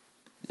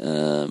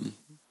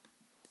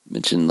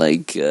 mentioned,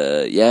 like,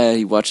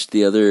 he watched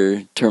the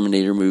other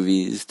Terminator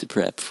movies to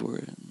prep for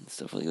it and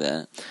stuff like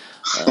that.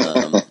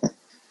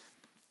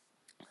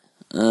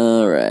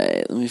 All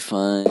right, let me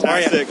find.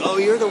 Oh,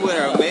 you're the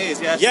winner, Omaze.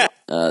 Yeah.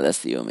 That's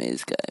the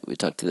Omaze guy. We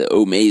talked to the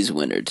Omaze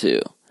winner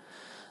too.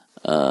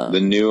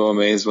 The new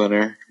Omaze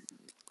winner.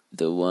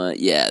 The one,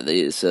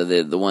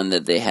 the one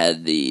that they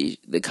had the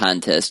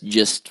contest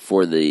just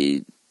for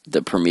the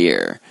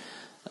premiere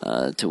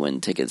to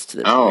win tickets to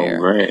the premiere. Oh,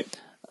 great!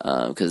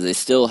 Because they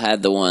still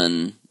had the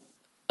one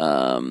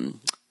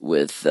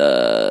with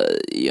blow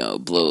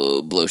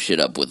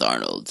shit up with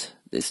Arnold.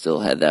 They still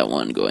had that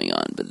one going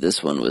on, but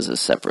this one was a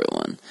separate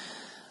one.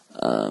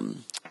 So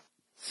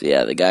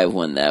yeah, the guy who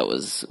won that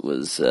was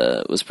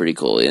pretty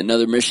cool.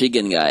 Another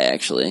Michigan guy,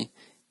 actually.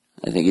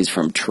 I think he's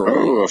from Troy.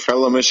 Oh, a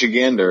fellow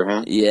Michigander,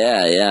 huh?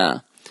 Yeah.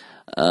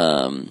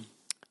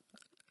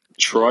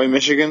 Troy,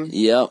 Michigan?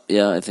 Yep,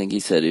 yeah, I think he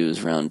said he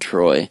was around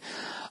Troy.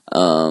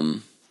 So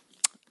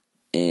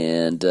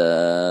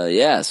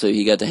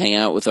he got to hang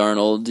out with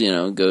Arnold,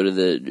 go to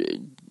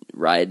the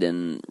ride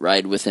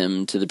with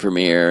him to the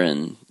premiere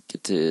and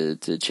get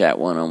to chat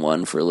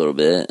one-on-one for a little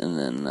bit, and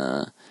then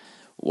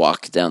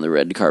walk down the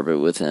red carpet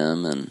with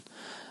him, and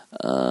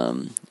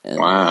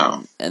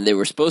wow. And they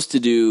were supposed to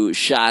do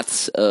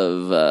shots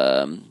of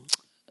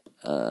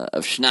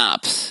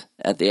schnapps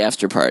at the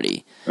after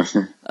party.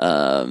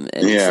 And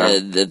he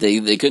said that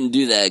they couldn't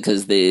do that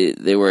because they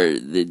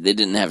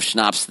didn't have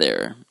schnapps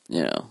there.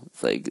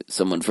 It's like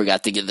someone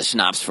forgot to get the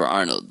schnapps for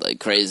Arnold, like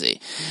crazy.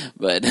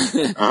 But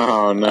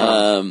oh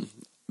no.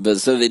 But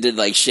so they did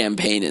like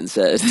champagne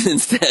instead,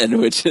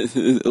 which is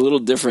a little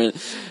different,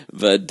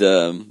 but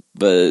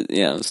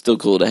still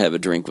cool to have a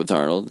drink with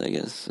Arnold, I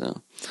guess.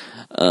 So,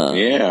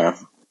 yeah.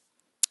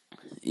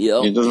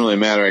 Yep. It doesn't really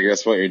matter, I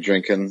guess, what you're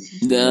drinking.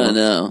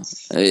 No.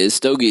 I mean,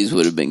 Stogies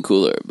would have been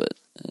cooler, but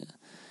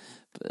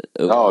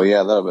oh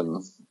yeah, that would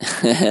have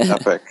been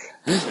epic.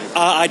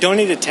 I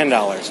donated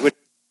 $10.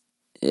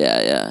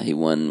 Yeah, he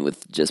won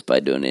with by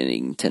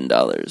donating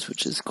 $10,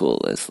 which is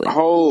cool. That's like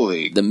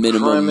holy the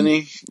minimum.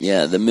 Criminy.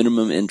 Yeah, the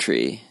minimum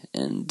entry,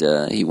 and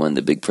he won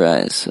the big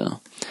prize.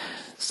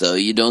 So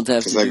you don't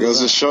have to. That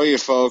goes to show you,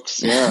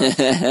 folks.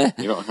 Yeah,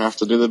 you don't have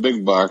to do the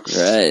big bucks.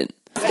 Right.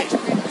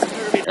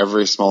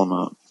 Every small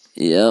amount.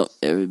 Yep,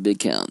 every bit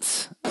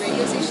counts.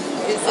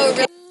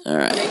 All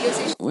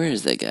right, where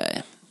is that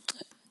guy?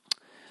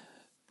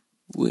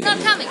 Stop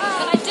coming, but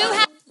I do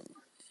have.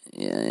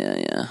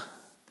 Yeah.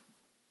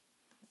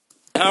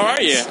 How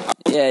are you?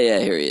 Yeah,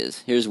 here he is.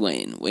 Here's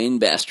Wayne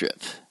Bastrop.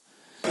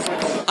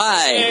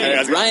 Hi,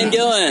 hey, Ryan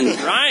Gillen.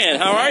 Ryan,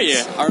 how are you?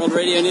 Arnold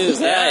Radio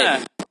News. Yeah.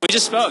 Hi. We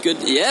just spoke.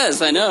 Good.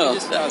 Yes, I know.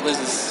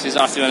 She's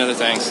off doing other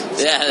things.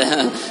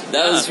 Yeah,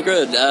 that was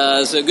good.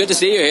 So good to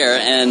see you here.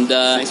 And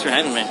thanks for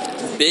having me.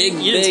 Big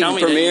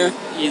premiere.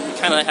 You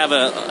kind of have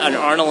an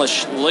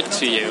Arnoldish look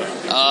to you.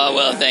 Oh,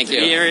 well, thank you.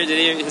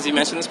 Has he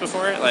mentioned this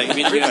before? Like,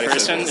 meeting you in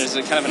person, there's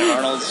a kind of an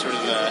Arnold sort of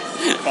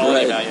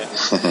quality about you.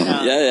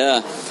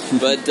 Yeah.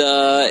 But,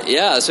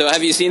 so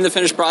have you seen the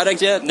finished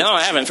product yet? No,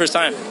 I haven't. First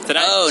time.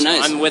 Tonight. Oh,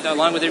 nice. I'm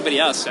along with everybody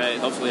else.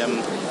 Hopefully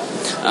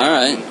all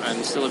right.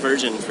 I'm still a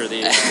virgin for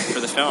the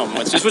film,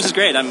 which is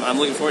great. I'm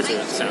looking forward to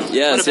it. So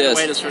yes, what a better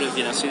way to sort of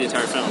see the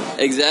entire film.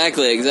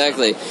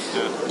 Exactly.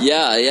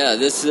 Yeah.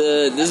 This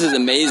is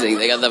amazing.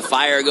 They got the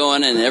fire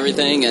going and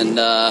everything, and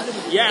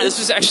this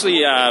is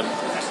actually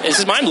this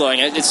is mind blowing.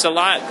 It's a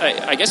lot.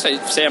 I guess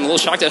I'd say I'm a little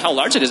shocked at how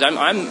large it is.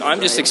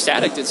 I'm just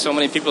ecstatic that so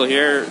many people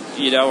here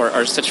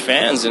are such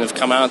fans and have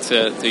come out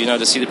to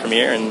see the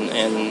premiere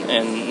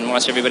and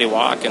watch everybody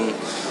walk, and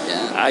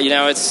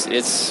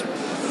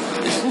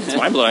it's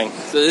mind blowing.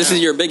 So this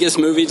is your biggest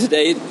movie to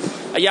date?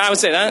 Yeah, I would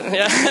say that.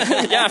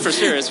 Yeah, for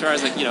sure. As far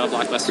as a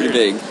blockbuster, pretty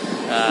big.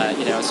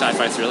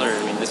 Sci-fi thriller.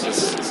 I mean, this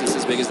is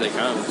as big as they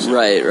come. So,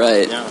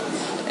 right. Yeah.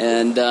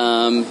 And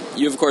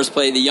you, of course,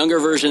 play the younger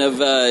version of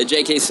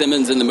J.K.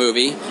 Simmons in the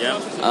movie. Yeah,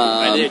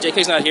 I do.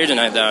 J.K.'s not here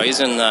tonight, though. He's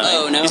in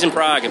he's in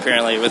Prague,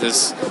 apparently, with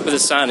his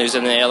son, who's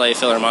in the L.A.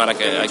 Philharmonic,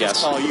 I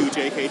guess. Call you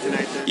J.K.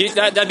 tonight.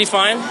 That'd be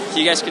fine.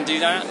 You guys can do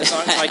that, as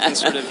long as I can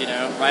sort of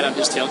ride on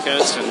his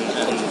tailcoats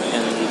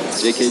and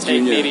J.K.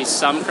 take Jr. maybe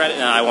some credit.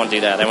 No, I won't do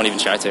that. I won't even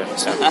try to.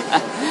 So.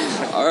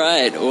 All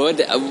right.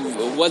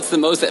 What's the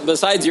most,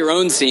 besides your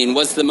own scene,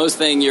 what's the most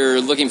thing you're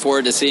looking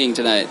forward to seeing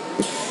tonight?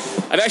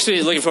 I'm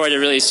actually looking forward to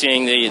really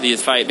seeing the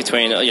fight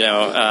between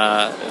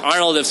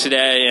Arnold of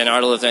today and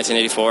Arnold of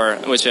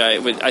 1984, which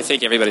I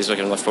think everybody's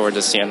looking to look forward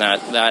to seeing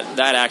that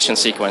action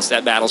sequence,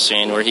 that battle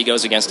scene where he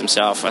goes against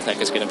himself. I think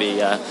is going to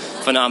be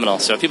phenomenal.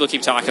 So people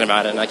keep talking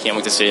about it, and I can't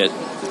wait to see it.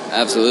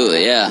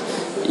 Absolutely, yeah.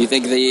 You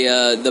think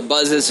the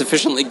buzz is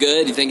sufficiently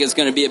good? You think it's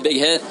going to be a big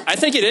hit? I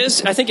think it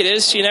is. I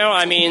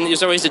mean,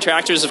 there's always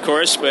detractors, of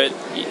course, but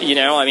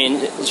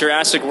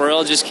Jurassic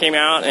World just came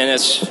out, and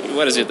it's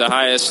the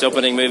highest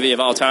opening movie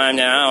of all time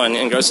now,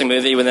 and grossing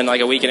movie within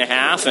like a week and a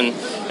half, and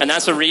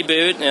that's a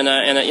reboot and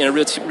a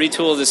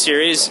retool of the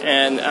series,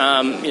 and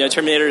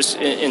Terminator's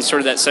in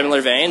sort of that similar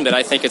vein, but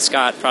I think it's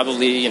got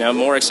probably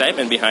more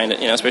excitement behind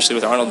it, especially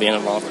with Arnold being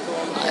involved.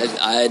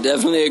 I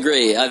definitely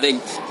agree. I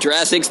think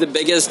Jurassic's the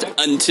biggest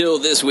until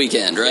this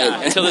weekend, right?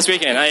 Yeah, until this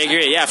weekend. I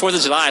agree. Yeah, 4th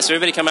of July. So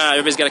everybody's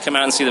got to come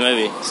out and see the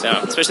movie. So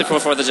especially for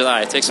 4th of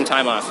July, take some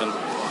time off and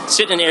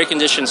sit in an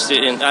air-conditioned.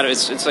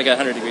 It's like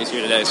 100 degrees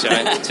here today, so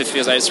it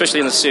feels like, especially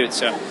in the suit.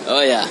 So.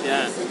 Oh yeah.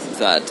 Yeah.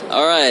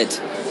 All right.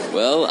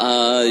 Well,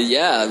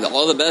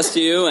 all the best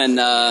to you, and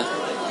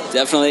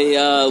definitely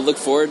look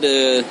forward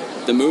to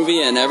the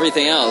movie and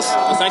everything else.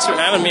 Well, thanks for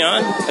having me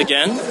on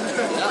again,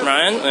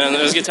 Ryan. And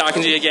it was good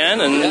talking to you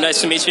again, and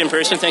nice to meet you in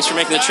person. Thanks for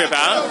making the trip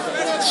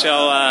out. So,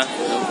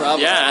 no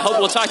problem. Yeah, I hope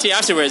we'll talk to you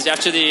afterwards,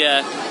 after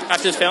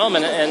the film,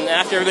 and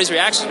after everybody's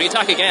reactions. We can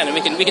talk again, and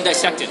we can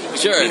dissect it.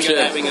 Sure. We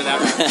can go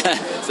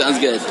that. Sounds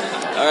good.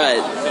 All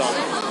right.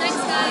 Thanks,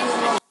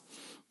 guys.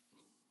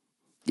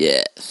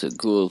 Yeah, so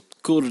cool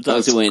to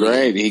talk to Wayne. That's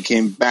great. He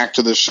came back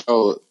to the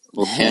show.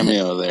 Little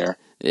cameo there.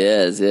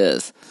 Yes.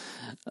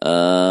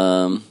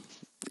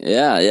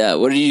 Yeah.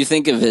 What did you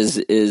think of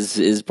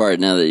his part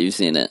now that you've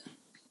seen it?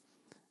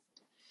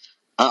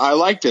 I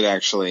liked it,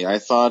 actually. I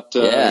thought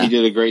he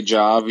did a great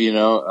job.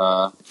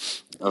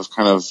 Of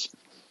kind of.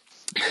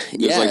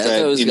 Yeah, like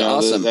that. It was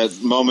awesome.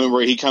 That moment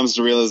where he comes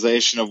to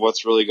realization of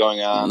what's really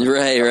going on.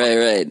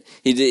 Right.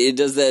 He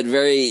does that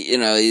very.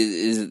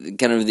 He's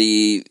kind of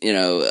the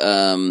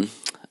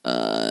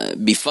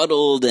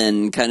befuddled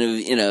and kind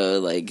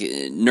of like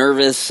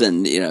nervous,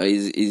 and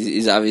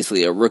he's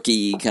obviously a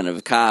rookie kind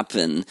of cop,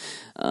 and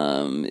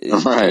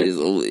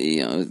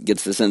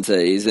gets the sense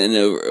that he's in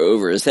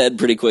over his head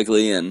pretty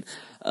quickly, and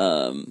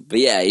but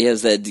yeah, he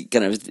has that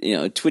kind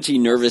of twitchy,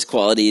 nervous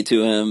quality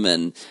to him,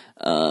 and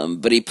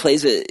but he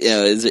plays it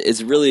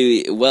it's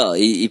really well.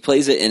 He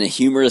plays it in a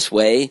humorous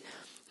way,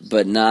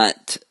 but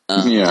not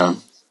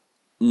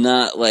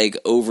like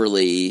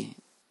overly.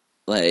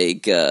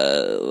 Like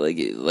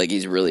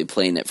he's really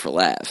playing it for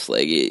laughs.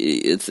 Like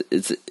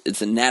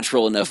it's a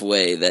natural enough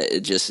way that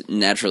it just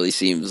naturally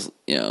seems,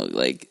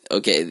 like,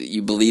 okay,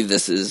 you believe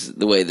this is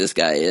the way this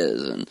guy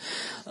is, and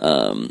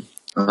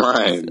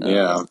right,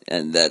 yeah,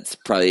 and that's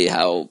probably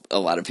how a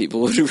lot of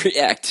people would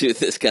react to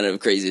this kind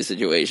of crazy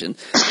situation.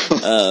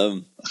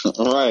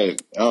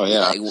 Right. Oh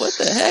yeah. Like, what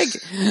the heck?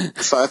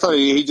 So I thought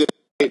he did.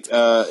 He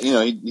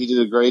did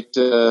a great.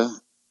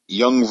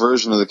 Young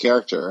version of the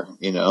character,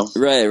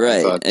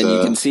 Right. Thought, and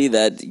you can see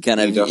that kind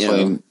of,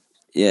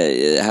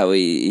 how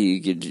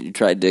he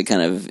tried to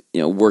kind of,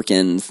 work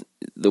in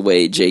the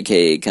way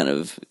J.K. kind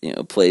of,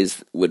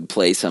 would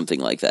play something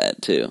like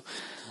that too.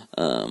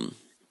 And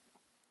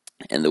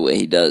the way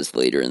he does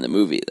later in the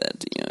movie,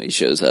 that, he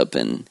shows up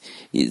and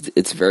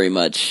it's very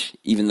much,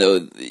 even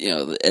though,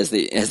 as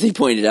they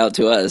pointed out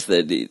to us,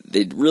 that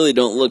they really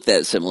don't look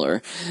that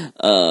similar.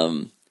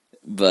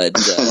 But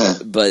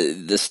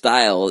the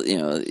style,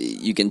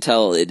 you can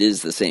tell it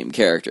is the same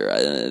character.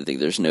 I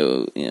think there's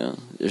no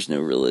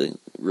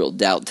real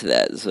doubt to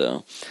that.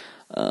 So,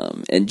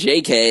 and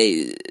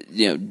J.K.,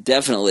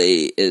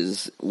 definitely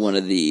is one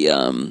of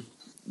the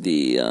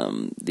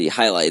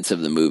highlights of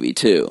the movie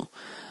too.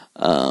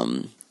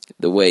 The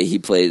way he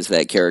plays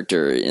that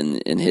character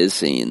in his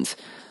scenes.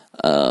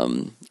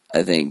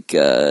 I think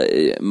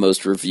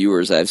most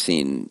reviewers I've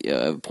seen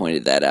have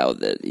pointed that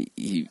out, that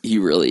he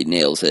really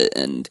nails it,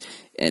 and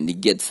he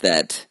gets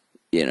that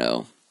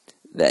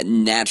that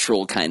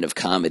natural kind of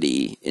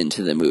comedy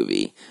into the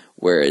movie,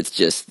 where it's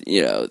just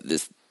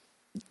this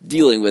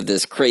dealing with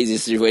this crazy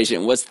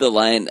situation. What's the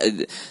line?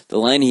 The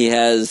line he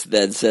has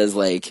that says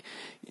like,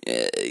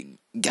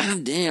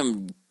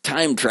 "Goddamn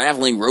time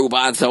traveling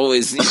robots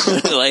always,"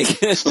 like.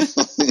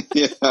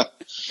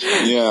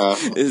 Yeah,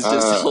 it's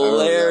just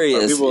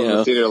hilarious. People in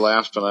the theater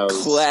laughed when I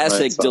was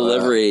classic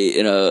delivery.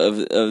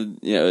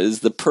 Is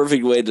the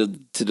perfect way to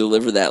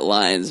deliver that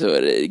line, so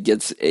it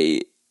gets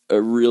a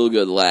real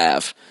good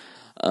laugh,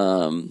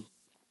 and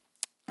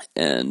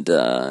in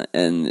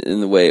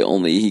the way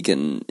only he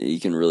can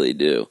really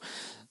do.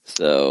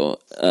 So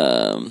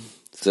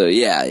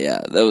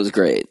yeah, that was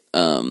great.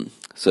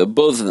 So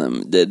both of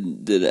them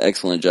did an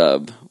excellent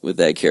job with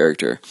that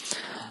character.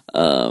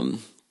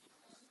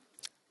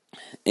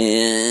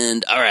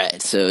 And all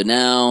right, so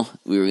now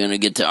we were going to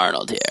get to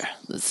Arnold here.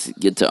 Let's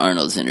get to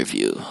Arnold's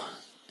interview.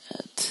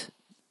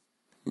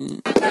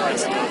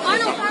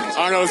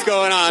 Arnold, what's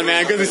going on,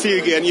 man? Good to see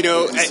you again.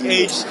 At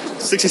age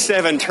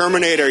 67,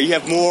 Terminator, you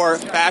have more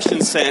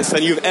fashion sense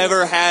than you've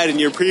ever had in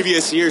your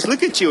previous years.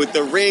 Look at you with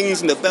the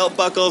rings and the belt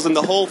buckles and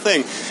the whole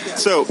thing.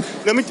 So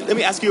let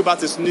me ask you about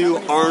this new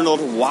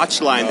Arnold watch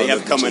line they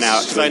have coming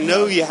out, because I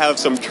know you have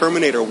some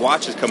Terminator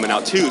watches coming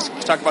out too. So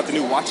let's talk about the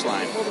new watch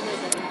line.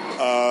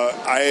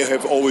 I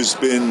have always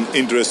been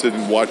interested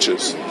in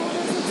watches,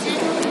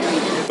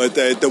 but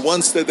the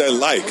ones that I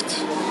liked,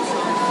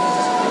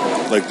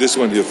 like this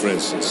one here, for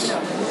instance,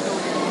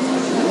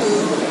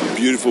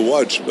 beautiful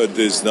watch, but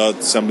it's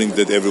not something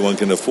that everyone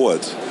can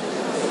afford.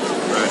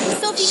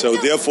 Right. So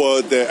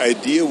therefore, the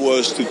idea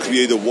was to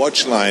create a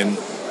watch line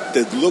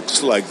that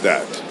looks like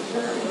that.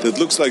 That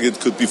looks like it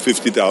could be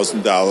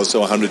 $50,000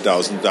 or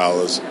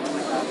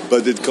 $100,000,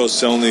 but it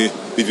costs only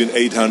between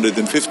 $800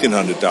 and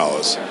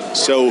 $1,500.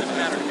 So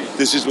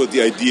this is what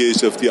the idea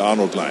is of the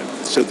Arnold line,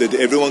 so that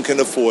everyone can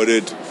afford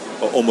it,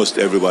 or almost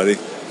everybody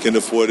can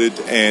afford it,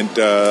 and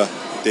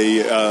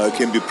they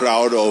can be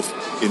proud of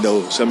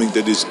something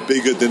that is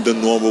bigger than the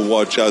normal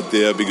watch out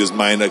there, because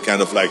mine are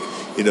kind of like,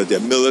 they're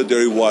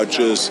military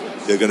watches.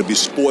 They're going to be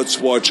sports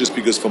watches,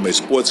 because for my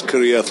sports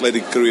career,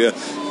 athletic career,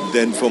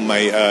 then for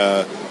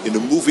my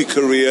movie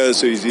career,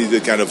 so it's either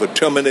kind of a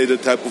Terminator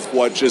type of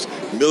watches,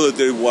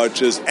 military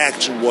watches,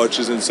 action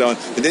watches, and so on.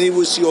 And then you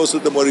will see also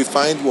the more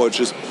refined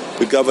watches,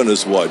 the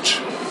governor's watch,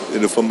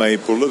 for my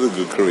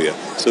political career.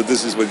 So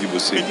this is what you will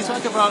see. Can you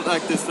talk about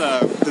like this,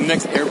 the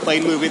next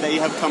airplane movie that you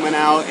have coming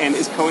out, and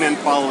is Conan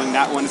following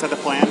that one? Is that the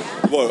plan?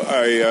 Well,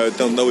 I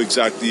don't know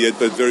exactly yet,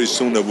 but very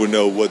soon I will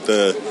know what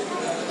the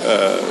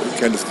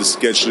kind of the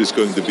schedule is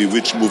going to be,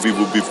 which movie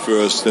will be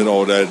first and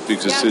all that,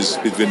 because it's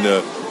between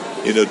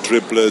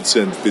triplets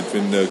and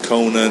between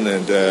Conan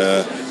and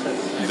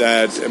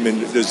that. I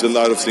mean, there's a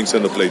lot of things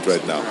on the plate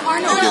right now.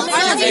 Arnold,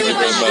 thank you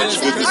very much.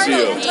 Good to see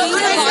you.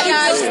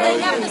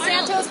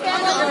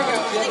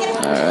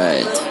 All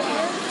right.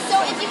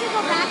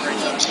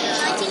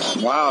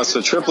 Wow,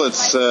 so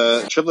triplets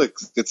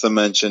gets a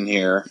mention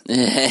here.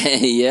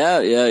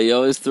 yeah, he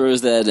always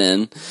throws that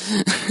in.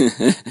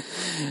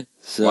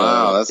 So,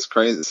 wow, that's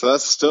crazy. So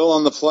that's still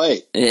on the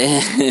plate.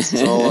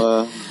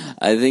 Still,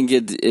 I think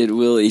it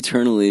will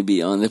eternally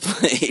be on the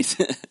plate.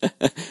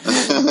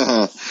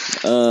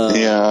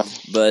 Yeah.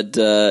 But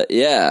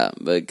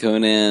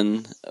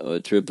Conan,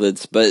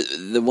 triplets. But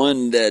the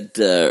one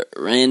that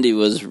Randy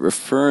was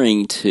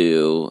referring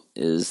to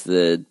is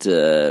that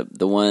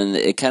the one,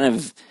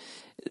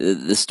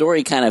 the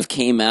story kind of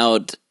came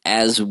out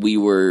as we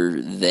were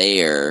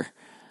there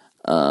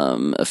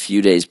a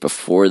few days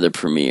before the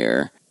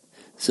premiere.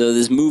 So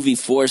this movie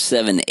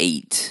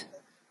 478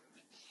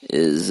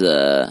 is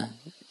right.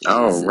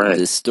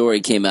 This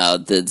story came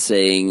out that's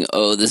saying,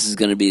 this is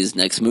going to be his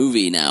next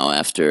movie now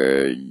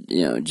after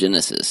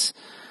Genesis,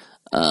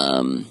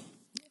 and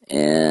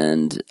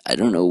I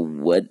don't know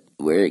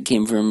where it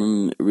came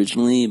from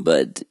originally,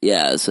 but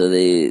yeah. So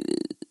they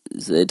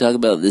talk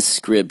about this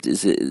script. It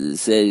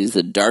says it's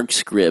a dark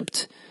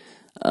script.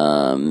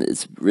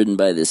 It's written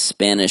by this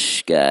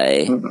Spanish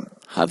guy,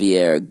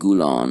 Javier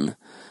Gulon.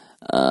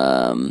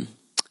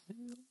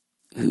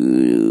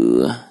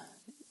 Who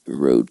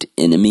wrote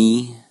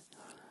Enemy,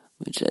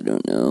 which I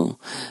don't know,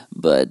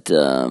 but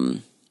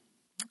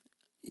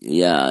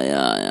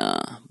yeah.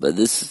 But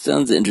this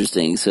sounds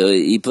interesting. So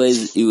he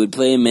would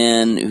play a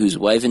man whose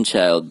wife and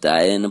child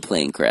die in a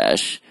plane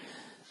crash.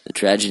 The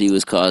tragedy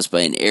was caused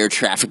by an air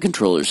traffic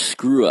controller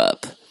screw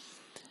up,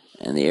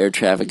 and the air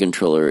traffic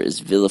controller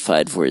is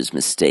vilified for his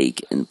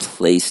mistake and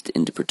placed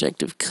into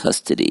protective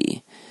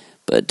custody.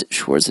 But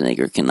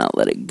Schwarzenegger cannot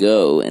let it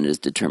go and is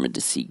determined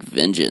to seek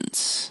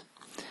vengeance.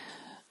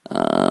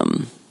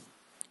 Whoa!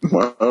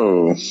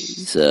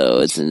 So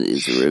it's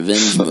a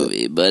revenge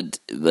movie, but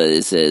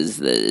it says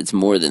that it's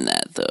more than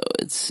that, though.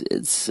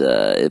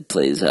 It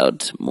plays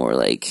out more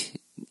like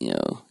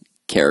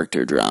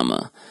character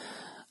drama.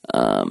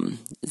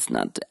 It's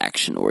not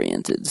action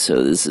oriented.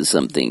 So this is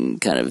something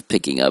kind of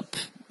picking up,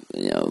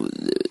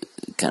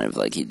 kind of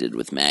like he did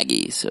with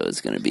Maggie. So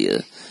it's going to be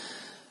a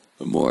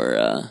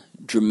more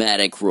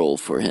dramatic role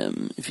for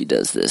him if he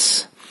does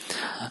this.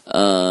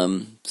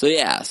 So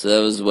that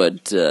was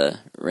what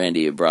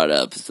Randy had brought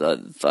up. So I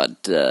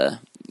thought,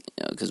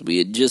 because we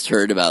had just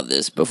heard about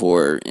this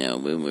before,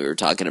 when we were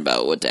talking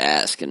about what to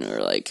ask, and we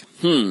were like,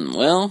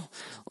 well,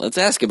 let's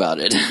ask about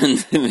it,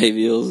 and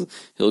maybe he'll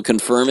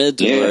confirm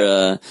it,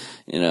 or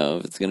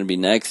if it's going to be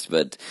next.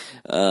 But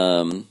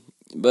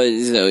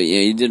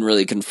he didn't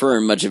really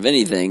confirm much of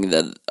anything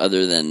that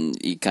other than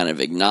he kind of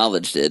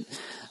acknowledged it.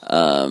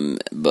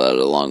 But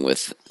along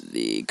with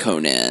the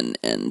Conan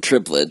and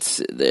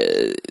triplets,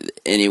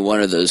 any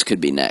one of those could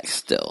be next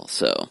still.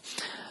 So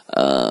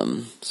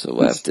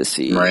we'll have to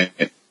see. Right.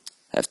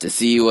 Have to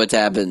see what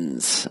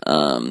happens.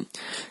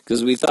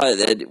 Because we thought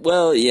that,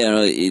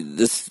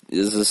 this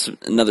is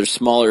another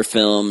smaller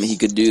film. He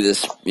could do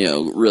this,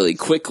 really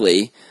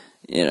quickly.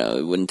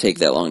 It wouldn't take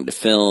that long to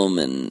film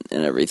and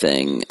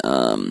everything.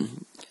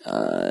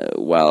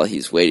 While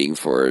he's waiting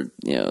for,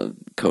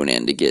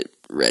 Conan to get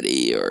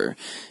ready or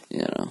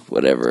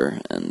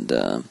whatever, and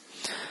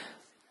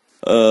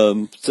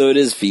so it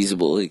is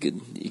feasible. You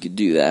could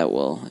do that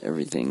while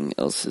everything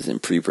else is in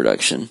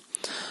pre-production.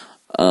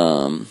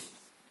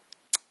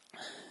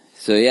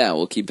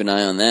 We'll keep an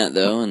eye on that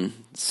though and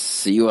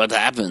see what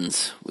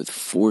happens with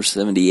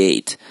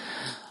 478.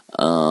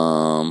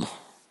 So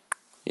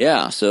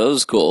it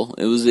was cool.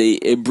 It was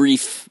a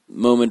brief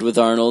moment with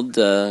Arnold,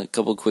 a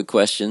couple quick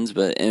questions,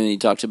 and he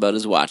talked about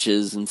his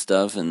watches and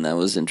stuff, and that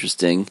was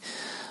interesting.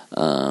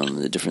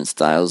 The different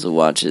styles of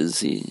watches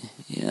he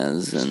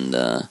has, and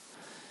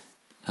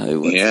how he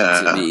wants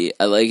it to be.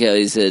 I like how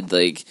he said,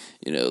 he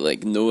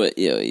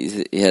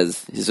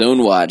has his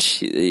own watch.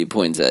 He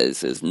points at it, he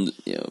says,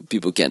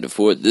 people can't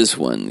afford this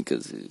one,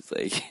 because it's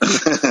like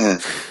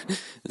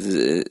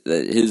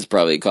his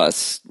probably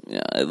costs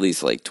at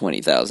least like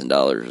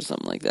 $20,000 or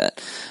something like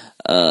that.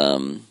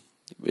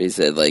 He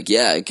said, like,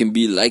 yeah, it can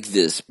be like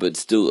this, but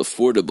still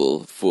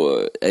affordable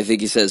for, I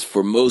think he says,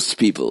 for most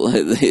people,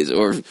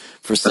 or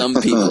for some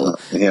people.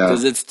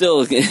 Because it's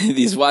still,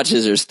 these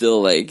watches are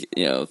still like,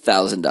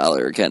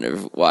 $1,000 kind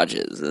of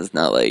watches. It's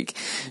not like,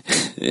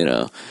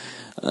 no.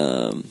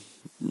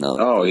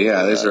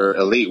 These are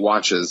elite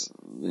watches.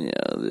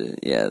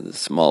 The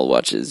small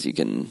watches you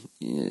can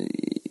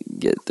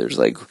get.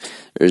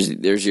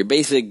 There's your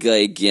basic,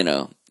 like,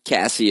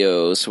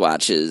 Casio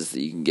swatches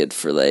that you can get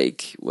for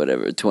like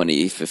whatever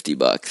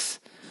 $20-$50,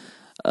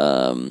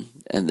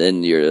 and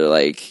then you're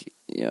like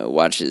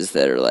watches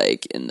that are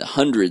like in the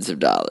hundreds of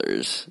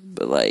dollars,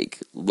 but like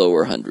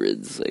lower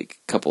hundreds, like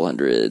a couple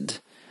hundred.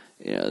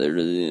 They're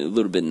a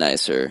little bit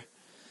nicer,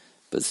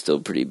 but still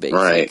pretty basic.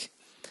 Right.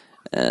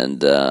 And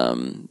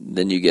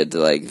then you get to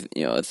like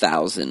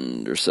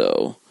 1,000 or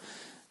so,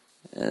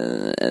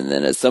 and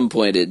then at some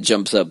point it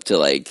jumps up to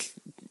like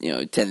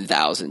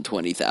 10,000,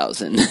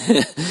 20,000.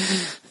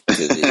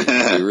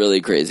 the really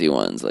crazy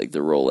ones like the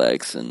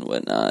Rolex and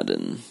whatnot,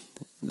 and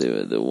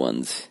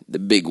the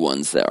big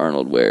ones that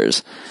Arnold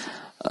wears.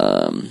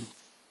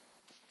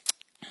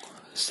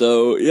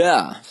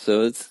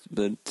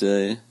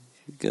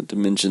 Got to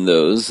mention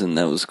those, and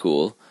that was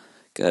cool.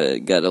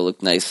 Got to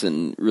look nice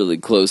and really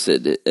close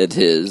at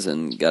his,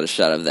 and got a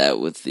shot of that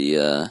with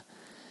the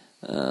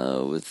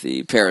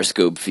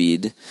Periscope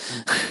feed,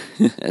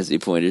 as he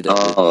pointed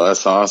out. Oh,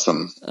 that's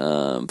awesome.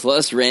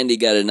 Plus, Randy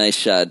got a nice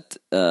shot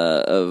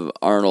of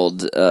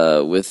Arnold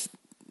with,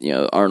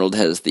 Arnold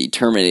has the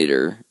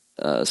Terminator,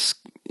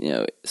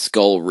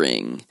 skull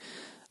ring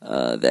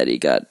that he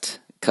got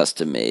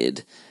custom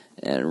made,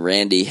 and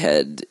Randy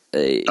had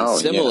a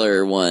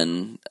similar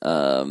one.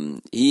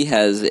 He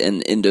has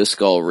an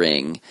Endoskull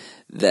ring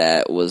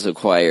that was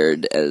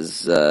acquired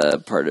as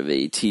part of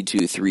a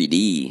T2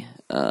 3D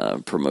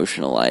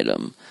promotional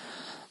item.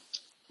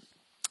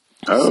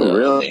 Oh,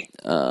 really?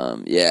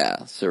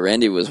 Yeah. So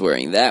Randy was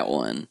wearing that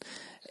one,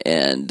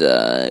 and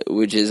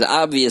which is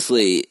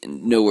obviously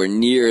nowhere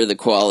near the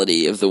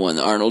quality of the one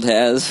Arnold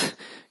has,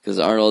 because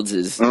Arnold's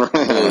is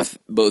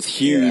both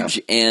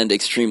huge and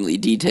extremely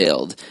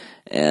detailed,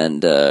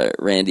 and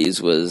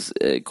Randy's was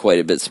quite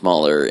a bit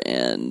smaller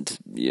and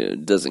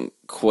doesn't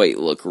quite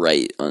look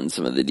right on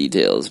some of the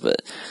details,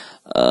 but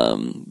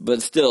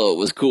still it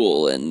was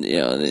cool, and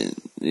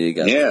they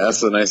got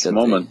that's a nice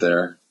moment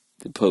there.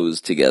 They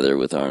posed together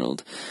with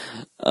Arnold.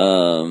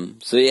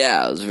 So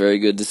yeah, it was very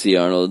good to see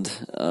Arnold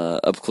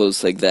up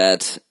close like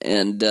that,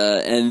 and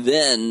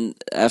then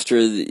after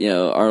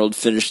Arnold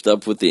finished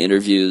up with the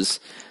interviews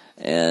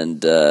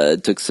and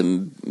took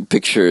some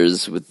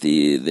pictures with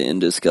the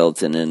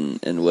endoskeleton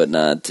and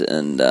whatnot,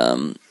 and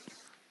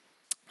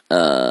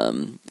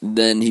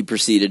then he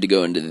proceeded to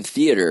go into the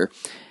theater,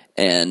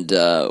 and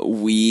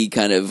we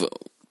kind of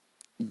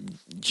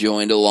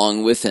joined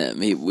along with him.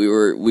 We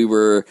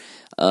were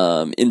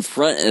in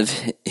front of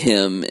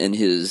him and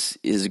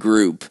his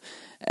group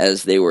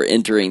as they were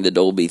entering the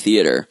Dolby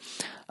Theater.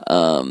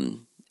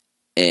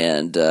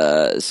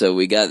 So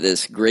we got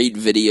this great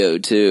video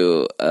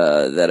too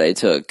that I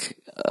took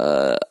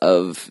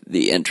of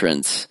the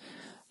entrance,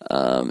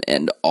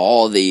 and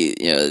all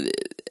the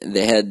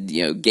they had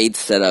gates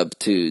set up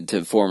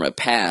to form a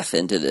path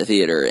into the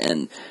theater,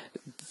 and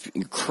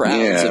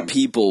crowds of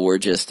people were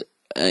just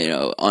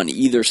on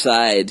either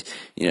side,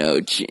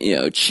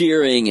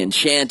 cheering and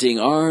chanting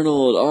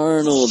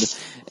Arnold,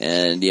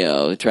 and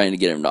trying to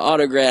get him to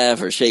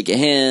autograph or shake a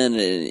hand.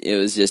 And it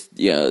was just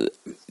the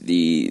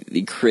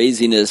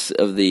craziness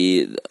of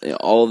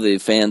all the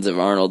fans of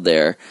Arnold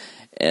there,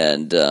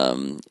 and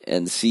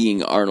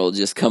seeing Arnold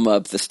just come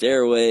up the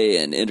stairway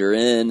and enter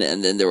in,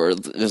 and then there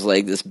was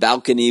like this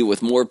balcony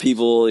with more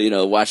people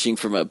watching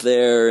from up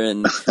there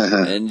and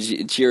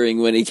and cheering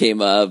when he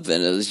came up,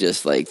 and it was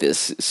just like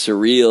this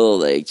surreal,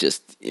 like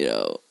just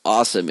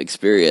awesome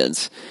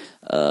experience,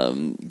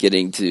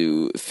 getting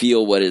to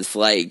feel what it's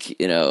like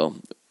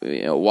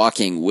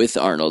walking with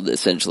Arnold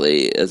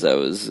essentially as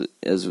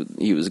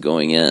he was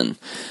going in.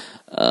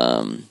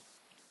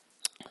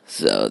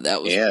 So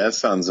that was that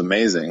sounds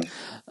amazing.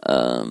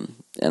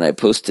 And I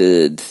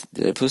posted.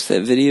 Did I post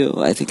that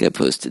video? I think I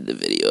posted the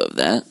video of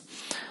that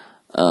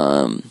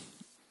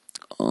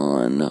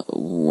on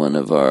one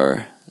of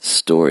our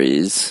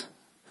stories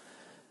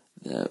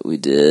that we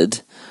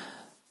did.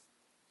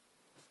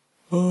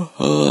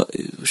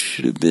 It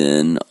should have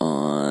been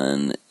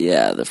on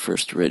the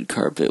first red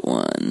carpet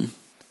one.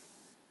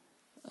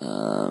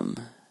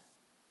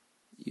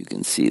 You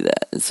can see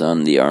that it's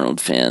on the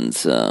Arnold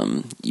Fans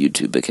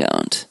YouTube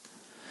account.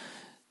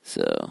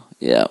 So,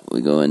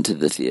 we go into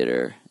the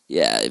theater.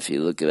 If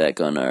you look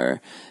back on our,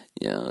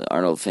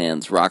 Arnold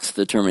Fans Rocks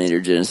the Terminator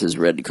Genesis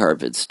red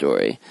carpet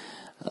story,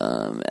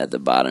 at the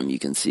bottom you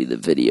can see the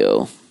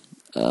video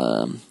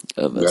of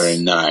Very us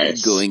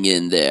nice. going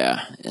in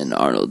there, and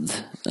Arnold,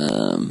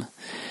 and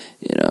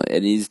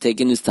he's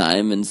taking his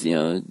time and,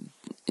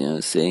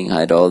 saying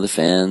hi to all the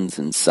fans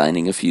and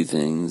signing a few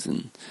things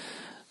and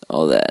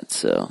all that.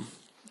 So,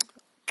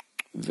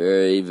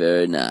 very,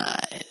 very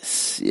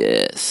nice.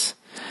 Yes.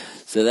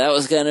 So that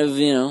was kind of,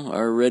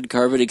 our red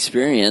carpet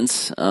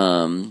experience.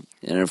 And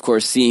of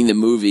course, seeing the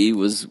movie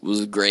was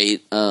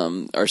great.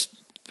 Our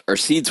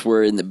seats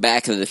were in the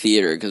back of the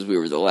theater because we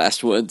were the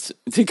last ones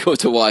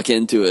to walk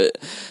into it.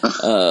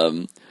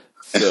 So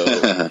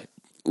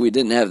we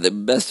didn't have the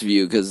best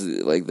view because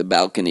the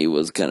balcony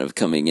was kind of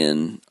coming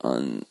in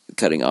on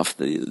cutting off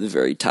the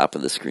very top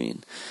of the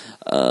screen.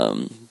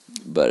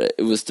 But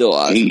it was still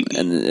awesome,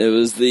 and it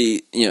was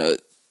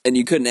and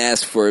you couldn't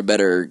ask for a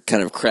better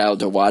kind of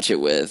crowd to watch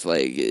it with.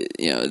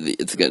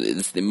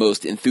 It's the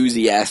most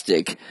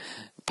enthusiastic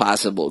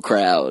possible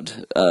crowd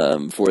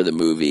for the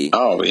movie.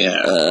 Oh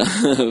yeah,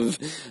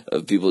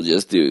 of people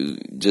just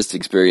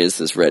experience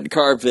this red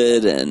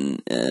carpet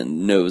and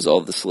knows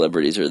all the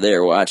celebrities are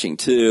there watching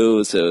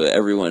too. So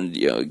everyone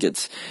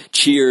gets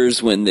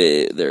cheers when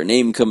their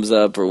name comes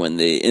up or when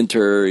they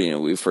enter.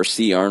 We first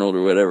see Arnold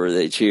or whatever,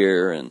 they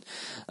cheer and.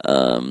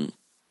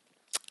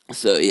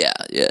 So yeah,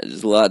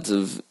 just lots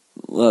of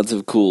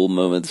cool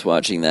moments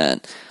watching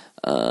that.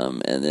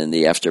 And then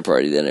the after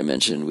party that I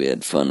mentioned, we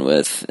had fun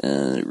with,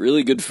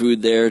 really good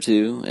food there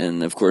too,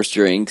 and of course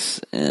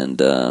drinks, and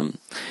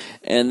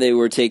they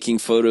were taking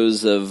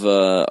photos of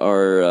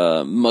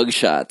our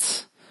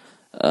mugshots,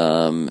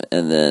 and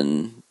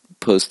then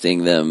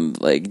posting them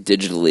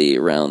digitally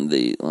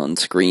on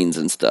screens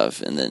and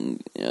stuff, and then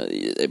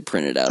they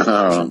printed out a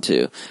version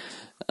too,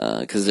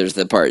 because there's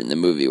the part in the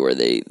movie where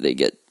they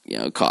get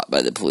caught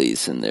by the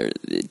police and they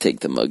take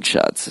the mug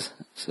shots.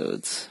 So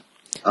it's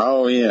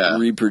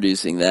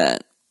reproducing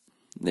that.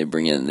 They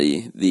bring in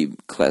the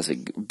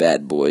classic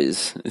Bad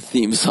Boys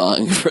theme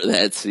song for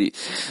that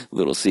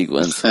little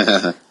sequence.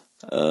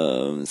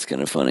 It's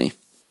kind of funny.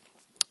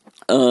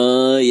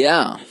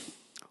 Yeah.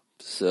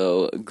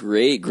 So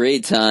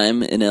great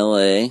time in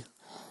LA.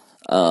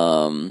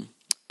 Oh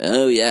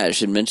yeah, I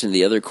should mention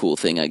the other cool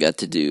thing I got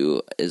to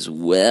do as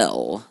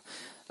well.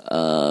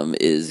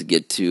 Is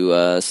get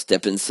to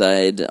step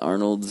inside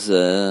Arnold's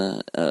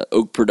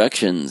Oak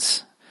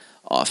Productions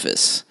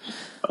office.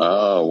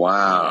 Oh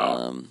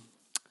wow!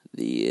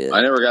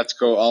 I never got to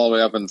go all the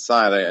way up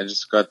inside. I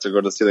just got to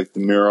go to see the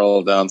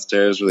mural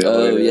downstairs with the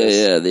elevators.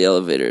 Yeah, the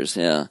elevators.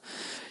 Yeah,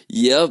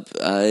 yep.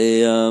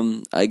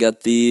 I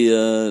got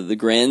the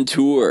grand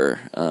tour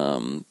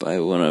by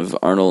one of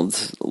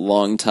Arnold's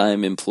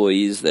longtime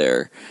employees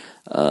there.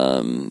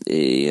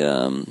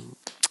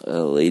 A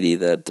lady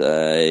that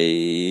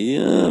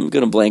I'm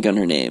going to blank on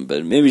her name,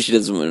 but maybe she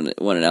doesn't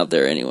want it out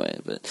there anyway.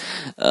 But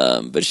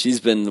she's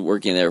been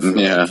working there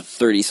for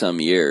 30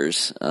 some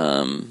years.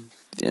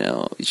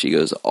 She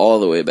goes all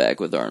the way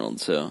back with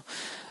Arnold. So,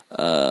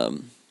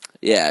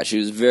 she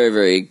was very,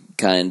 very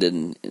kind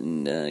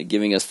in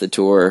giving us the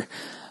tour.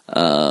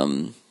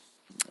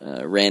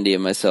 Randy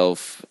and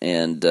myself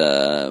and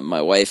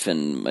my wife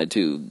and my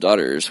two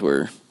daughters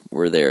were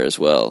there as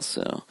well.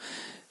 So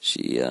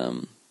she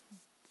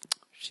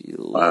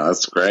wow,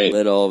 that's great.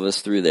 Led all of us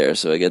through there,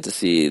 so I got to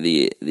see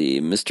the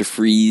Mr.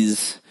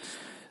 Freeze,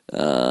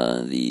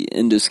 the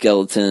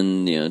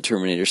endoskeleton,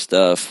 Terminator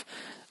stuff,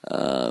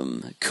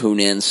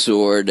 Conan's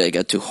sword. I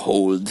got to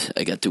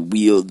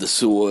wield the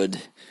sword.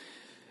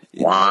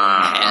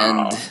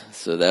 Wow! And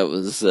so that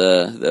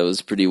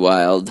was pretty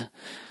wild.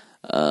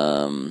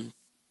 And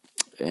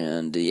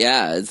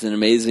yeah, it's an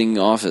amazing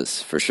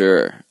office for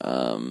sure.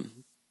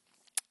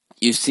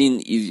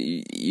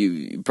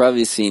 You've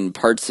probably seen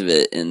parts of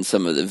it in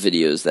some of the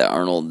videos that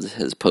Arnold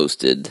has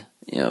posted,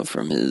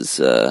 from his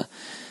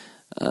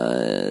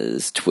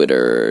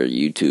Twitter,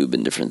 YouTube,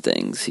 and different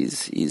things.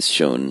 He's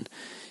done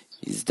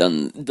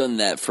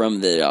that from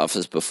the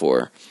office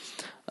before.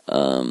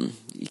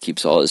 He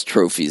keeps all his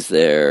trophies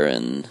there,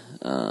 and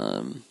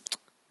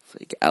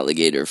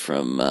Alligator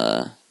from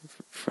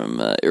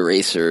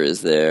Eraser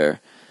is there.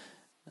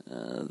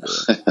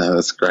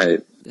 That's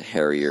great. The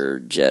Harrier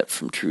jet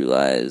from True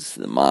Lies,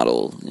 the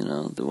model,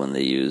 the one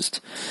they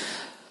used.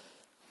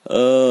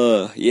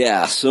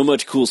 Yeah, so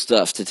much cool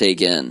stuff to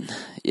take in.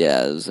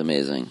 Yeah, it was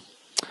amazing.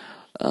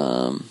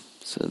 So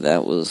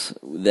that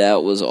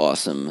was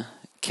awesome.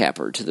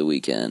 Capper to the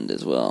weekend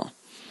as well.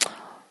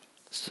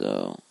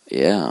 So,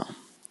 yeah.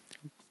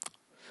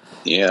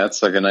 Yeah,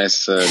 that's like a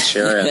nice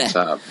cherry on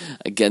top.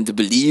 Again, to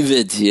believe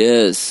it,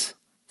 yes.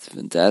 It's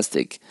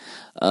fantastic.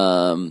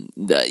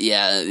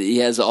 He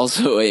has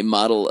also a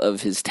model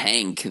of his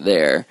tank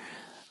there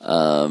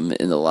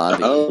in the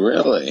lobby. Oh,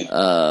 really?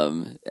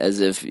 As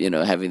if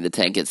having the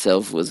tank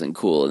itself wasn't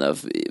cool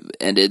enough,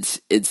 and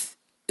it's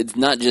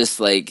not just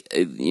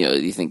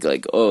you think a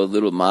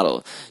little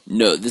model.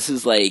 No, this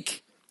is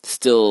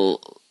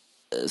still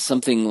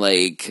something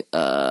like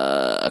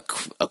a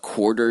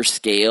quarter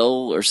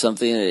scale or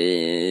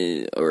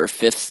something, or a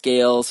fifth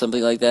scale,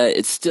 something like that.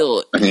 It's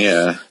still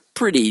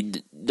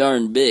pretty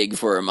darn big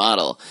for a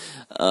model.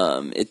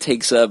 It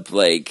takes up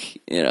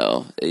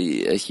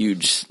a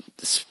huge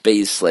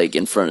space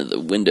in front of the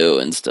window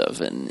and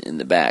stuff and in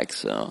the back.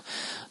 So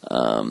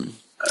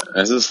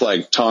is this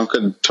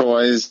Tonka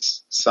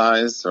Toys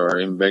size or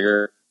even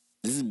bigger?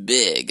 This is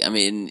big. I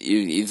mean,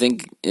 you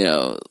think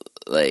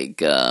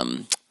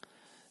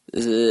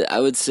I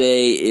would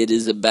say it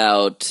is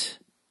about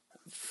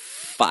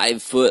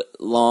 5 foot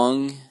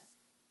long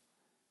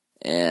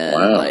and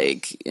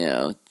like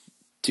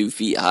 2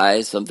 feet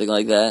high, something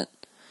like that.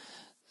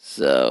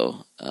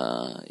 So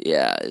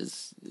yeah,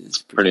 it's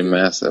pretty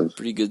massive,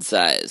 pretty good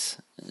size,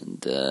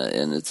 and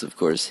it's of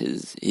course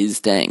his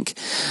tank.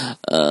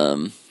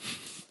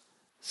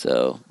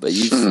 So, but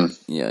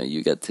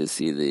you got to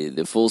see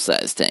the full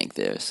size tank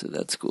there, so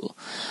that's cool.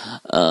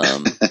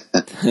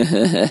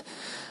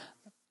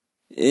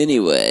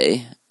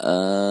 Anyway,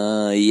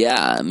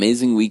 yeah,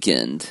 amazing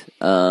weekend.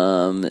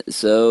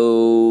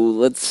 So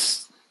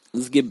let's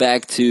get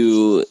back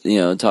to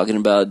talking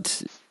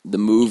about the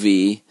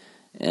movie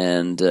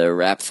and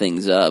wrap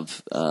things up.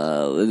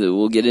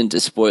 We'll get into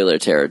spoiler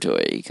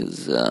territory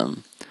because so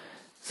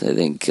I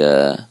think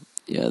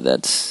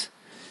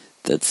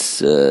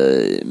that's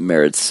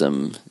merits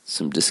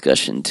some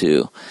discussion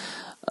too.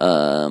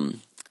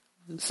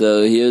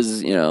 So here's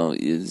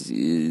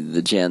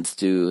the chance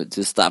to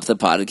stop the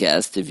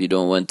podcast if you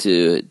don't want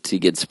to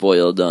get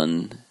spoiled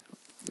on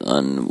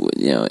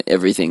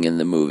everything in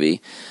the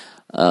movie,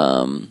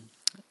 and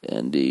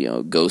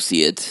go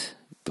see it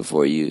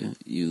before you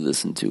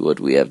listen to what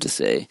we have to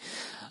say.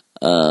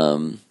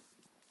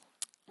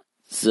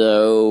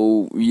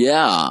 So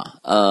yeah,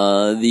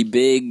 the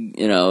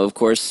big of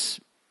course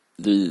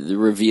the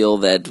reveal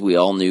that we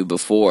all knew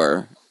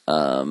before.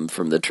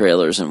 From the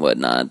trailers and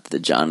whatnot,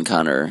 that John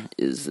Connor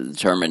is the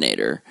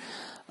Terminator.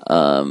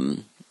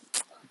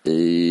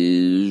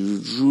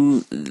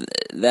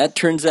 That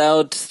turns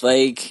out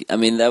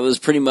that was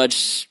pretty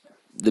much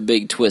the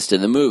big twist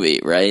in the movie,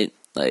 right?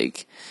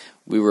 Like,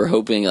 we were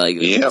hoping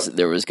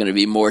there was going to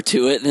be more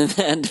to it than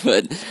that,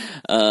 but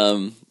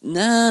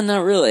no,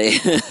 not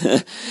really.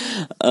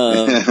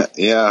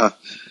 Yeah.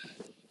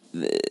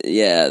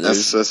 Yeah,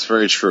 that's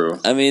very true.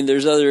 I mean,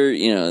 there's other,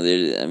 you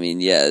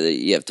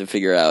have to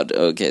figure out,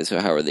 okay, so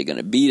how are they going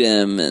to beat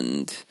him,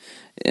 and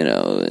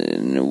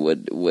and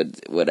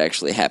what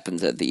actually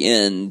happens at the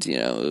end,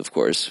 of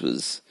course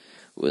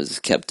was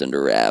kept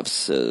under wraps,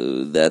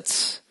 so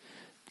that's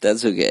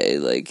okay.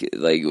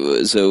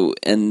 So,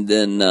 and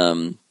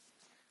then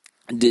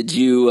did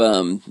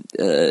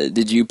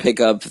you pick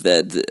up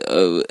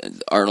that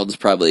Arnold's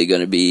probably going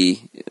to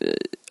be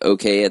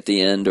okay at the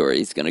end, or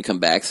he's going to come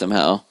back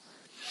somehow?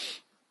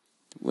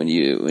 When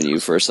you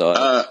first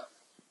saw it?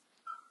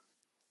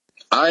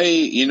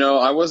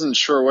 I wasn't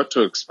sure what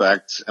to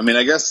expect. I mean,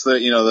 I guess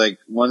that,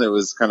 one that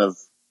was kind of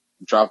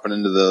dropping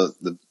into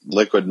the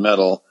liquid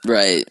metal.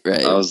 Right.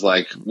 I was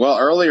like, well,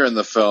 earlier in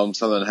the film,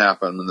 something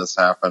happened when this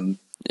happened.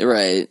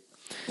 Right.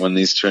 When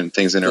these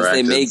things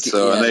interacted. And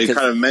they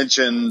kind of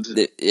mentioned.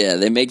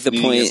 They make the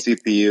point. A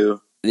CPU.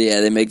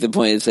 Yeah, they make the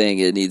point of saying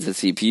it needs a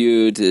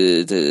CPU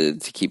to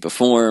keep a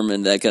form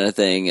and that kind of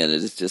thing, and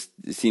it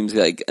seems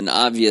like an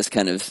obvious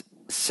kind of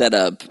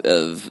setup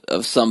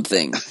of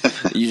something.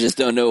 You just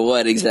don't know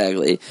what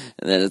exactly,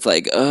 and then it's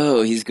like,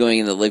 oh, he's going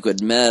in the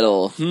liquid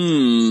metal. What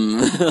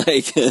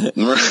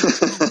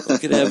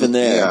could happen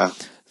there? Yeah.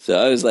 So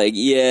I was like,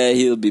 yeah,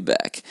 he'll be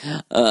back.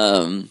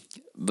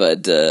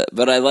 But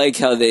I like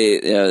how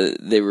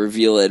they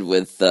reveal it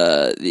with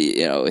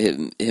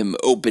him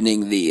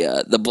opening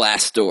the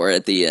blast door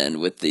at the end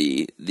with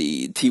the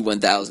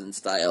T-1000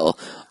 style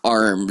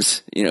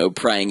arms,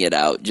 prying it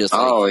out just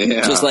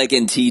like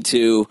in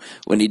T2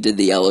 when he did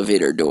the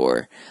elevator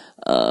door.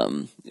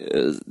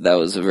 That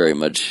was a very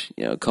much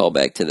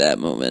callback to that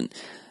moment,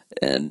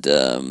 and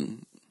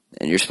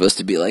you're supposed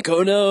to be like,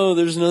 oh no,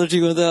 there's another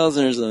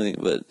T-1000 or something,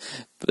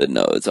 but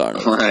no, it's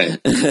Arnold. Right.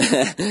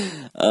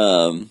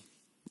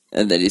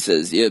 And then he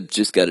says, yep,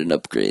 just got an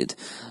upgrade.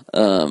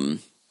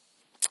 That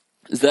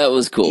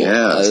was cool.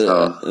 Yeah.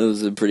 It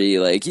was a pretty,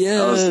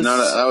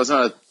 That was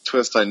not a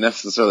twist I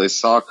necessarily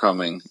saw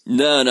coming.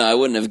 No, I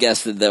wouldn't have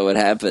guessed that would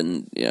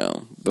happen,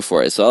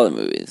 before I saw the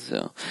movie.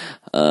 So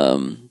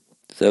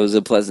it was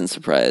a pleasant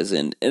surprise.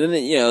 And then,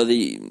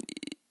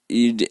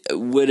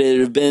 would it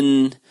have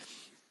been,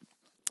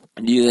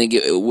 do you think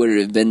it would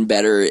have been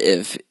better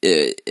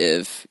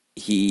if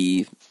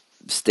he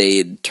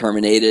stayed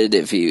terminated,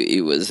 if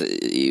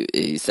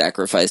he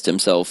sacrificed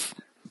himself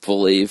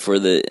fully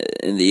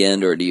in the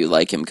end, or do you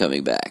like him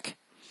coming back?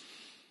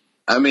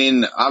 I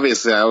mean,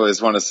 obviously, I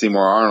always want to see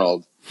more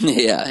Arnold.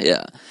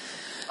 Yeah.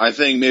 I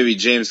think maybe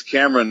James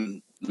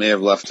Cameron may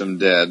have left him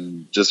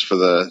dead just for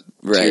the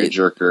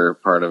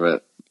tearjerker part of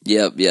it.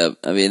 Yep.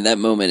 I mean, that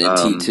moment in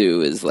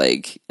T2 is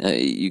like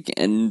you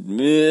can,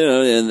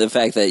 and the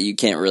fact that you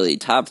can't really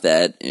top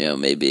that.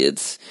 Maybe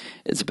it's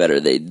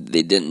better they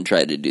didn't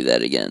try to do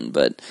that again.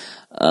 But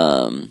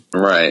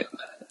right.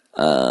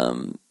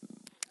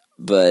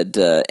 But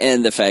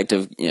and the fact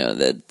of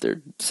that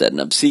they're setting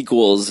up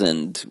sequels,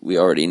 and we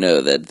already know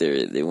that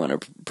they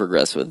want to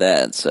progress with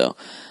that. So.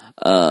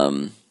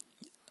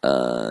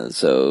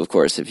 So of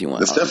course, if you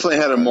want, this definitely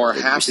had a more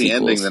happy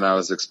ending than I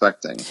was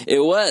expecting. It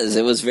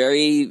was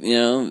very,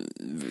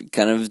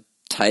 kind of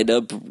tied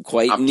up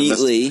quite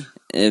neatly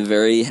and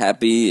very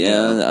happy,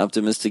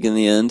 optimistic in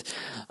the end.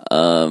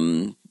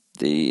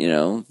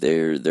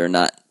 They're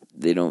not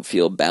they don't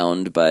feel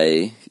bound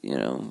by,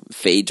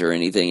 fate or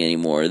anything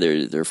anymore.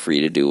 They're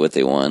free to do what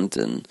they want,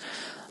 and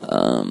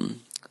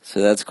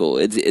so that's cool.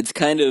 It's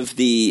kind of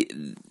the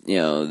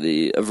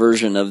a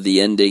version of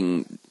the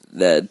ending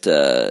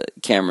that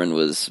Cameron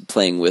was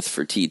playing with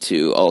for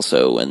T2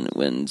 also,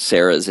 when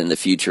Sarah's in the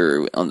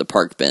future on the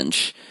park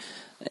bench,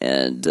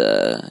 and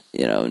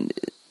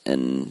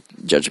and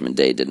Judgment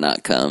Day did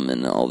not come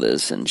and all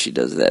this, and she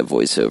does that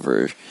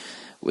voiceover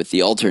with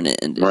the alternate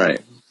ending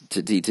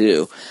to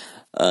T2.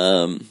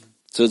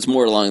 So it's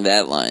more along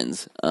that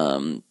lines.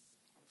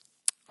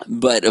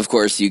 But of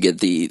course, you get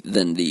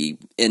the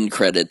end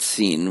credits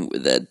scene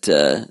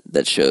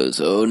that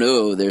shows, oh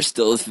no, there's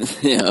still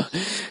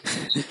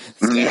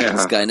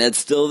Skynet's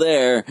still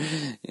there.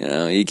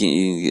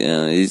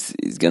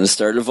 He's going to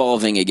start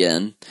evolving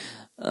again.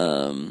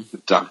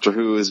 Doctor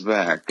Who is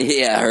back.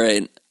 Yeah,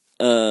 right.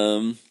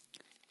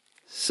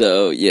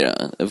 So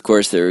of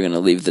course they were going to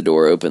leave the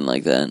door open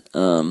like that.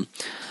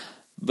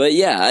 But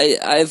yeah,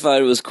 I thought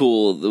it was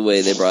cool the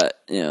way they brought,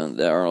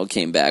 that Arnold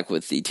came back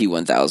with the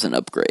T-1000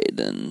 upgrade,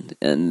 and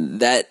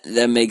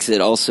that makes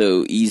it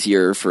also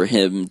easier for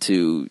him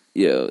to,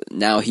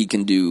 now he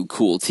can do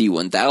cool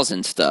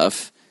T-1000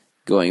 stuff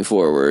going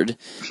forward.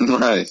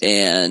 Right.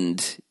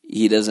 And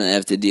he doesn't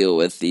have to deal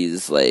with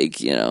these,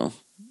 the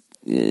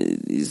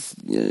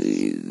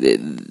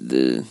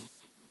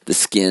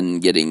skin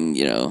getting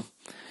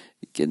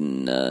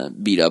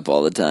beat up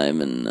all the time,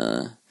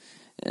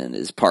 and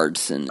his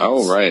parts, and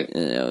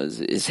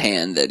his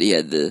hand that he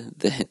had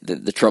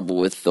the trouble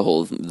with the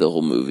whole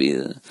movie,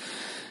 and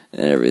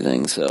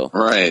everything. So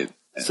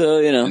so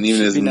and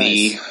even his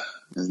knee,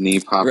 his knee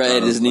popped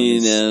out. His knee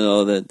and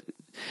all that,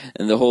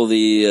 and the whole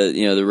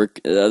the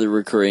other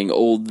recurring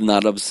old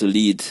not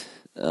obsolete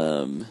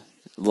line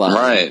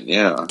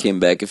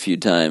came back a few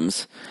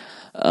times.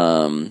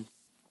 I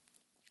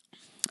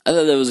thought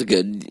that was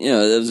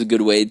a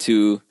good way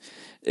to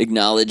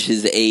acknowledge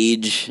his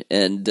age,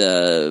 and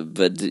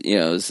but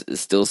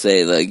still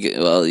say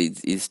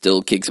he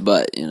still kicks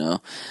butt.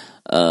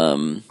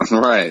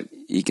 Right.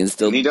 He can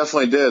still. And he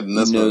definitely did in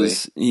this movie.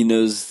 He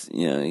knows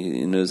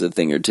a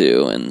thing or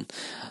two, and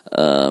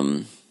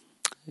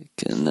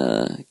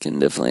can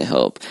definitely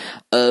help.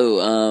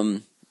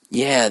 The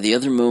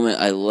other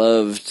moment I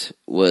loved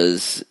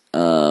was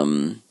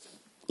I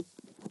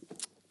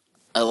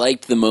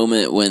liked the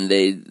moment when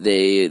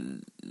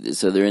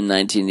so they're in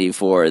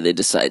 1984. They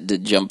decide to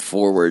jump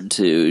forward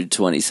to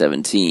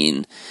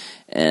 2017,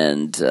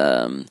 and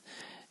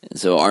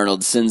so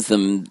Arnold sends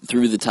them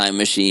through the time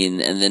machine,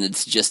 and then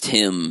it's just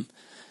him,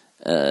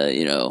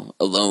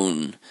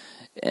 alone,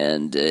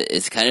 and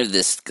it's kind of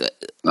this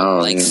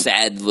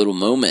sad little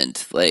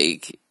moment.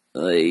 He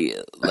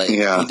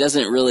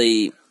doesn't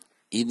really,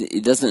 he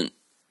doesn't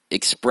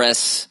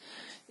express,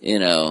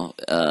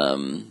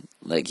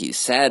 like he's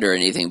sad or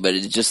anything, but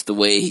it's just the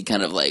way he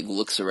kind of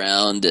looks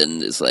around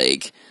and is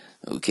like,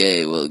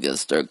 okay, well, gotta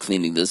start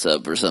cleaning this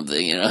up or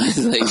something, It's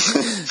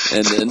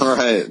and then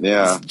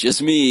it's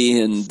just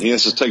me, and he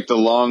has to take the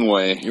long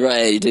way.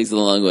 Right, he takes the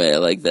long way. I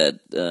like that.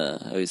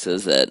 How he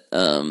says that.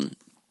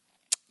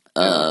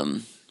 I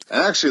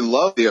actually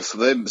love they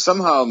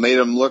somehow made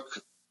him look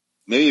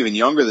maybe even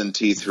younger than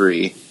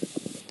T3.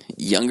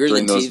 Younger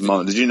during than those T3?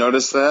 moments. Did you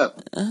notice that?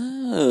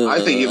 Oh,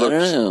 I think he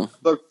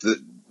looked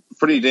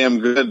pretty damn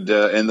good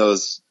in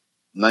those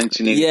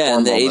 1984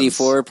 in the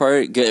moments. 84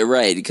 part,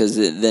 right, because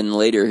then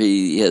later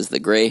he has the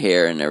gray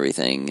hair and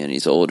everything, and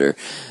he's older.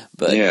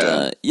 But he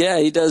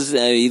does.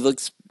 He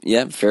looks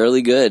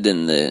fairly good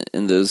in the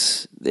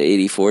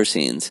 84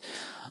 scenes.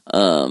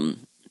 So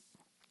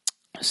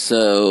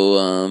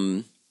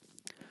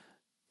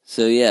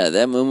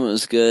that moment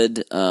was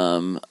good.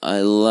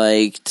 I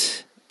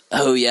liked.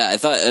 I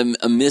thought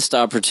a missed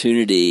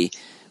opportunity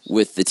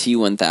with the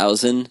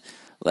T-1000.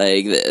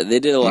 They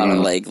did a lot of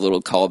little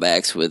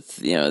callbacks with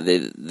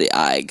the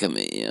eye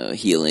coming,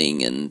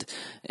 healing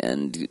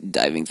and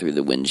diving through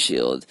the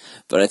windshield.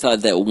 But I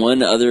thought that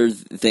one other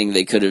thing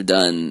they could have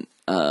done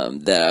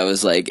that I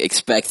was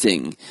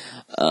expecting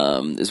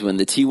is when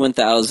the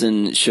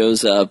T-1000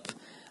 shows up,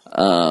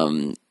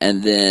 and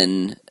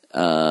then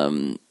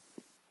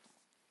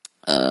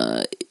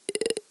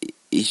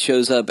he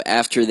shows up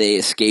after they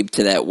escape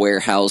to that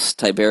warehouse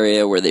type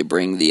area where they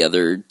bring the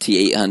other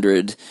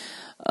T-800.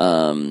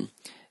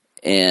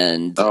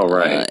 And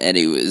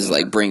he was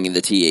bringing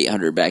the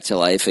T-800 back to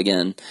life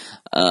again.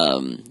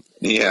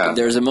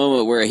 There's a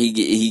moment where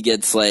he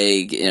gets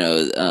where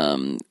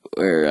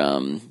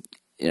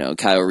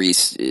Kyle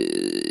Reese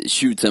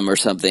shoots him or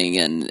something,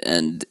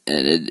 and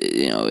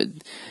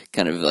it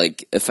kind of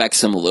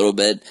affects him a little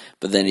bit,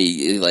 but then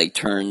he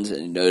turns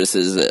and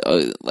notices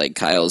that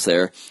Kyle's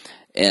there.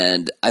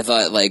 And I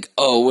thought,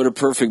 what a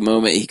perfect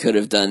moment he could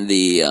have done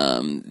the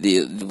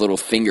little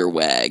finger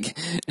wag.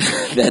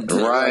 That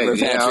Robert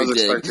Patrick I was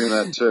expecting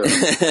that too.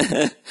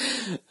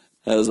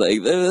 I was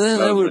like,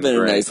 that would have been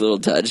great. A nice little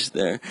touch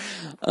there.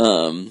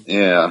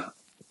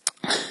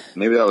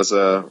 Maybe that was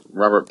a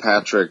Robert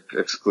Patrick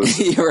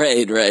exclusive.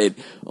 Right.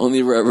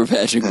 Only Robert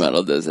Patrick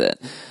model does that.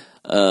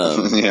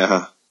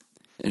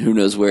 and who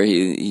knows where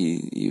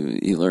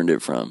he learned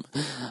it from.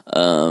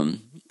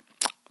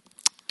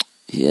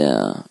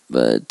 Yeah,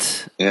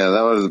 but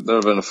that would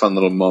have been a fun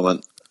little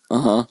moment.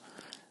 So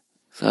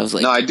I was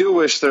like, no, I do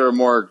wish there were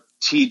more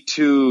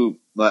T2.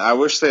 I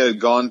wish they had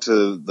gone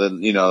to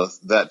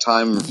that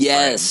time.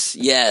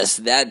 Yes,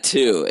 that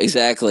too,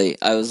 exactly.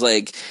 I was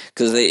like,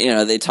 because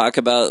they talk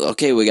about,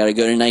 okay, we got to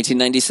go to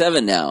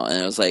 1997 now,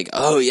 and I was like,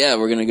 oh yeah,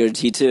 we're gonna go to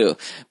T2,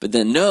 but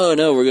then no,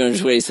 we're going to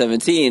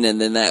 2017, and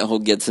then that whole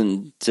gets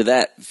into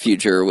that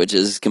future, which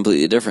is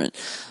completely different.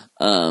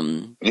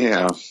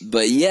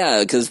 But yeah,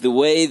 because the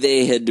way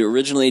they had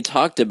originally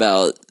talked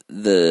about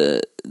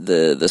the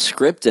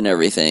script and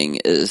everything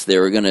is they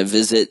were going to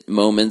visit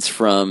moments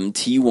from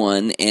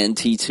T1 and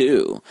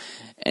T2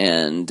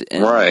 and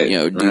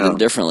do them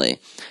differently.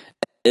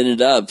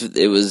 Ended up,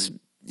 it was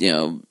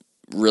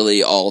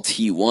really all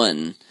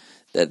T1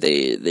 that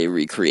they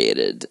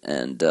recreated,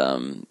 and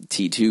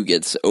T2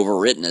 gets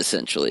overwritten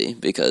essentially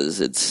because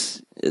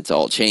it's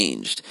all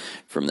changed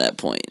from that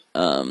point.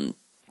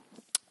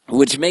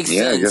 Which makes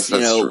sense,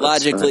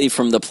 logically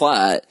from the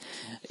plot.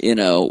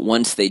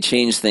 Once they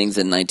change things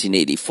in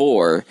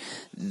 1984,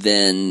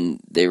 then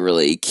they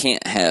really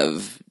can't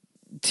have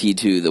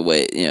T2 the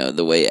way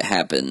it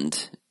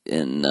happened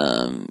in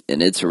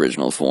its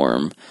original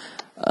form.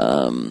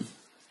 Because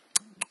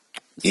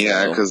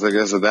I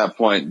guess at that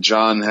point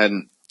John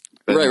hadn't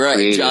been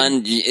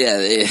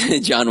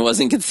created. John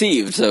wasn't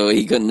conceived, so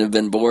he couldn't have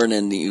been born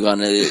on any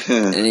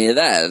of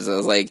that. So I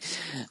was like,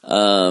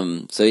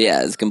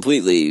 it's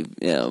completely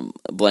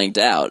blanked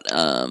out.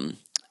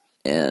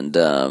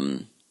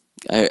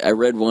 I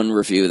read one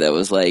review that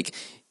was like,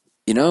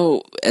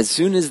 as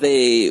soon as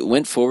they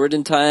went forward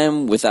in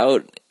time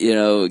without,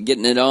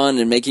 getting it on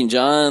and making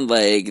John,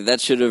 like,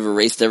 that should have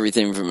erased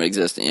everything from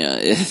existing.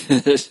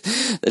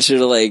 That should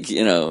have,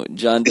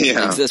 John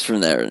didn't exist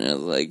from there.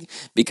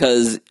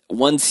 Because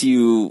once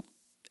you,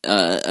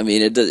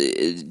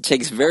 it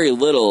takes very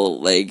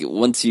little,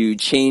 once you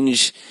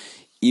change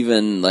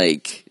even,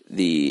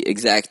 the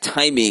exact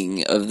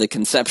timing of the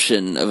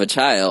conception of a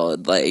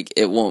child,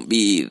 it won't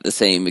be the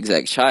same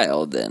exact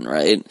child then,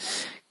 right?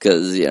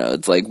 Because,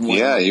 it's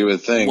you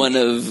would think one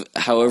of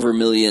however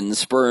million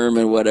sperm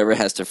and whatever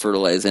has to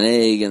fertilize an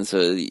egg, and so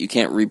you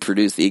can't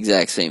reproduce the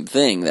exact same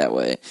thing that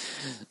way.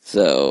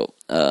 So,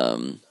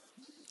 but,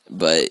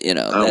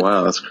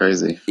 wow, that's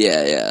crazy.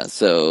 Yeah.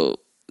 So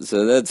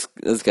that's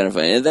kind of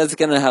funny. And that's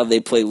kind of how they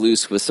play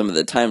loose with some of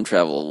the time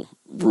travel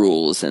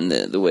rules and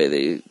the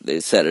way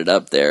they set it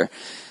up there.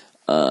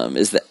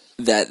 Is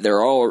that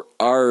there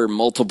are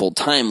multiple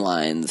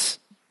timelines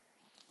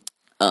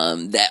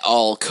that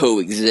all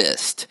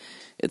coexist.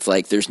 It's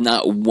like there's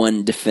not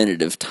one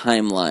definitive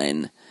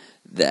timeline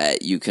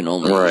that you can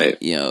only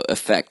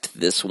affect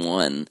this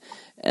one,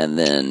 and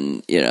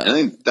then I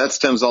think that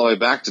stems all the way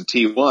back to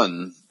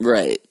T1,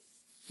 right?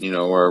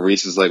 Where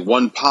Reese is like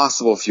one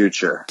possible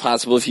future,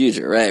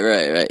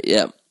 right.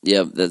 Yep.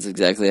 That's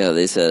exactly how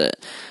they said it.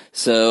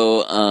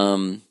 So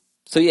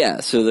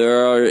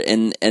there are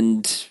and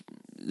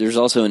there's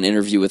also an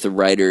interview with the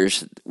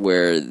writers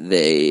where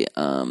they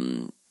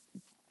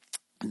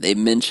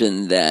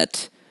mention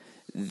that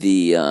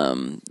the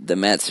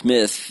Matt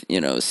Smith,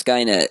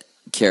 Skynet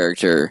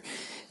character,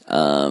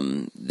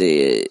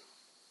 that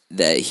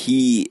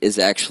he is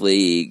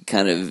actually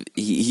kind of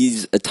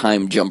he's a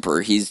time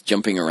jumper. He's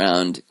jumping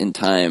around in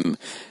time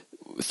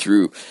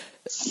through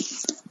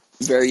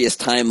various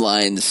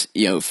timelines,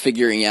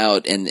 figuring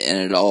out and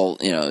it all,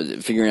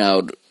 figuring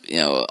out.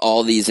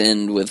 All these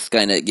end with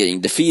Skynet getting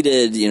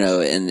defeated,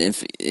 and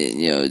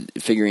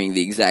figuring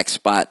the exact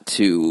spot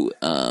to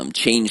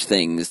change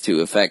things to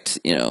affect,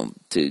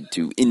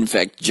 to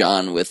infect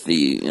John with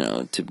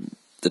the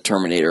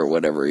Terminator or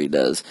whatever he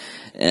does,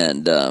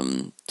 and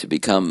to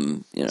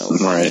become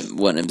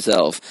one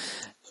himself,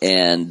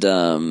 and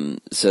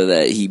so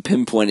that he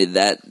pinpointed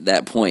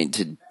that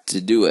point to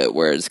do it,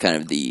 where it's kind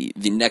of the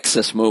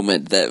nexus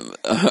moment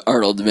that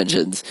Arnold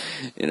mentions.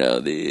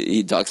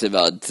 He talks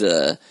about.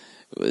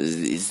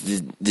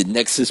 Is the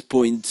nexus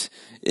point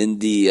in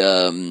the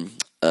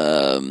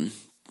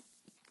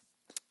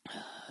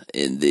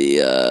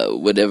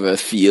whatever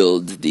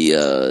field,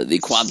 the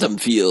quantum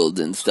field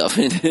and stuff.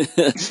 Right,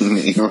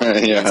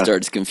 yeah. It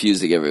starts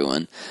confusing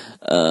everyone.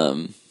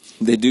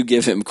 They do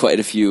give him quite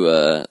a few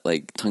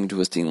tongue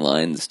twisting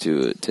lines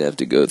to have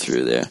to go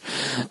through there.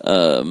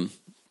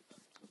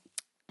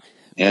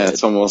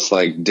 It's almost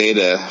like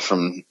Data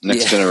from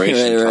Next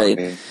Generation.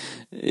 Right.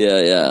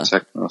 Yeah.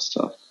 Techno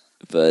stuff.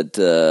 But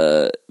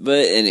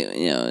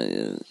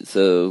anyway,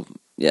 so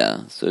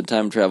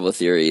time travel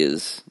theory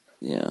is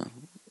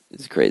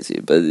it's crazy.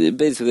 But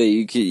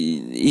basically,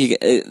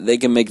 they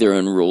can make their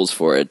own rules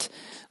for it.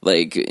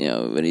 Like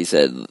when he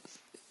said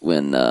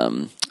when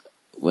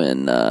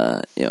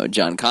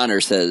John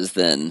Connor says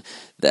then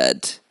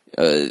that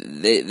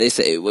they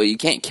say, well, you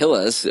can't kill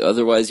us,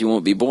 otherwise you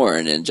won't be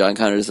born. And John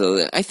Connor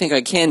says, I think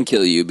I can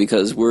kill you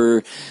because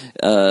we're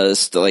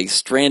like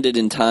stranded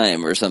in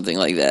time or something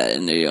like that,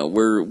 and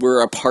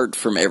we're apart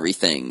from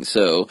everything.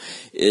 So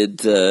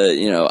it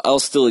I'll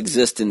still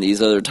exist in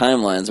these other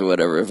timelines or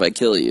whatever if I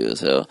kill you.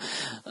 So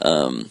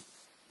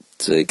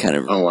it kind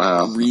of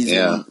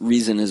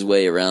reason his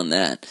way around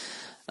that,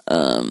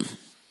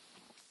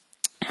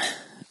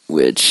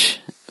 which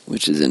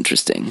is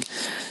interesting.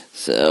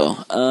 So,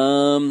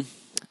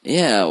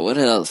 what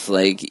else?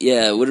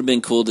 It would have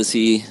been cool to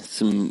see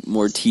some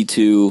more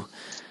T2,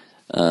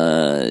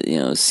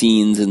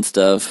 scenes and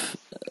stuff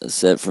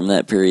set from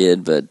that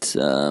period, but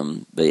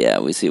yeah,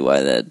 we see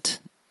why that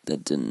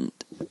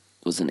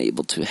wasn't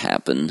able to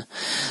happen.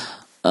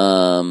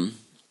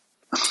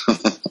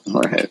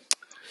 Right.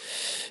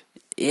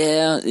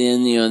 Yeah,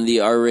 and the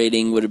R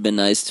rating would have been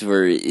nice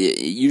for.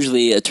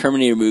 Usually, a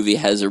Terminator movie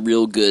has a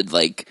real good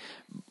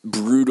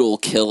brutal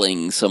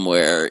killing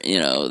somewhere,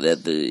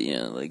 that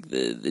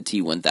the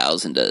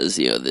T-1000 does,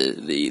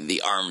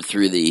 the arm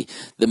through the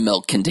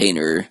milk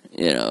container,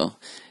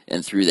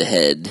 and through the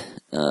head,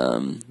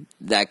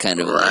 that kind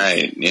of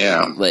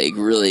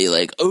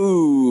really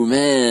oh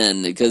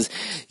man, because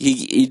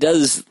he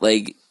does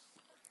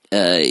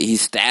he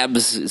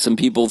stabs some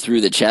people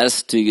through the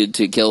chest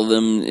to kill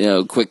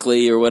them,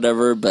 quickly or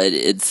whatever, but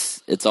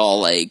it's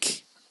all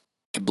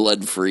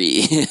blood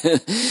free,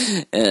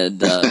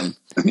 and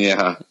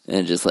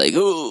and just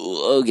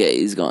oh, okay,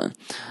 he's gone.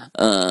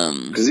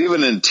 Because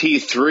even in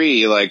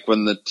T3,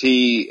 when the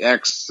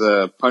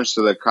TX punched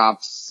to the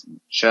cop's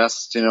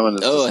chest, when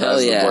the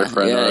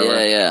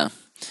boyfriend,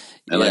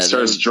 and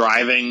starts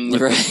driving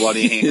with his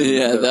bloody hands.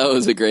 Yeah, that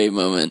was a great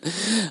moment.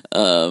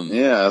 I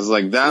was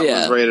like, that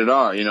was rated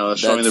R,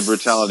 showing the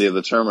brutality of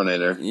the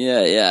Terminator.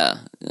 Yeah.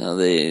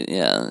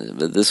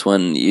 But this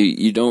one,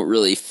 you don't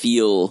really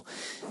feel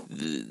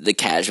the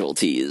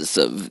casualties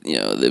of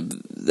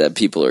that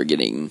people are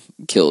getting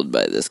killed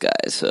by this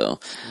guy. So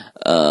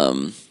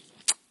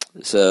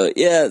that's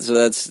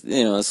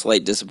a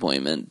slight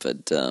disappointment,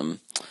 but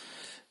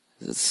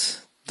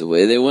that's the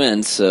way they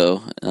went.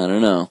 So I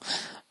don't know.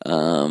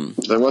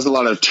 There was a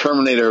lot of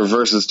Terminator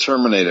versus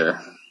Terminator.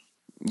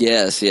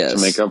 Yes. To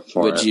make up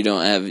for it, which you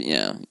don't have.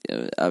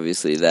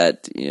 Obviously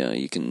that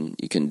you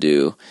can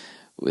do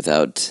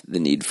without the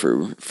need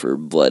for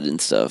blood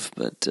and stuff,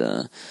 but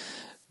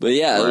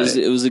yeah, right.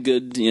 It was a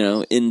good,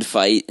 end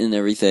fight and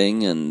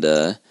everything, and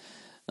of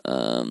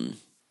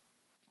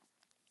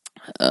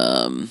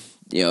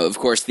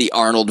course the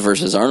Arnold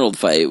versus Arnold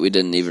fight we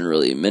didn't even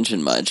really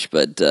mention much,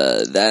 but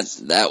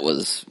that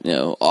was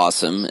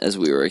awesome as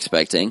we were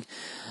expecting.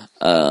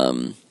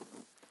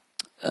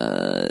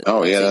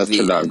 That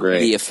turned out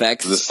great. The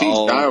effects, the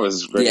CGI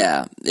was great.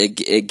 Yeah,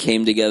 it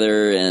came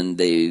together and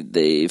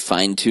they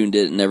fine tuned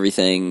it and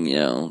everything.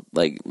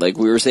 Like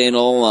we were saying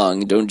all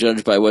along, don't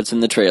judge by what's in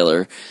the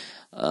trailer.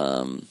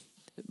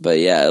 But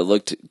yeah, it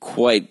looked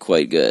quite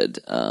good.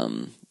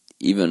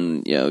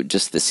 Even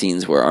just the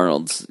scenes where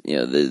Arnold's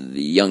the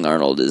young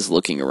Arnold is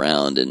looking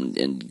around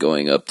and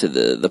going up to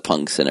the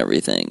punks and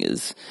everything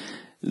is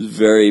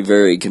very,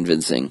 very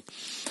convincing.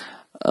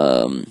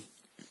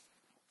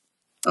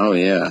 Oh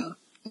yeah.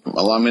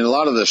 Well, I mean, a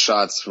lot of the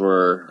shots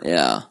were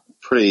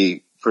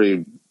pretty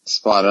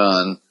spot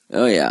on.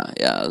 Oh yeah,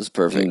 it was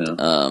perfect.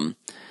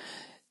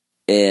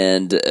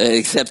 And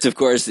except of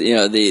course,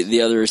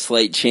 the other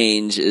slight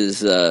change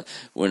is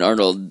when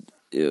Arnold.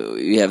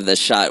 You have the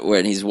shot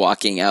when he's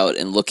walking out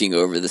and looking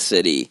over the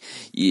city.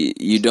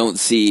 You don't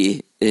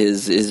see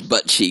his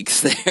butt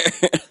cheeks there.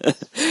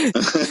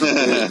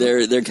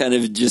 they're kind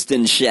of just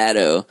in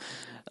shadow.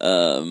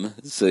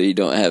 So you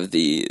don't have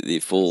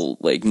the full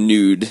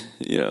nude,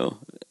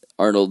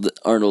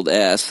 Arnold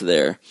ass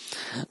there.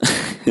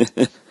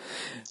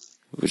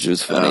 Which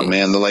was funny. Oh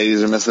man, the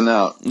ladies are missing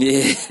out.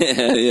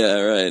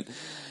 Yeah, right.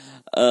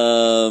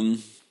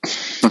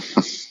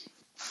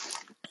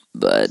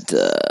 But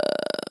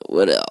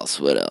what else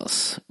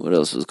was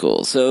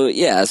cool? So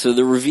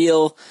the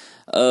reveal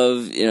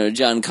of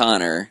John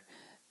Connor.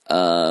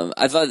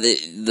 I thought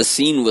the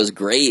scene was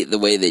great the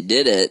way they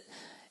did it.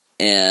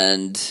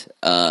 And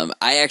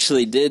I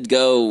actually did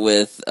go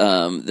with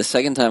the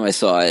second time I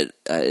saw it.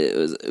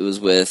 It was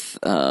with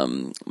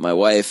my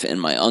wife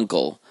and my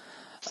uncle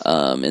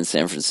in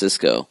San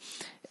Francisco,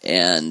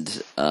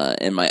 and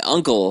my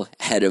uncle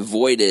had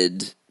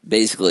avoided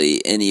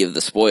basically any of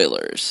the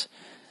spoilers.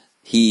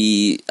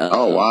 He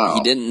he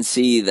didn't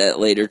see that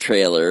later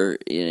trailer.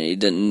 He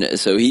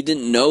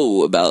didn't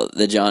know about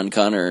the John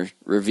Connor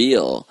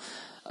reveal.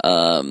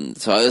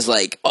 So I was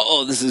like,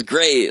 "Oh, this is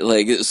great!"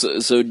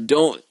 So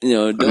don't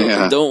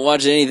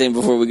watch anything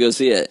before we go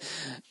see it.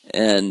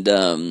 And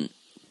so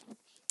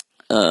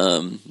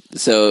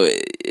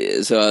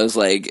I was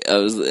like, I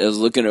was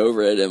looking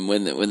over at him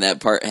when that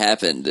part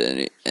happened,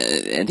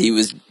 and he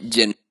was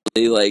genuinely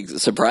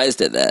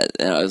surprised at that,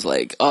 and I was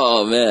like,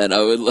 "Oh man,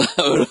 I would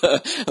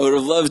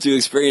have loved to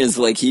experience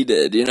like he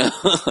did," Yeah,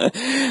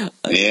 that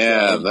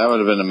would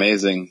have been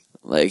amazing.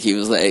 Like he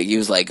was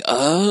like,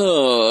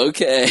 oh,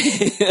 okay.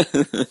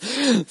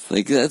 It's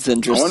like, that's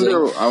interesting.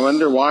 I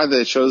wonder why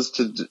they chose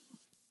to.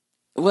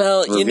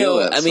 Well, I mean,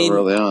 so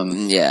early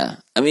on. Yeah,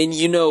 I mean,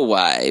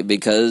 why?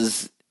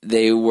 Because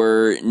they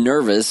were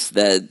nervous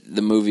that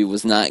the movie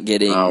was not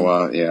getting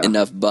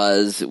enough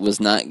buzz. It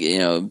was not,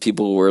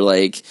 people were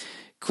like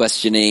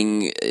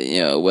questioning,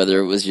 whether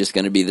it was just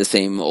going to be the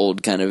same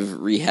old kind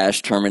of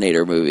rehashed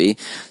Terminator movie.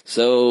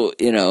 So,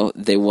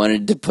 they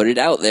wanted to put it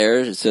out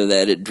there so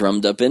that it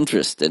drummed up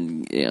interest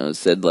and,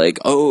 said like,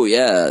 oh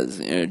yeah,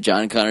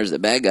 John Connor's the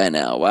bad guy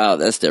now. Wow,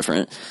 that's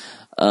different.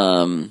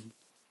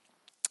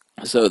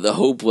 So the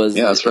hope was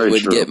it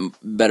would get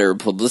better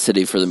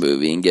publicity for the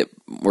movie and get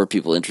more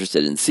people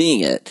interested in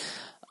seeing it.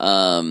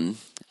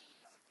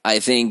 I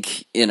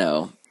think,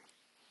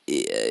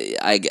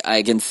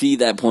 I can see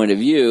that point of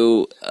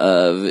view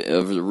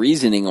of the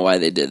reasoning why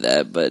they did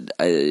that, but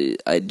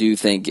I do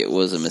think it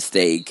was a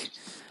mistake.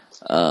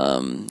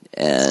 And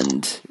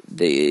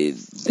they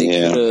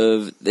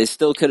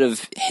still could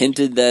have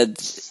hinted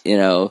that,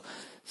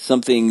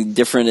 something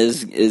different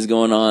is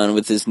going on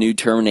with this new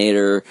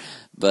Terminator.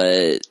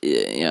 But,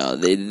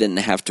 they didn't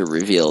have to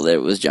reveal that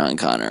it was John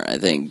Connor. I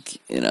think,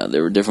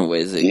 there were different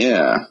ways they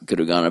could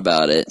have gone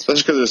about it.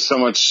 Especially because there's so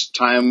much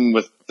time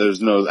there's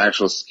no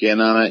actual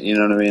skin on it, you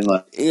know what I mean?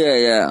 Like,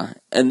 yeah.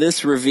 And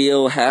this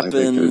reveal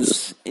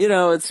happens,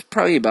 it's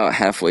probably about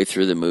halfway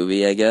through the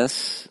movie, I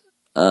guess.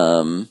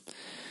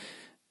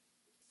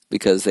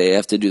 Because they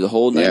have to do the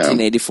whole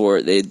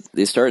 1984.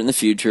 They start in the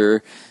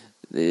future.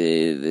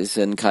 They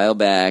send Kyle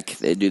back.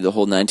 They do the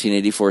whole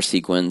 1984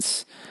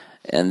 sequence.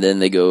 And then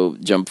they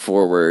jump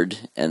forward,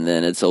 and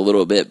then it's a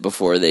little bit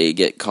before they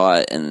get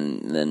caught,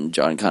 and then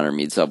John Connor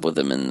meets up with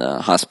them in the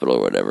hospital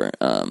or whatever.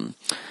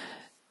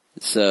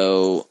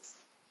 So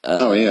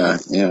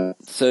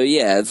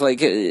it's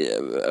like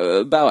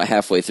about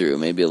halfway through,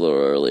 maybe a little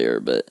earlier,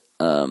 but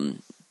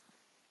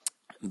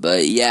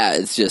yeah,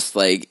 it's just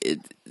like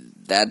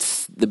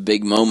that's the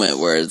big moment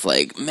where it's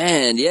like,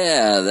 man,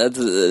 yeah, that's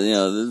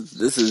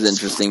this is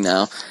interesting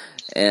now.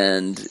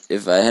 And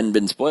if I hadn't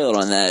been spoiled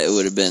on that, it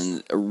would have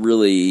been a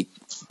really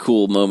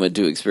cool moment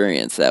to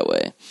experience that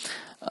way.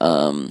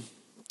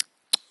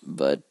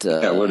 But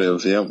it would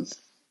have, yep.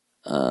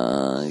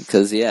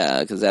 Because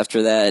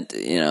after that,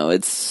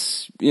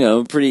 it's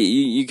pretty.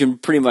 You can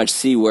pretty much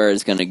see where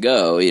it's going to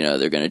go.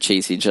 They're going to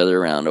chase each other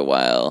around a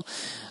while.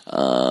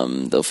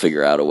 They'll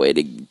figure out a way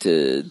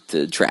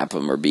to trap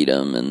them or beat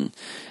them,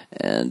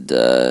 and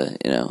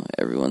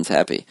everyone's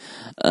happy.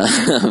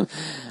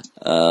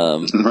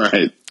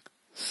 Right.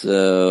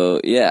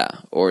 So, yeah,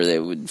 or they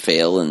would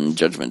fail and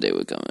Judgment Day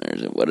would come, or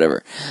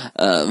whatever.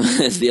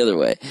 It's the other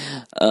way.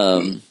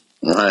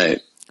 Right.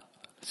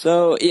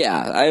 So,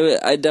 yeah,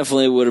 I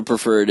definitely would have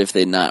preferred if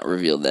they'd not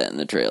revealed that in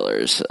the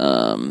trailers,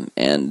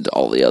 and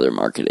all the other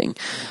marketing.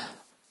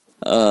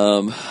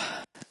 So,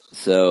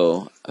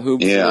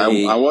 hopefully...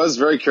 I was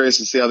very curious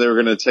to see how they were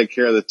going to take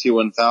care of the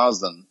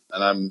T-1000,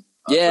 and I'm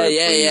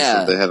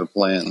that they had a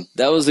plan.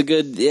 That was a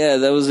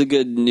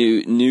good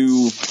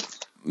new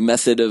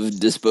method of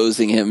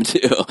disposing him too,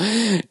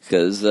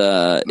 because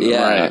so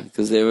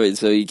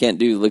you can't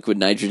do liquid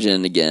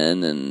nitrogen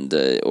again, and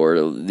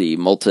or the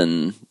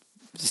molten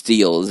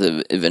steels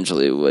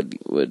eventually would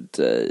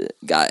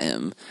got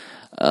him.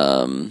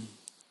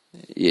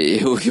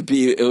 It would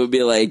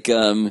be like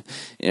with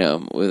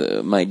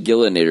my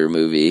Gillinator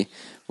movie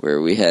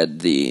where we had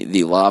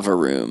the lava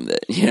room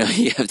that you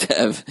have to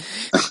have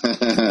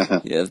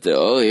here's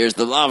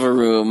the lava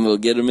room, we'll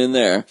get him in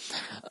there.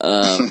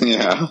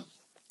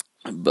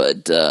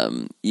 But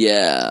the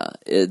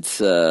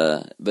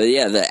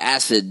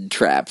acid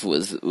trap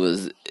was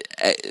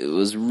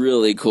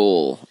really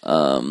cool.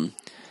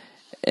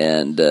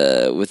 And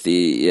with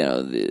the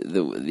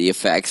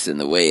effects and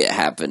the way it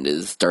happened,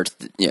 is starts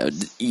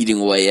eating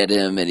away at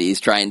him, and he's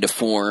trying to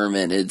form,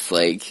 and it's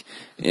like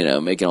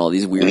making all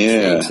these weird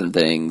shapes and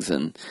things,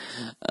 and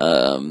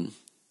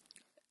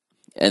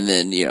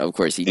then of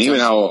course he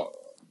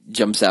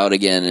jumps out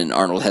again, and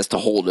Arnold has to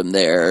hold him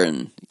there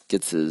and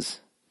gets his.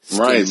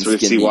 Right, so we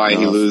see why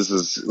he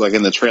loses. Like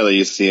in the trailer,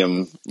 you see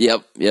him.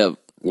 Yep.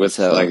 With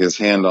his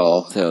hand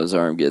all. That's how his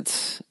arm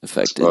gets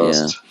affected.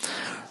 Exposed.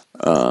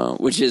 Yeah.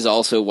 Which is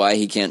also why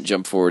he can't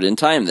jump forward in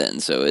time. Then,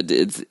 so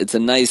it's a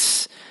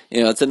nice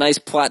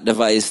plot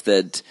device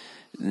that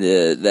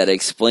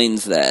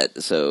explains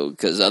that. So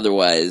because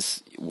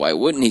otherwise, why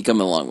wouldn't he come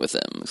along with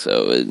him?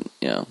 So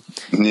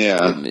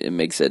it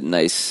makes it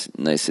nice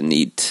and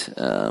neat.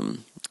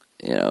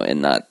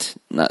 And not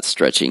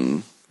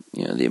stretching.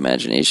 The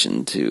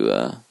imagination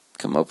to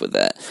come up with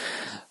that.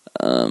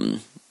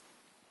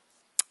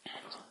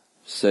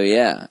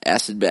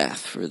 Acid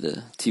bath for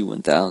the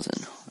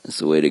T-1000. That's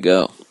the way to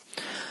go.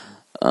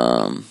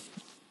 I'll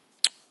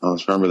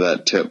remember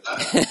that tip.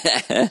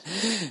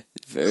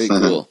 Very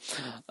cool.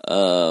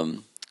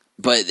 And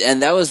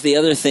that was the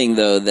other thing,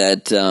 though,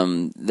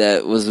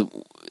 that was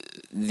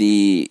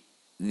the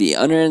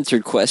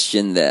unanswered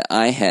question that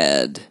I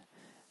had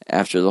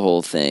after the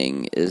whole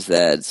thing is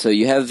that, so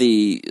you have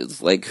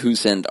who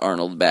sent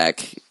Arnold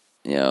back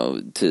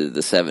to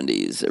the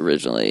 70s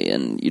originally,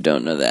 and you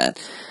don't know that.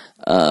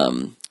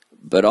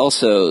 But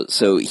also,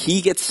 so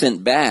he gets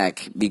sent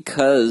back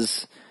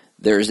because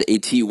there's a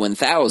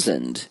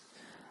T-1000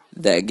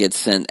 that gets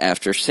sent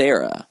after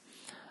Sarah.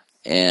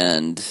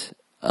 And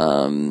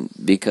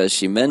because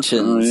she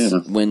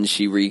mentions when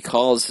she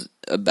recalls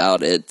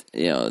about it,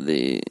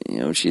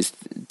 she's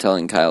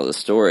telling Kyle the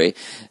story,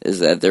 is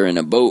that they're in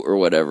a boat or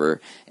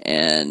whatever,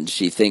 and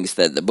she thinks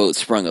that the boat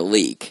sprung a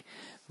leak.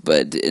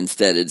 But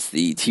instead it's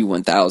the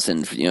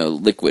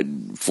T-1000,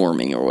 liquid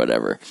forming or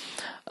whatever.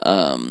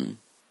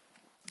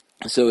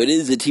 So it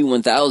is the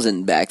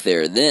T-1000 back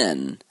there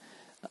then,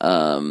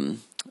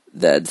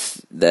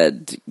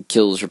 that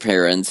kills her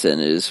parents and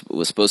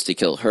was supposed to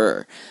kill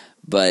her.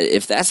 But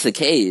if that's the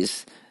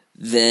case,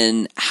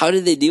 then how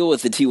did they deal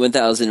with the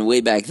T-1000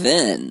 way back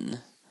then?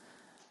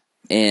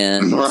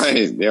 And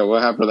right, yeah,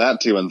 what happened to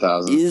that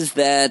T-1000? Is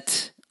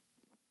that,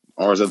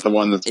 or is it the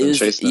one that's been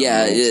chasing them?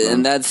 Yeah,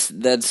 and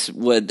that's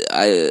what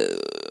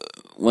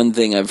one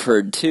thing I've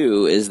heard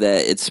too is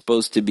that it's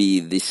supposed to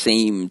be the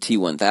same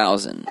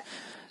T-1000.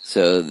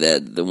 So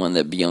that the one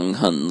that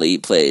Byung-Hun Lee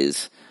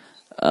plays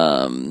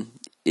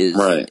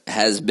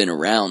has been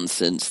around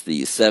since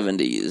the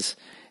 70s,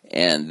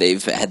 and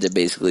they've had to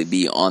basically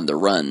be on the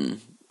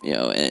run,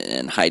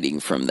 and hiding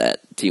from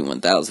that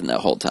T-1000 that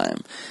whole time,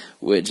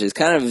 which is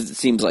kind of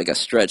seems like a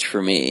stretch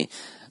for me.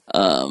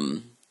 I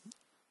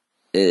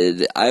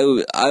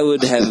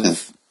would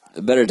have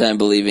a better time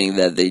believing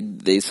that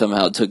they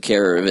somehow took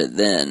care of it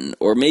then,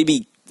 or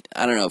maybe,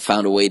 I don't know,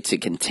 found a way to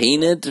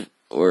contain it,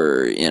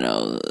 or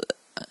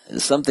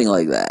something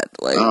like that.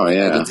 Like,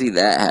 I can see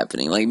that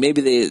happening. Like,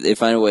 maybe they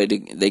find a way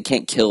they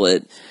can't kill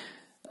it,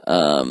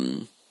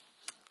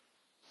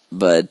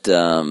 but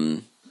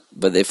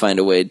they find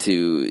a way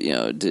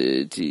to,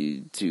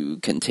 to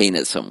contain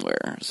it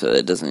somewhere so that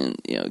it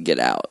doesn't, get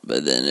out.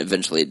 But then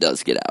eventually it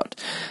does get out.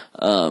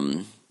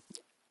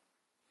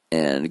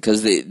 And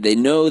because they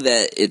know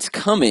that it's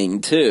coming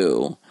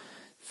too,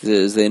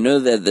 because they know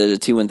that the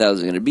T-1000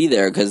 is going to be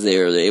there because they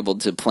are able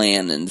to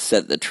plan and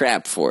set the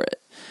trap for it.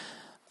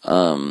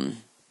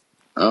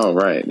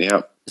 Right,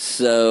 yep.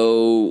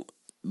 So,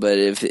 but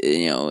if,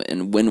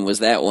 and when was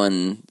that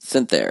one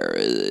sent there?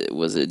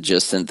 Was it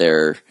just sent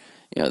there,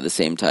 the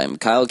same time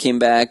Kyle came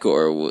back,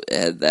 or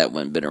had that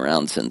one been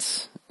around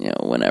since,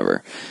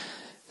 whenever?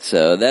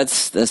 So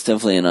that's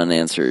definitely an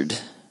unanswered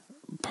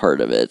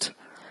part of it.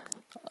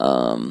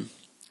 Well,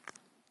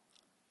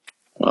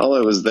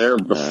 it was there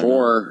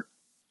before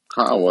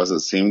Kyle was,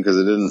 it seemed, because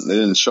they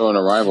didn't show an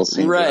arrival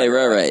scene. Right.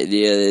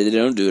 Yeah, they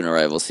don't do an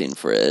arrival scene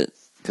for it,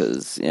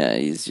 because,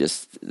 he's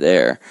just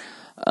there.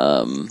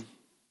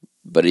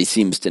 But he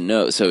seems to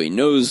know, so he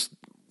knows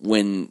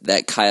when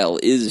that Kyle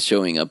is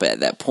showing up at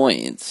that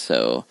point,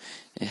 so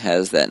it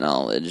has that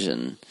knowledge,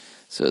 and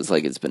so it's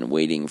like it's been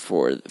waiting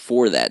for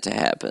that to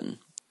happen,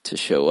 to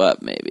show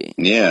up, maybe.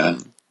 Yeah.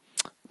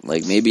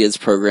 Like, maybe its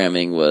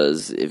programming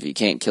was, if you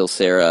can't kill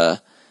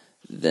Sarah,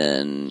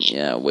 then,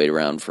 wait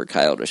around for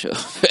Kyle to show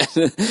up.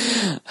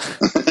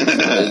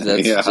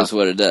 That's just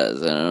what it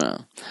does. I don't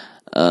know.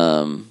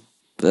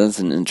 That's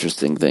an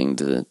interesting thing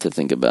to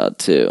think about,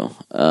 too.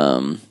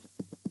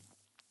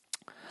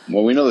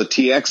 Well, we know the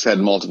TX had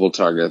multiple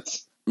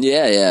targets.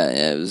 Yeah.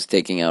 It was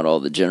taking out all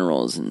the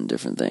generals and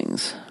different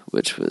things,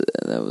 which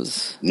that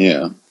was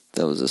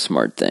a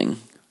smart thing,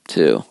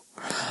 too.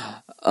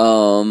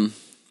 I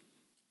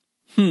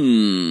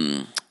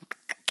don't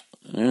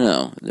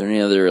know. Are there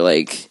any other,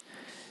 like...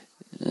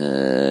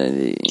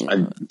 I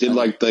did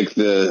like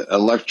the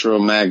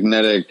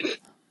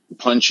electromagnetic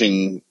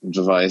punching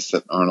device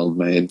that Arnold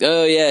made.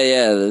 Oh,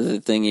 yeah,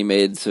 the thing he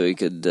made so he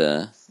could,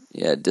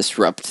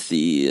 disrupt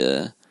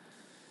the,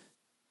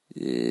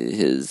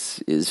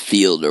 his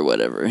field or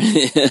whatever.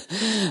 Right.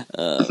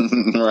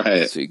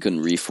 So he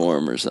couldn't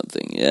reform or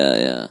something.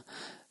 Yeah.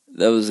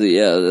 That was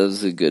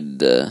a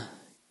good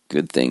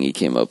thing he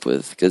came up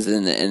with, because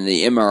in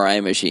the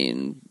MRI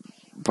machine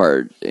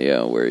part,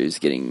 where he's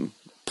getting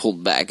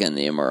pulled back in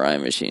the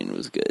MRI machine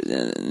was good,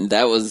 and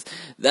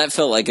that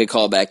felt like a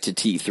callback to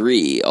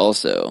T3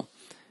 also,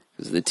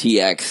 because the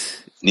TX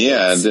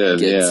gets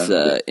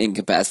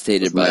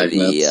incapacitated by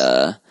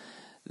the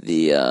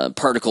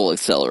particle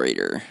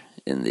accelerator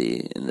in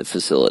the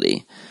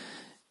facility,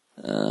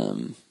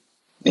 where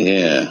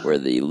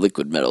the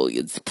liquid metal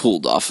gets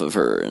pulled off of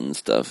her and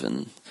stuff,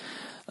 and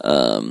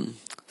so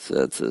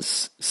that's a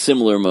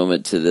similar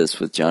moment to this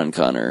with John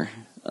Connor.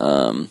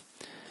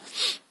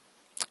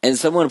 And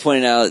someone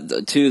pointed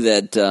out, too,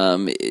 that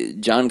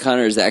John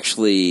Connor is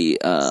actually,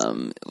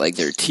 like,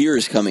 there are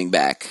tears coming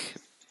back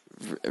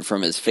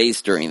from his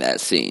face during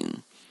that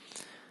scene.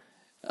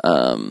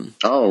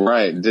 Oh,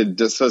 right.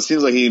 So it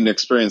seems like he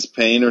experienced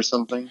pain or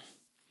something?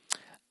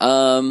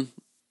 Well,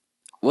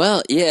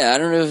 yeah, I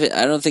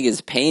don't think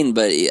it's pain,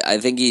 but I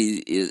think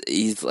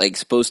he's like,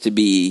 supposed to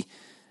be,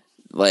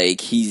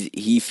 like,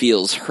 he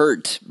feels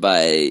hurt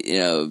by,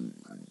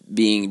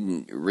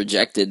 being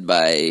rejected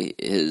by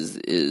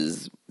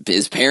his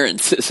his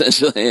parents,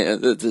 essentially.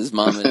 That's his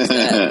mom and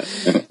dad.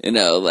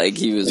 Like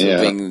he was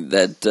hoping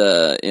that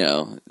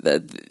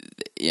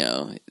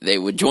they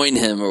would join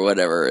him or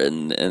whatever,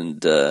 and in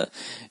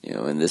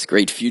this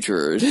great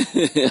future,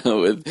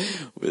 with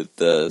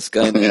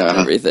Skynet and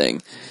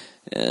everything.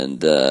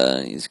 And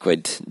he's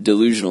quite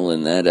delusional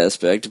in that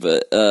aspect,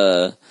 but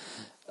but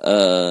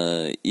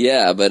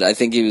I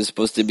think he was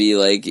supposed to be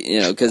like,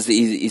 because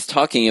he's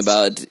talking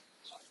about,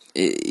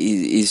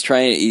 he's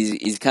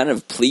kind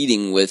of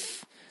pleading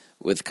with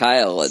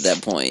Kyle at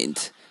that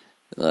point.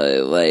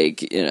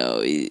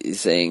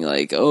 He's saying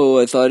like, "Oh,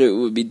 I thought it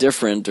would be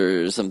different,"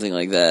 or something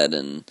like that,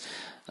 and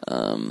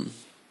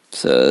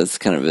so it's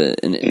kind of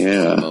an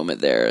interesting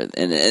moment there,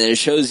 and it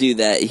shows you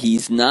that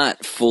he's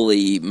not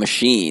fully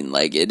machine.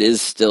 Like, it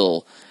is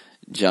still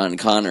John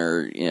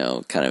Connor.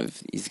 Kind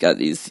of, he's got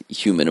these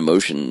human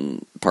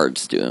emotion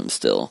parts to him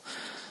still.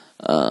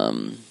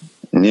 So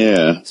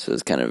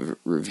it's kind of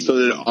revealed. So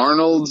did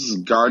Arnold's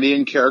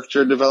Guardian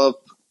character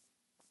develop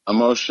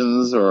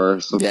emotions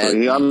or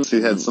something? He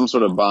obviously had some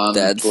sort of bond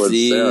towards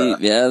Sarah.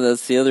 Yeah,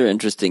 that's the other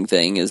interesting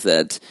thing, is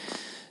that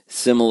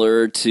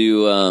similar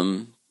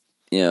to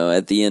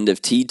at the end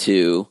of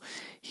T2,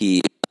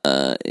 he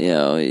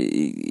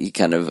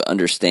kind of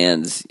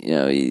understands,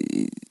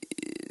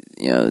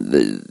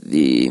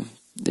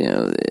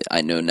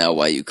 I know now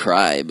why you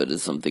cry, but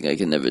it's something I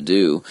can never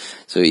do.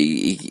 So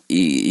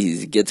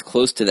he gets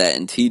close to that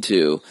in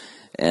T2,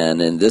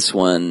 and in this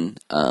one,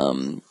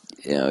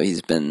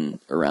 he's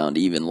been around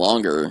even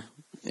longer,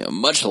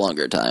 much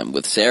longer time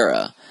with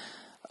Sarah.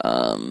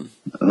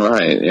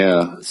 Right,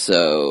 yeah.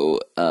 So,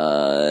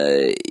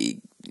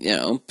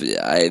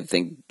 I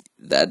think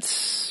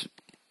that's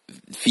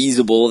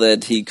feasible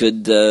that he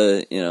could,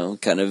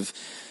 kind of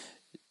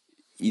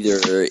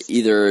either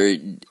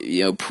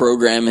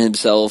program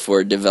himself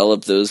or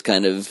develop those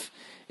kind of,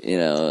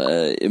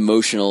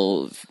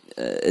 emotional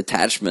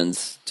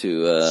attachments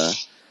to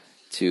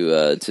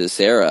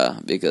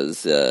Sarah,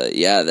 because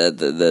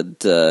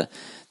the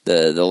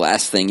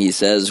last thing he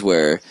says,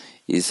 where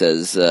he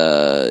says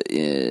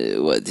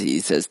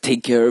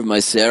take care of my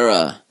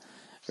Sarah,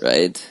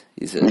 right?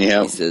 He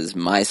says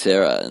my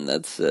Sarah, and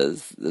that's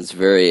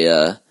very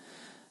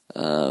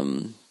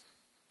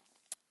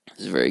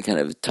it's a very kind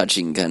of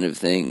touching kind of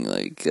thing,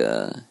 like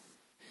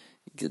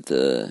get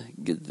the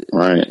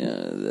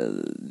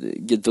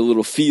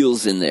little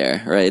feels in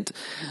there, right?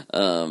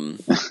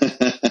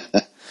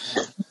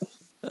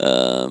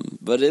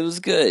 But it was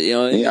good,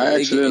 I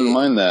actually didn't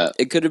mind that.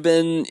 It could have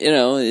been,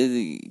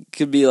 it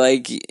could be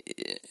like,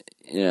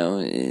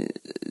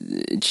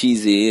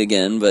 cheesy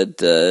again,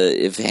 but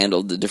if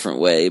handled a different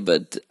way.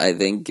 But I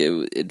think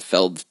it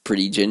felt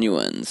pretty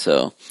genuine.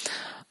 So,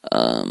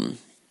 oh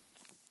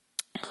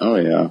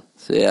yeah.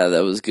 So yeah,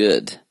 that was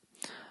good.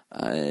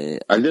 I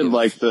did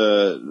like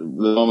the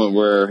moment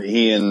where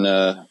he and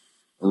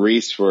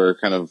Reese were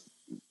kind of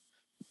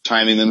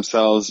timing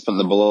themselves, putting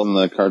the bullet in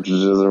the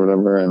cartridges or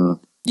whatever, and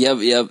yep.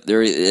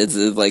 There, it's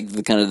like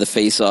the kind of the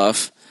face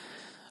off.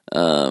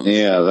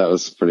 Yeah, that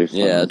was pretty fun.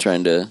 Yeah,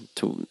 trying to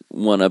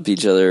one up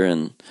each other,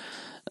 and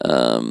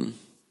that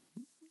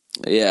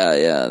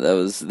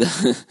was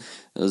that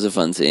was a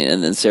fun scene.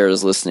 And then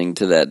Sarah's listening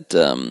to that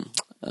the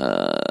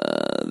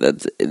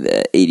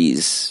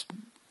 80s,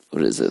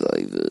 what is it,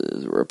 like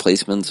the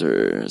Replacements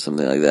or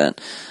something like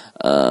that,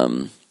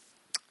 that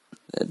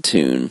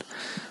tune.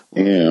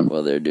 Yeah.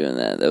 While they're doing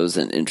that, that was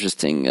an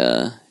interesting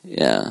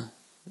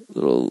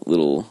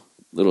little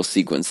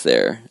sequence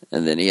there.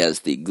 And then he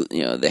has the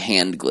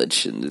hand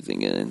glitch and the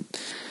thing, and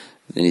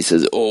then he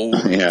says old.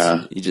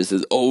 Yeah. He just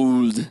says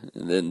old,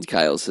 and then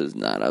Kyle says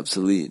not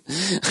obsolete.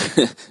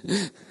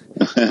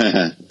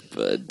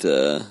 But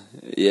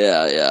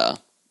yeah.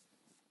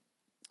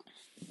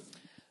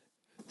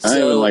 I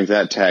even like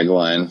that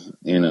tagline,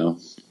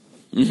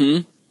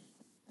 Mm-hmm.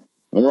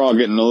 We're all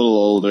getting a little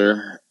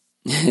older.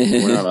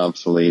 We're not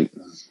obsolete.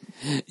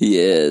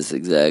 Yes,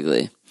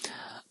 exactly.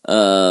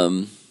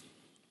 Yeah.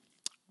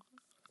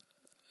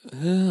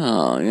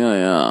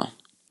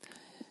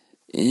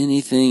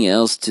 Anything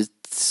else to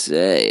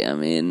say? I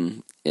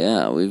mean,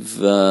 yeah, we've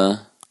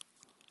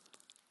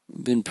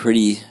been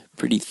pretty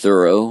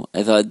thorough.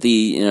 I thought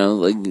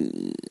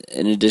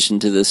in addition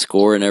to the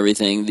score and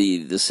everything,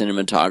 the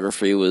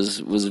cinematography was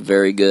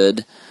very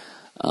good.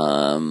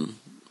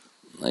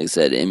 Like I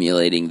said,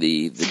 emulating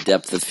the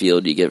depth of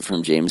field you get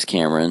from James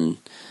Cameron,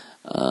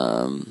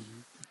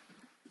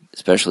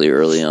 especially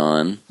early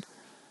on.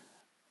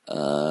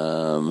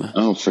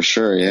 Oh, for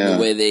sure, yeah.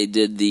 The way they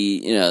did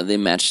they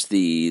matched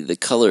the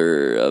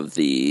color of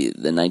the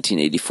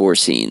 1984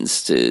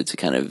 scenes to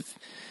kind of,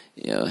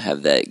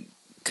 have that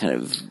kind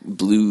of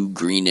blue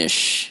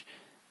greenish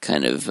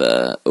kind of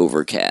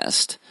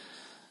overcast.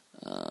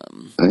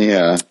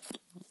 Yeah.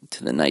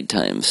 To the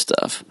nighttime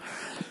stuff.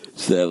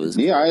 So that was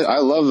I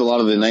loved a lot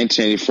of the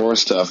 1984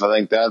 stuff. I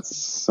think that's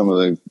some of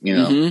the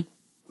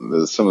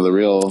some of the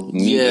real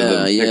meat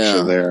of the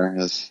picture there.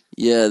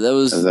 Yeah, that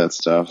was that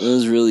stuff. That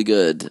was really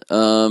good.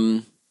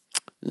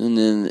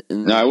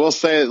 Now, I will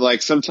say,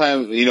 like,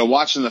 sometimes,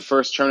 watching the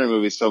first Terminator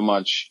movie so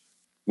much,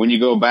 when you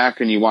go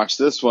back and you watch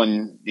this one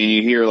and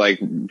you hear, like,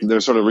 they're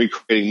sort of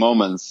recreating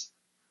moments,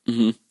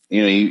 mm-hmm.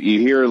 You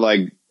hear,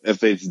 like, if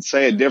they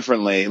say it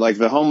differently, like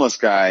the homeless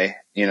guy,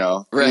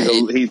 right.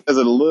 he says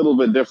it a little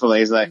bit differently.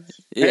 He's like,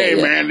 hey,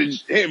 man,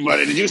 hey,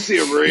 buddy, did you see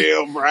a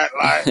real bright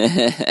light?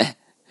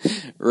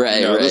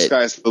 Right, right. This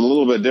guy's a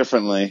little bit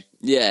differently.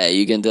 Yeah,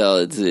 you can tell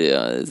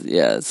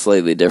it's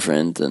slightly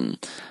different. And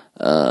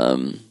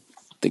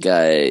the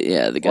guy.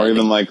 Or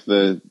even like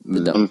the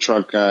dumb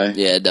truck guy.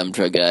 Yeah, dumb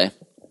truck guy.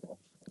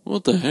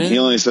 What the hell? He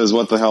only says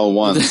what the hell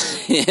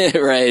once.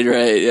 right,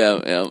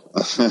 yeah.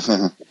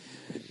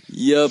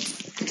 Yep.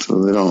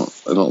 So they don't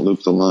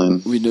loop the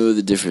line. We know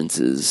the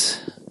differences.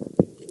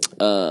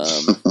 But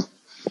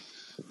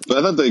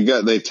I thought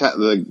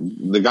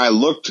the guy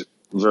looked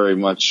very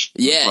much.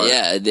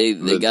 Yeah. They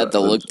got the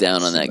look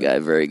down on that guy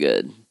very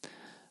good.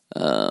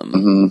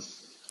 Because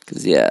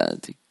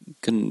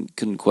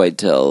couldn't quite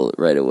tell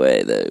right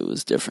away that it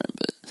was different.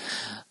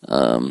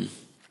 But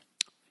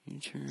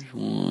Futures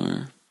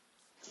War.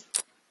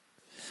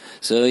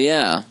 So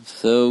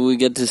we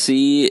get to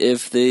see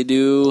if they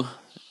do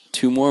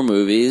 2 more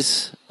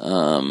movies.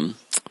 I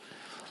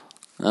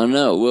don't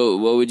know.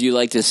 What would you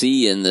like to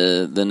see in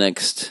the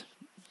next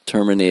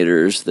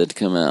Terminators that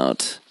come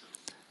out?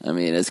 I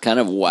mean, it's kind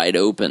of wide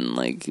open,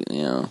 like,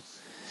 Yeah,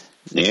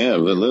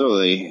 but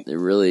literally, they're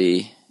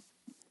really,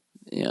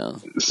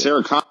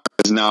 Sarah Connor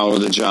is now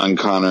the John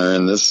Connor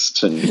in this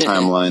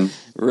timeline.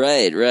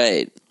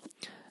 Right.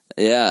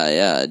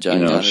 Yeah.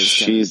 John Connor.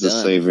 She's the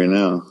savior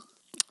now.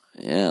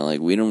 Yeah, like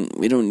we don't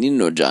need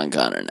no John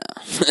Connor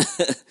now.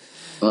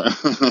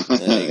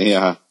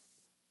 Yeah.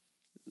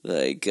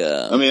 Like,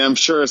 I mean, I'm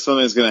sure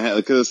something's gonna happen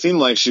because it seemed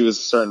like she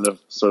was starting to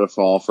sort of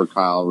fall for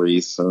Kyle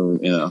Reese. So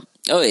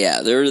Oh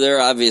yeah,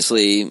 they're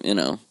obviously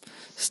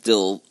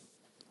still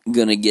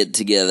gonna get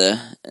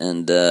together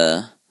and.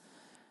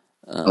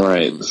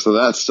 Right. So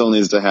that still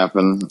needs to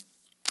happen.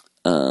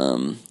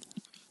 And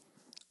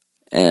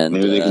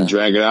maybe they can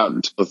drag it out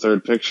until the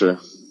third picture.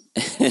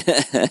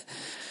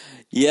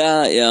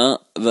 Yeah,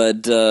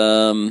 but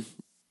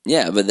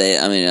they.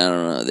 I mean, I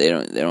don't know. They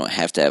don't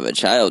have to have a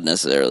child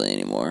necessarily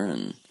anymore,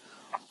 and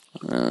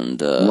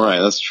right.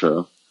 That's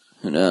true.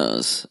 Who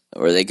knows?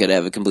 Or they could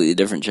have a completely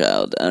different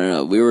child. I don't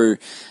know.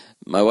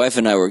 My wife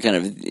and I were kind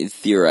of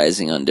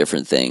theorizing on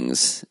different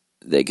things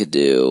they could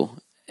do,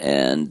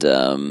 and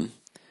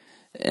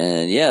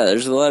yeah,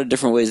 there's a lot of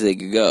different ways they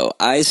could go.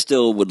 I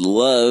still would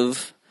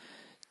love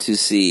to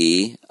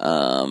see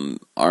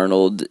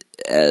Arnold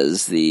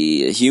as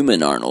the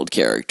human Arnold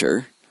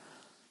character.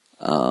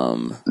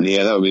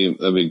 Yeah, that'd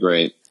be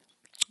great.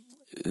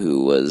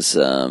 Who was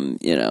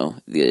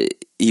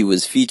he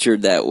was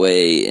featured that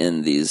way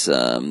in these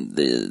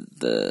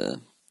the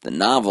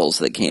novels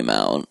that came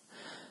out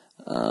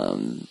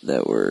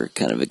that were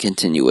kind of a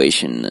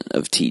continuation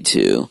of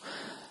T2.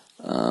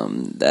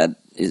 That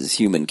his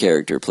human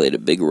character played a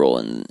big role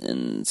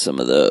in some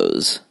of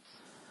those.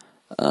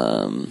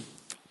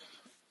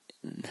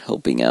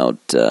 Helping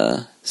out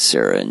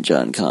Sarah and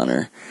John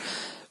Connor.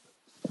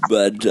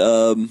 But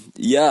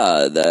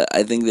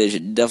I think they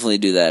should definitely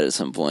do that at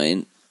some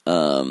point.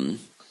 And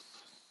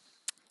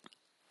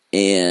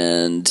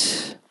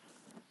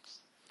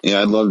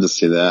yeah, I'd love to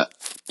see that.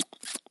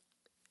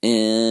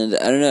 And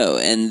I don't know.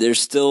 And there's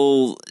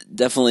still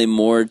definitely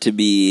more to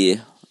be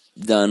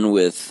done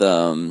with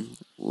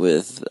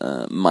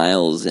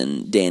Miles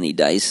and Danny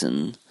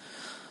Dyson.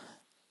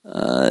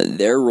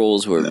 Their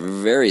roles were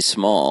very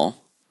small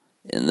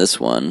in this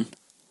one.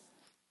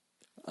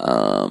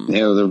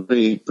 Yeah, they're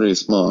pretty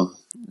small.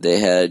 They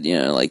had,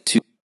 like 2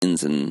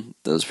 scenes, and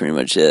that was pretty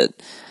much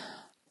it.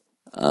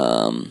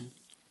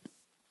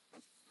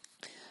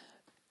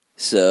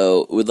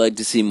 So we'd like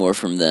to see more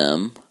from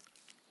them.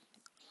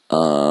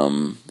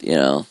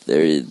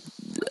 They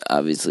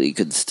obviously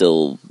could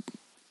still,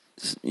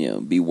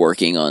 be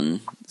working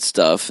on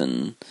stuff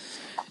and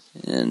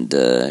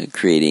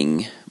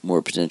creating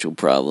more potential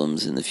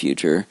problems in the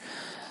future.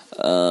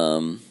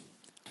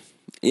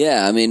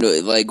 Yeah, I mean,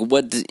 like,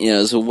 what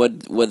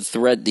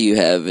threat do you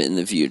have in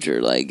the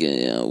future? Like,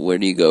 where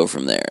do you go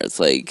from there? It's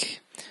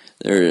like,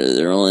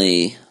 there are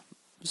only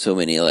so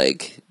many,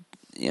 like,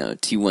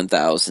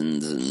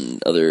 T-1000s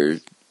and other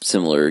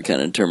similar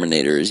kind of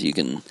Terminators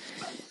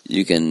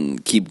you can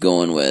keep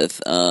going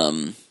with. I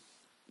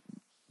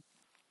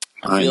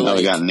know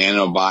we got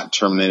nanobot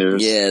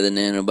Terminators. Yeah, the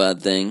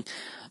nanobot thing.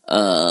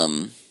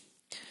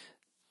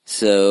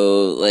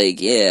 So,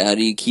 like, yeah, how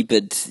do you keep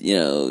it,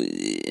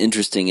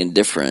 interesting and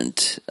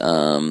different?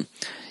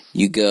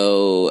 You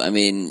go, I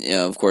mean,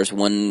 of course,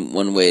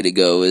 one way to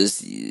go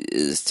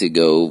is to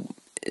go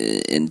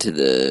into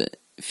the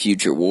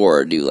future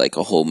war, do like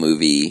a whole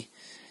movie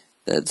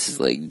that's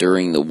like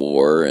during the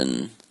war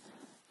and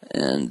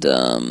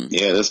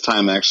yeah, this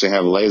time actually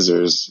have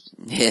lasers.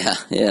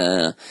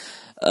 Yeah.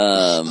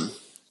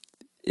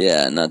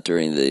 Yeah, not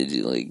during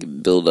the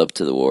build up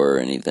to the war or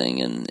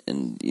anything, and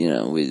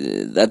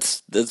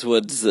that's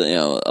what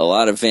a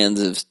lot of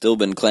fans have still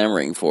been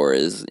clamoring for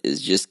is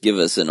just give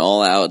us an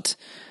all out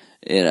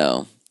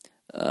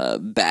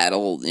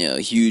battle,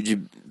 huge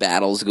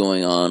battles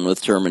going on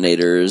with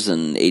Terminators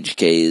and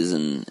HKs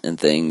and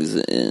things,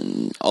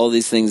 and all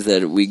these things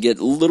that we get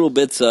little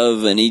bits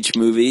of in each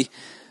movie.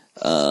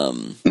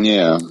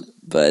 Yeah.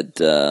 But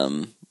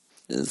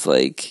it's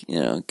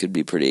it could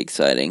be pretty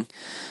exciting.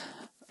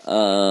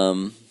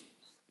 But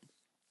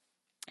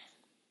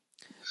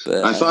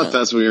I thought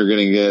that's what you were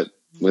going to get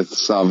with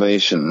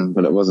Salvation,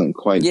 but it wasn't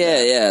quite.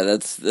 Yeah,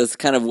 that's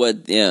kind of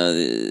what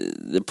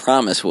the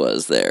promise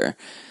was there.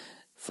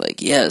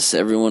 It's yes,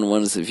 everyone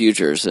wants the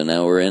future, so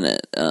now we're in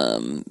it.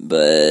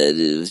 But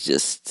it was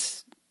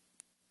just,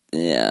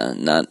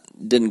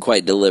 didn't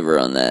quite deliver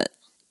on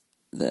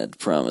that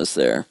promise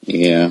there.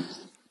 Yeah.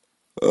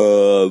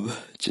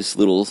 Just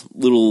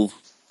little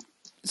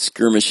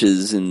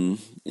skirmishes in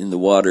the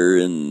water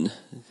and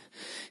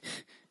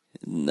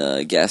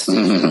gas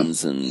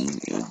stations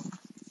and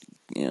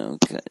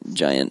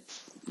giant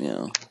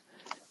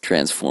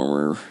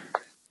Transformer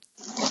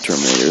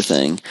Terminator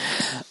thing.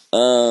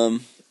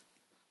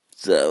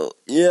 So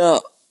yeah,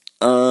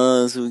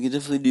 so we can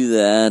definitely do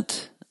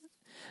that.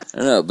 I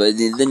don't know, but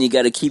then you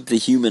got to keep the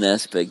human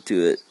aspect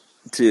to it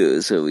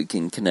too, so we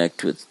can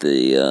connect with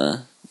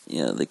the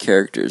the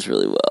characters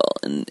really well,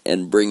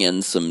 and bring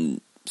in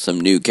some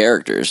new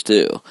characters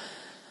too.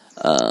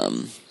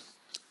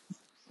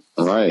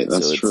 Right,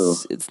 that's true.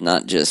 It's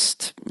not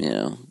just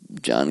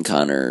John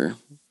Connor,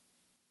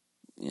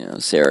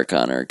 Sarah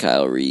Connor,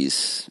 Kyle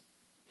Reese,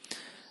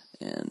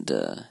 and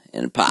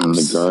Pops, and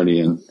the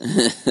Guardian.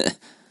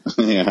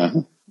 Yeah,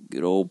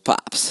 good old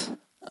Pops.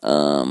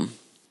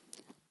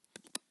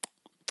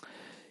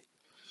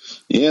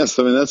 Yes,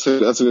 I mean that's a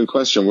good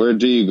question. Where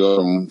do you go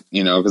from,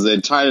 because they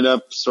tied it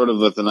up sort of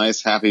with a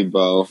nice happy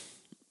bow,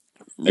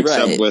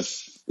 except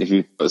with if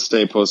you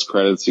stay post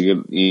credits,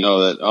 you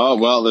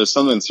that there's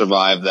something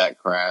survived that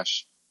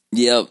crash.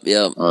 Yep.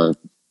 Or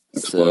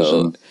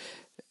explosion. So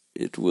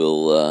it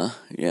will,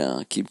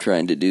 keep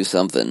trying to do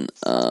something.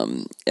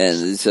 And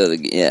so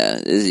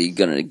is he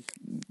gonna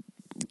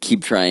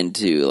keep trying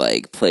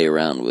to play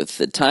around with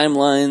the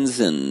timelines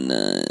and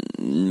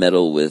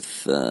meddle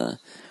with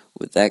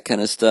that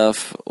kind of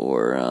stuff,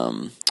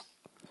 or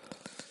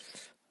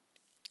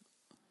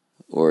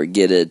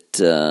get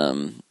it?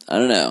 I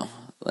don't know.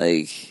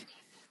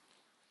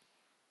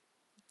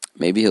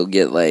 Maybe he'll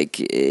get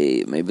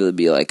maybe it'll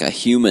be a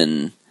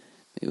human.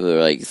 Maybe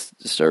they'll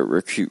start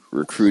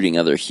recruiting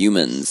other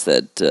humans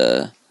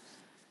that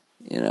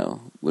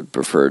would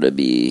prefer to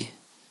be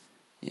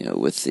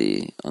with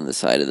on the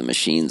side of the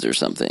machines or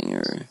something,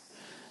 or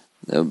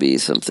that would be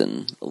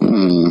something a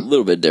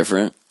little bit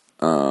different.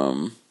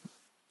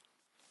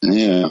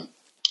 Yeah.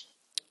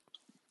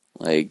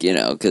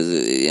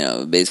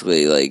 Because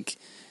basically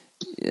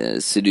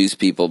seduce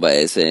people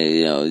by saying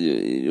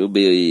you'll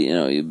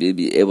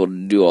be able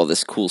to do all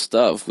this cool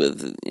stuff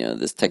with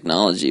this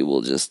technology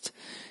we'll just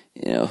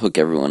hook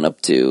everyone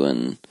up to,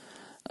 and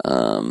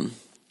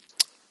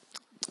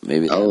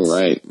maybe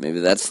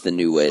that's the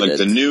new way,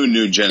 the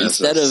new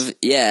Genesis.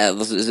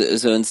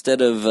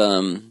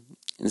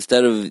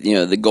 Instead of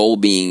the goal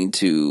being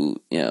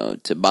to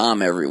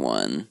bomb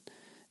everyone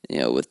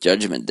with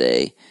Judgment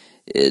Day,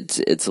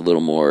 it's a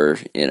little more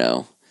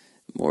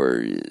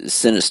more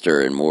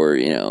sinister and more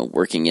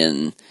getting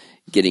into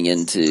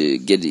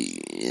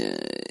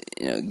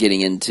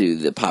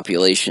the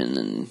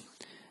population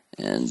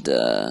and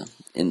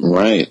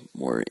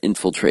more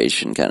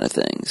infiltration kind of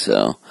thing.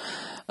 So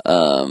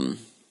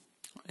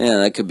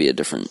that could be a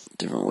different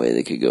way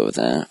they could go with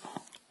that.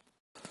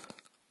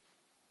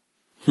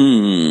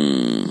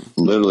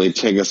 Literally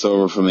take us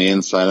over from the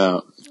inside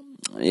out.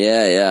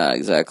 Yeah,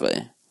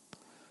 exactly.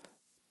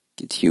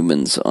 Get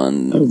humans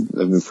on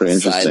that'd be pretty the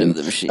side interesting. of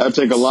the machine. That would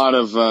take a lot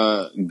of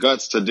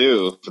guts to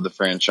do for the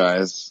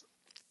franchise.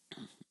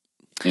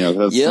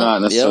 That's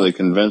not necessarily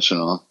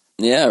conventional.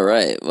 Yeah,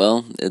 right.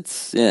 Well,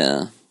 it's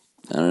I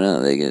don't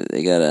know. They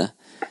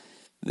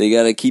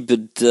gotta keep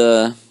it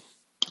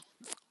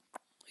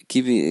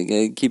keep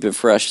it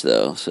fresh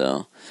though.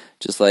 So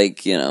just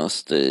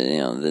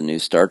the new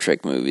Star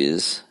Trek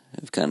movies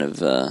have kind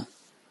of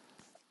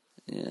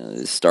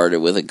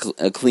started with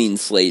a clean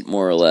slate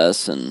more or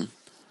less, and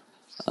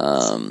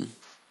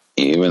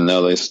even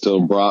though they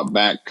still brought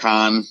back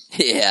Khan.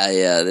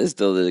 Yeah, they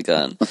still did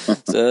Khan.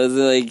 So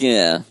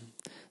it's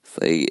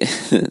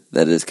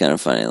that is kind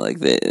of funny.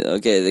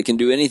 They can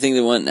do anything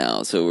they want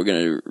now, so we're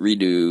gonna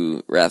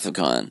redo Wrath of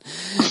Khan.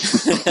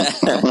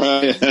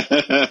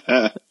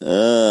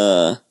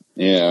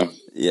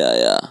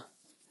 Yeah.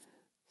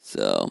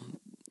 So,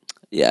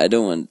 I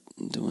don't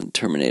want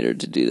Terminator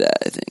to do that,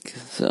 I think.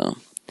 So,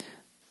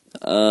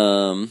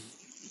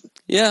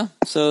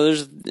 so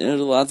there's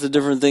lots of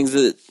different things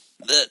that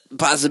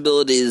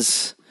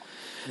possibilities.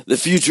 The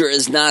future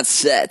is not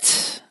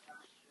set.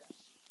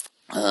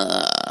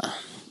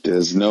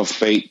 There's no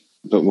fate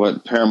But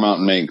what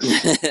Paramount makes.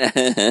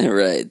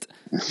 Right.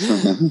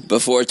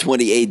 Before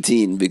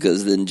 2018,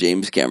 because then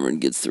James Cameron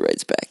gets the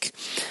rights back.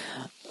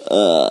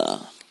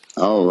 Oh,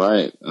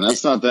 right. And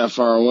that's not that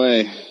far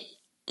away.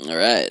 All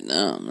right.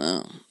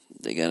 No.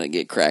 They gotta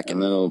get cracking.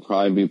 And then it'll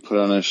probably be put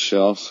on a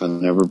shelf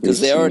and never be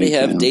because they already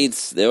have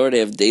dates. They already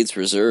have dates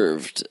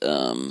reserved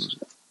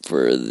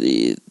for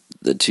the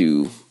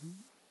two,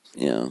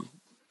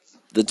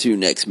 the two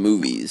next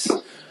movies.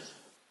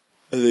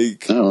 I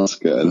think. Oh, that's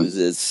good. Was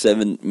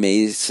it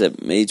May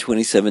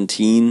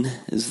 2017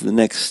 is the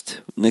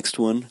next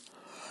one?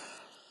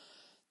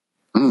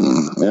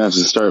 They have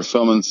to start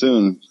filming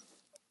soon.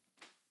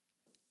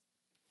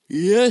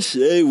 Yes,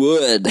 they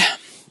would.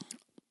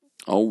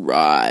 All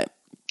right.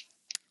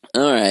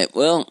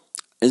 Well,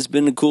 it's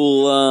been a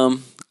cool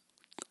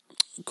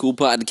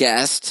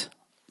podcast.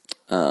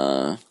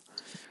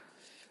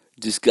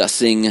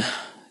 Discussing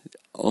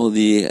all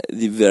the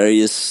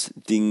various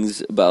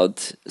things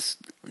about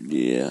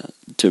the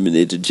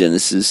Terminator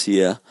Genisys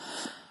here.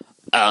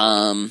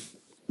 I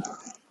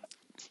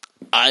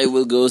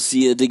will go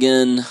see it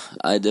again.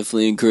 I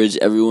definitely encourage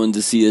everyone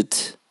to see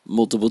it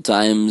multiple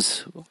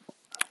times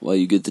while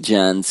you get the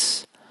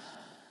chance.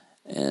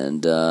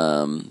 And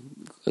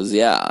because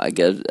I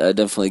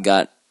definitely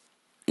got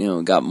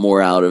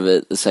more out of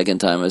it the second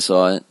time I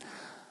saw it.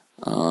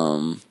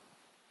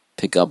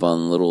 Pick up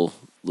on little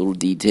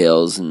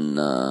details and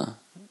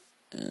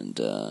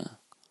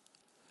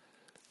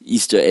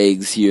Easter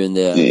eggs here and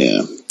there.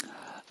 Yeah.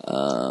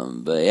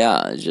 But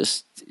yeah,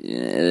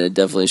 it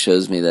definitely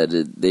shows me that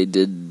they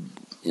did,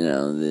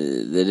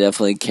 they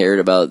definitely cared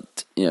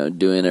about,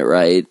 doing it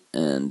right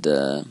and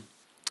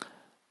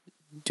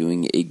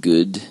doing a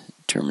good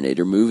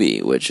Terminator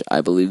movie, which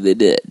I believe they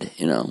did.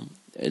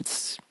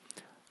 It's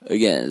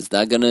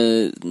not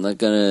gonna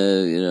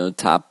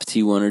top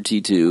T1 or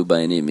T2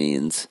 by any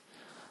means,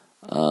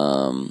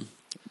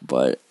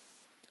 but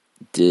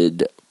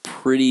did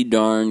pretty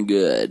darn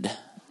good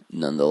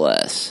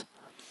nonetheless,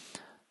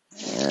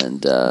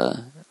 and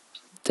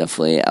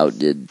definitely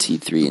outdid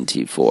T3 and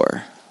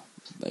T4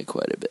 by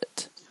quite a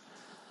bit.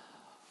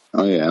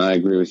 Oh yeah, and I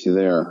agree with you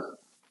there.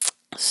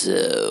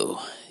 So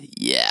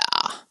yeah.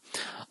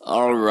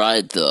 All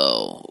right,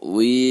 though,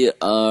 we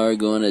are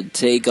going to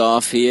take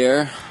off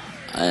here,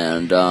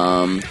 and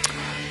I'll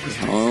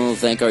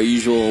thank our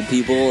usual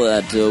people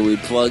that we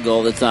plug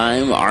all the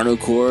time. Arno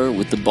Core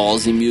with the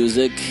ballsy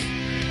music,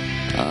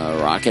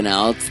 rocking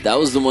out. That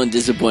was the one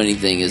disappointing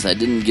thing is I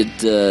didn't get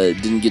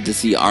to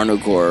see Arno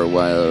Core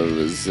while I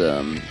was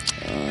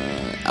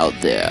out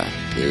there.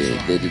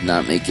 They did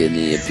not make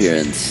any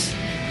appearance.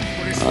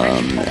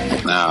 At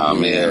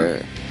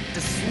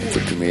the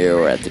premiere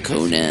or at the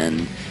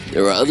Conan.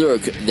 There were other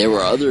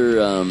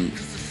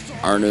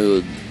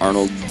Arnold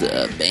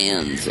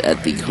bands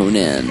at the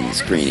Conan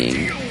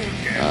screening,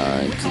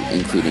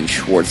 including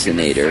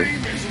Schwarzenegger,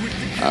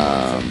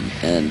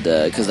 and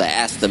because I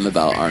asked them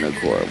about Arno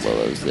Core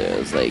while I was there. I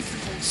was like,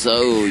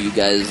 "So you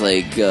guys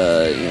like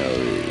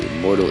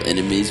mortal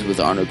enemies with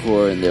Arno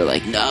Core?" And they're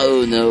like,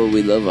 "No,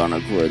 we love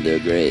Arno Core. They're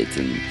great."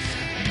 And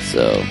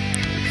so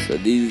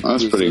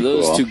those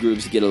cool. two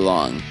groups get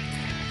along.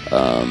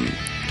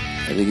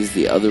 I think it's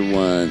the other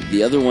one.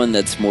 The other one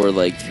that's more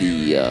like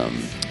the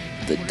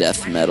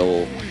death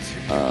metal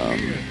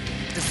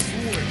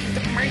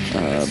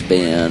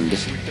band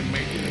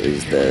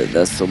is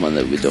that's the one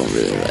that we don't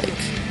really like.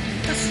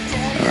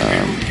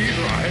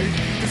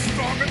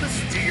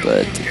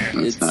 But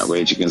it's not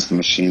Rage Against the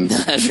Machine.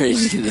 Not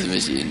Rage Against the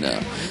Machine, no.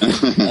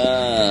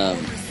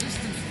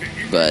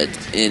 But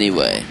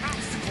anyway,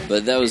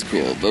 that was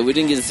cool. But we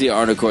didn't get to see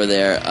Arno Core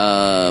there.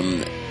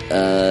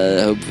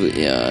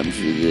 Hopefully, I'm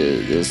sure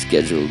the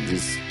schedule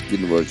just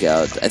didn't work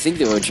out. I think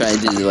they were trying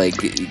to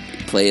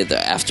play at the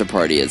after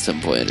party at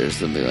some point or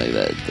something like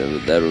that.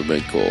 That would have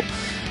been cool.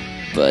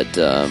 But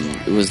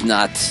it was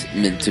not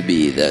meant to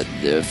be. That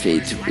their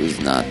fate was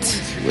not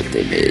what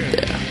they made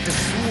there.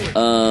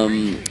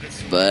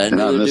 But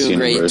no, they're doing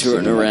great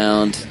touring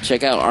around.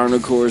 Check out Arno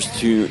Core's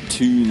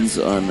tunes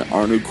on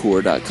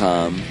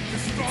arnocore.com.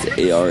 It's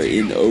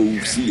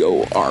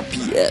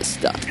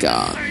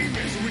ARNOCORPS.com.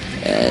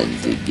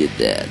 And to get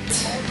that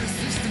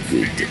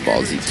good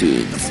ballsy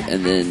tunes.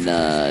 And then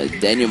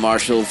Daniel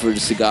Marshall for the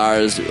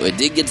cigars. I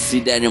did get to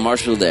see Daniel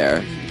Marshall there.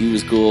 He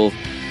was cool.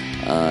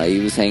 He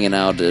was hanging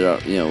out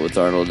at with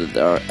Arnold at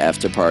our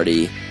after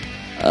party.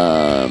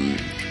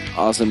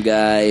 Awesome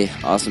guy,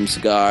 awesome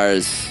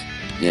cigars.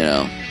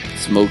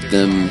 Smoked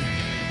them.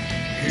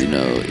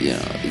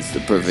 It's the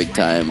perfect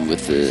time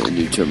with the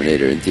new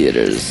Terminator in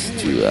theaters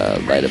to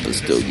light up a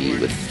stogie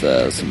with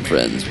some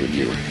friends when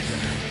you.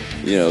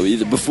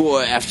 Either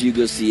before or after you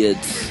go see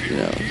it,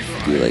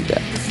 do it like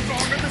that.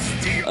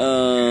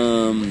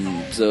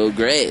 So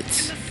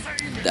great.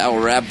 That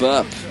will wrap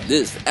up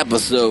this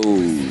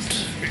episode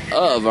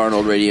of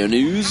Arnold Radio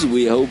News.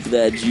 We hope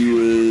that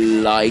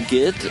you like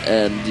it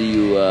and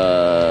you,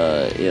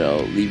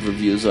 leave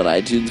reviews on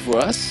iTunes for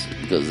us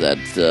because that,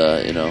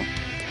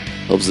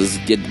 helps us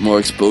get more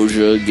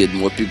exposure, get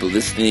more people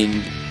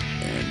listening,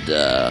 and,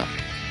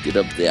 get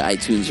up the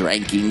iTunes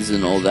rankings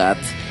and all that,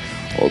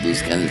 all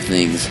those kinds of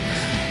things.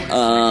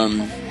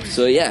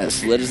 So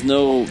yes, let us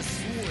know, if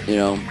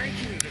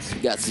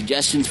you got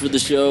suggestions for the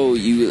show.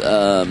 You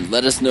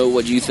let us know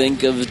what you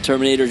think of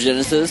Terminator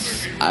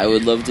Genisys. I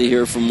would love to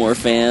hear from more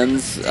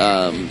fans,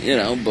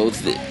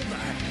 both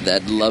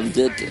that loved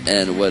it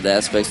and what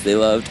aspects they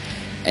loved,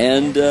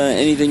 and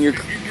anything you're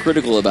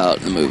critical about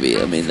in the movie.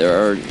 I mean, there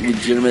are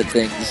legitimate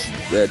things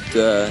that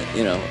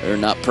are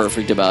not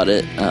perfect about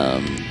it.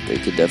 They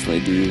could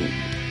definitely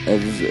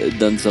have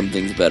done some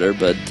things better,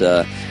 but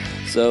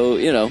so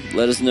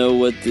let us know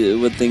what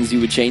things you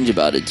would change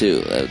about it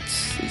too.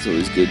 It's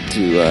always good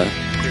to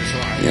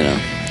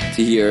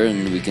to hear,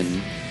 and we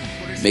can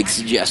make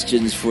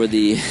suggestions for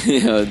the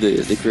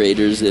the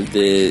creators if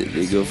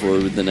they go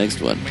forward with the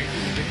next one.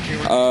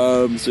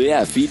 So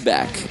yeah,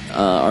 feedback.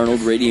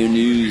 Arnold Radio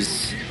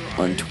News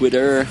on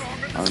Twitter,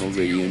 Arnold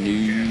Radio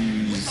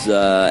News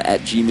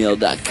at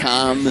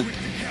gmail.com.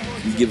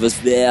 You give us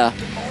there.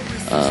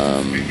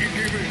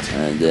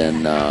 And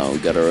then we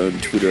got our own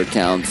Twitter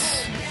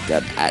accounts.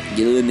 Got at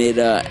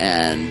Gillinator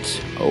and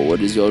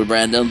what is yours,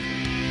 Brandon?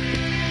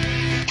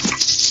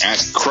 At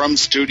Crumb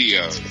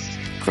Studios.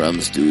 Crumb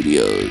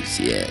Studios,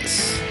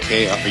 yes.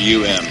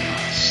 KRUM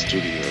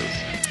Studios.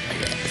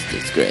 Yes,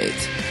 that's great.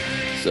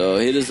 So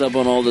hit us up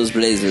on all those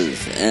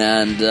places.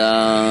 And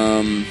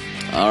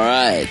all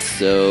right,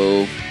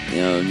 so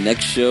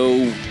next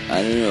show,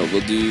 I don't know,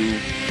 we'll do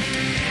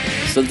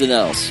something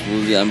else.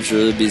 I'm sure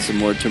there'll be some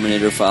more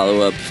Terminator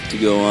follow-up to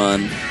go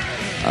on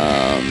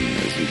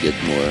as we get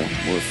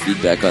more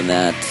feedback on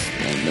that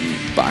and the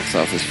box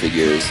office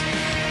figures.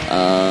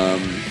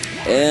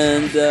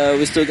 And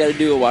we still got to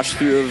do a watch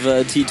through of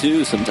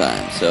T2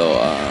 sometime, so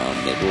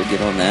maybe we'll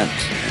get on that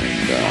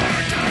in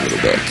a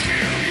little bit.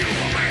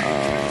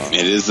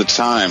 It is the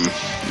time.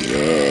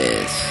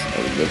 Yes, I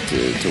would love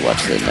to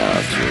watch that now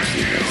after we've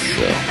seen this.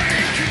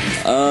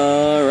 So,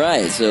 all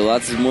right, so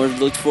lots more to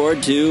look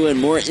forward to, and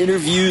more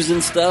interviews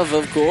and stuff,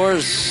 of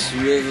course,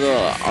 with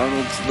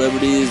Arnold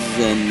celebrities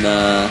and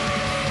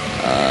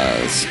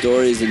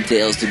stories and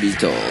tales to be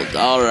told.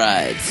 All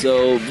right,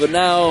 so but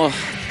now,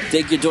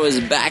 take your toys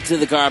back to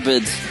the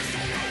carpet,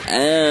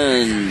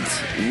 and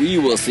we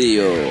will see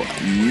you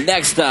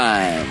next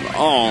time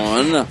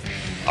on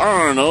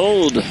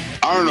Arnold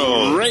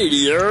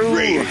Radio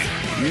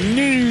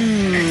News.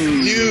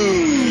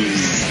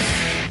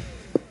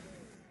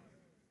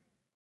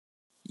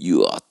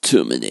 You are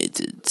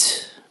terminated.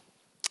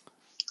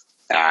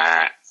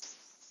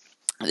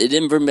 They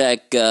didn't bring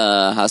back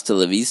Hasta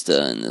La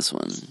Vista in this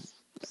one.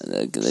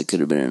 That could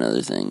have been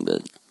another thing,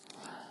 but...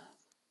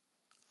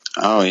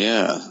 Oh,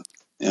 yeah.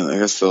 Yeah, I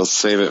guess they'll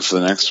save it for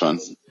the next one.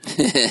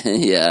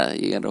 Yeah,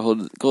 you gotta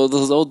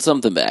hold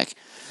something back.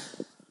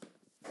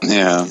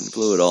 Yeah. You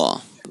blew it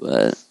all.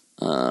 But,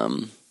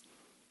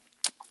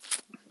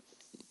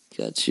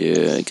 got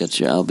your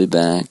I'll Be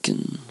Back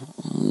and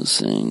all those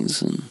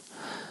things, and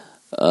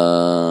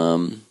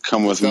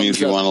Come With Me If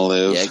You Want to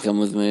Live. Yeah, Come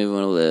With Me If You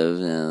Want to Live.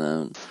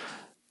 Yeah,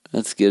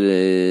 that's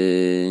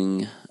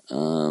getting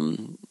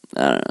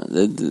I don't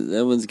know,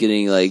 that one's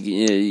getting like,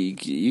 you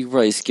can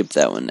probably skip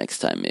that one next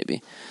time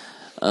maybe.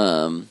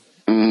 The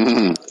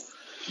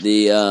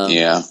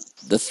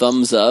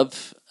thumbs up,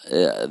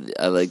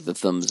 I like the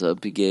thumbs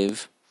up he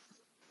gave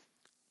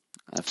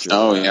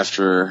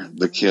after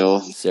the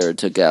kill. Sarah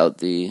took out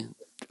the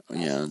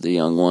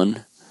young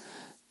one.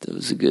 That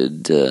was a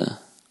good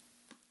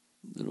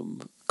little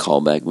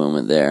callback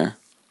moment there.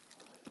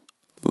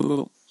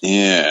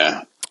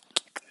 Yeah.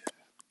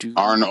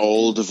 Arn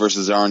Old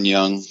versus Arn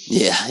Young.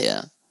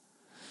 Yeah.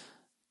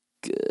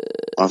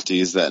 Good. I'll have to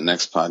use that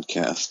next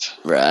podcast.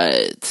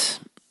 Right.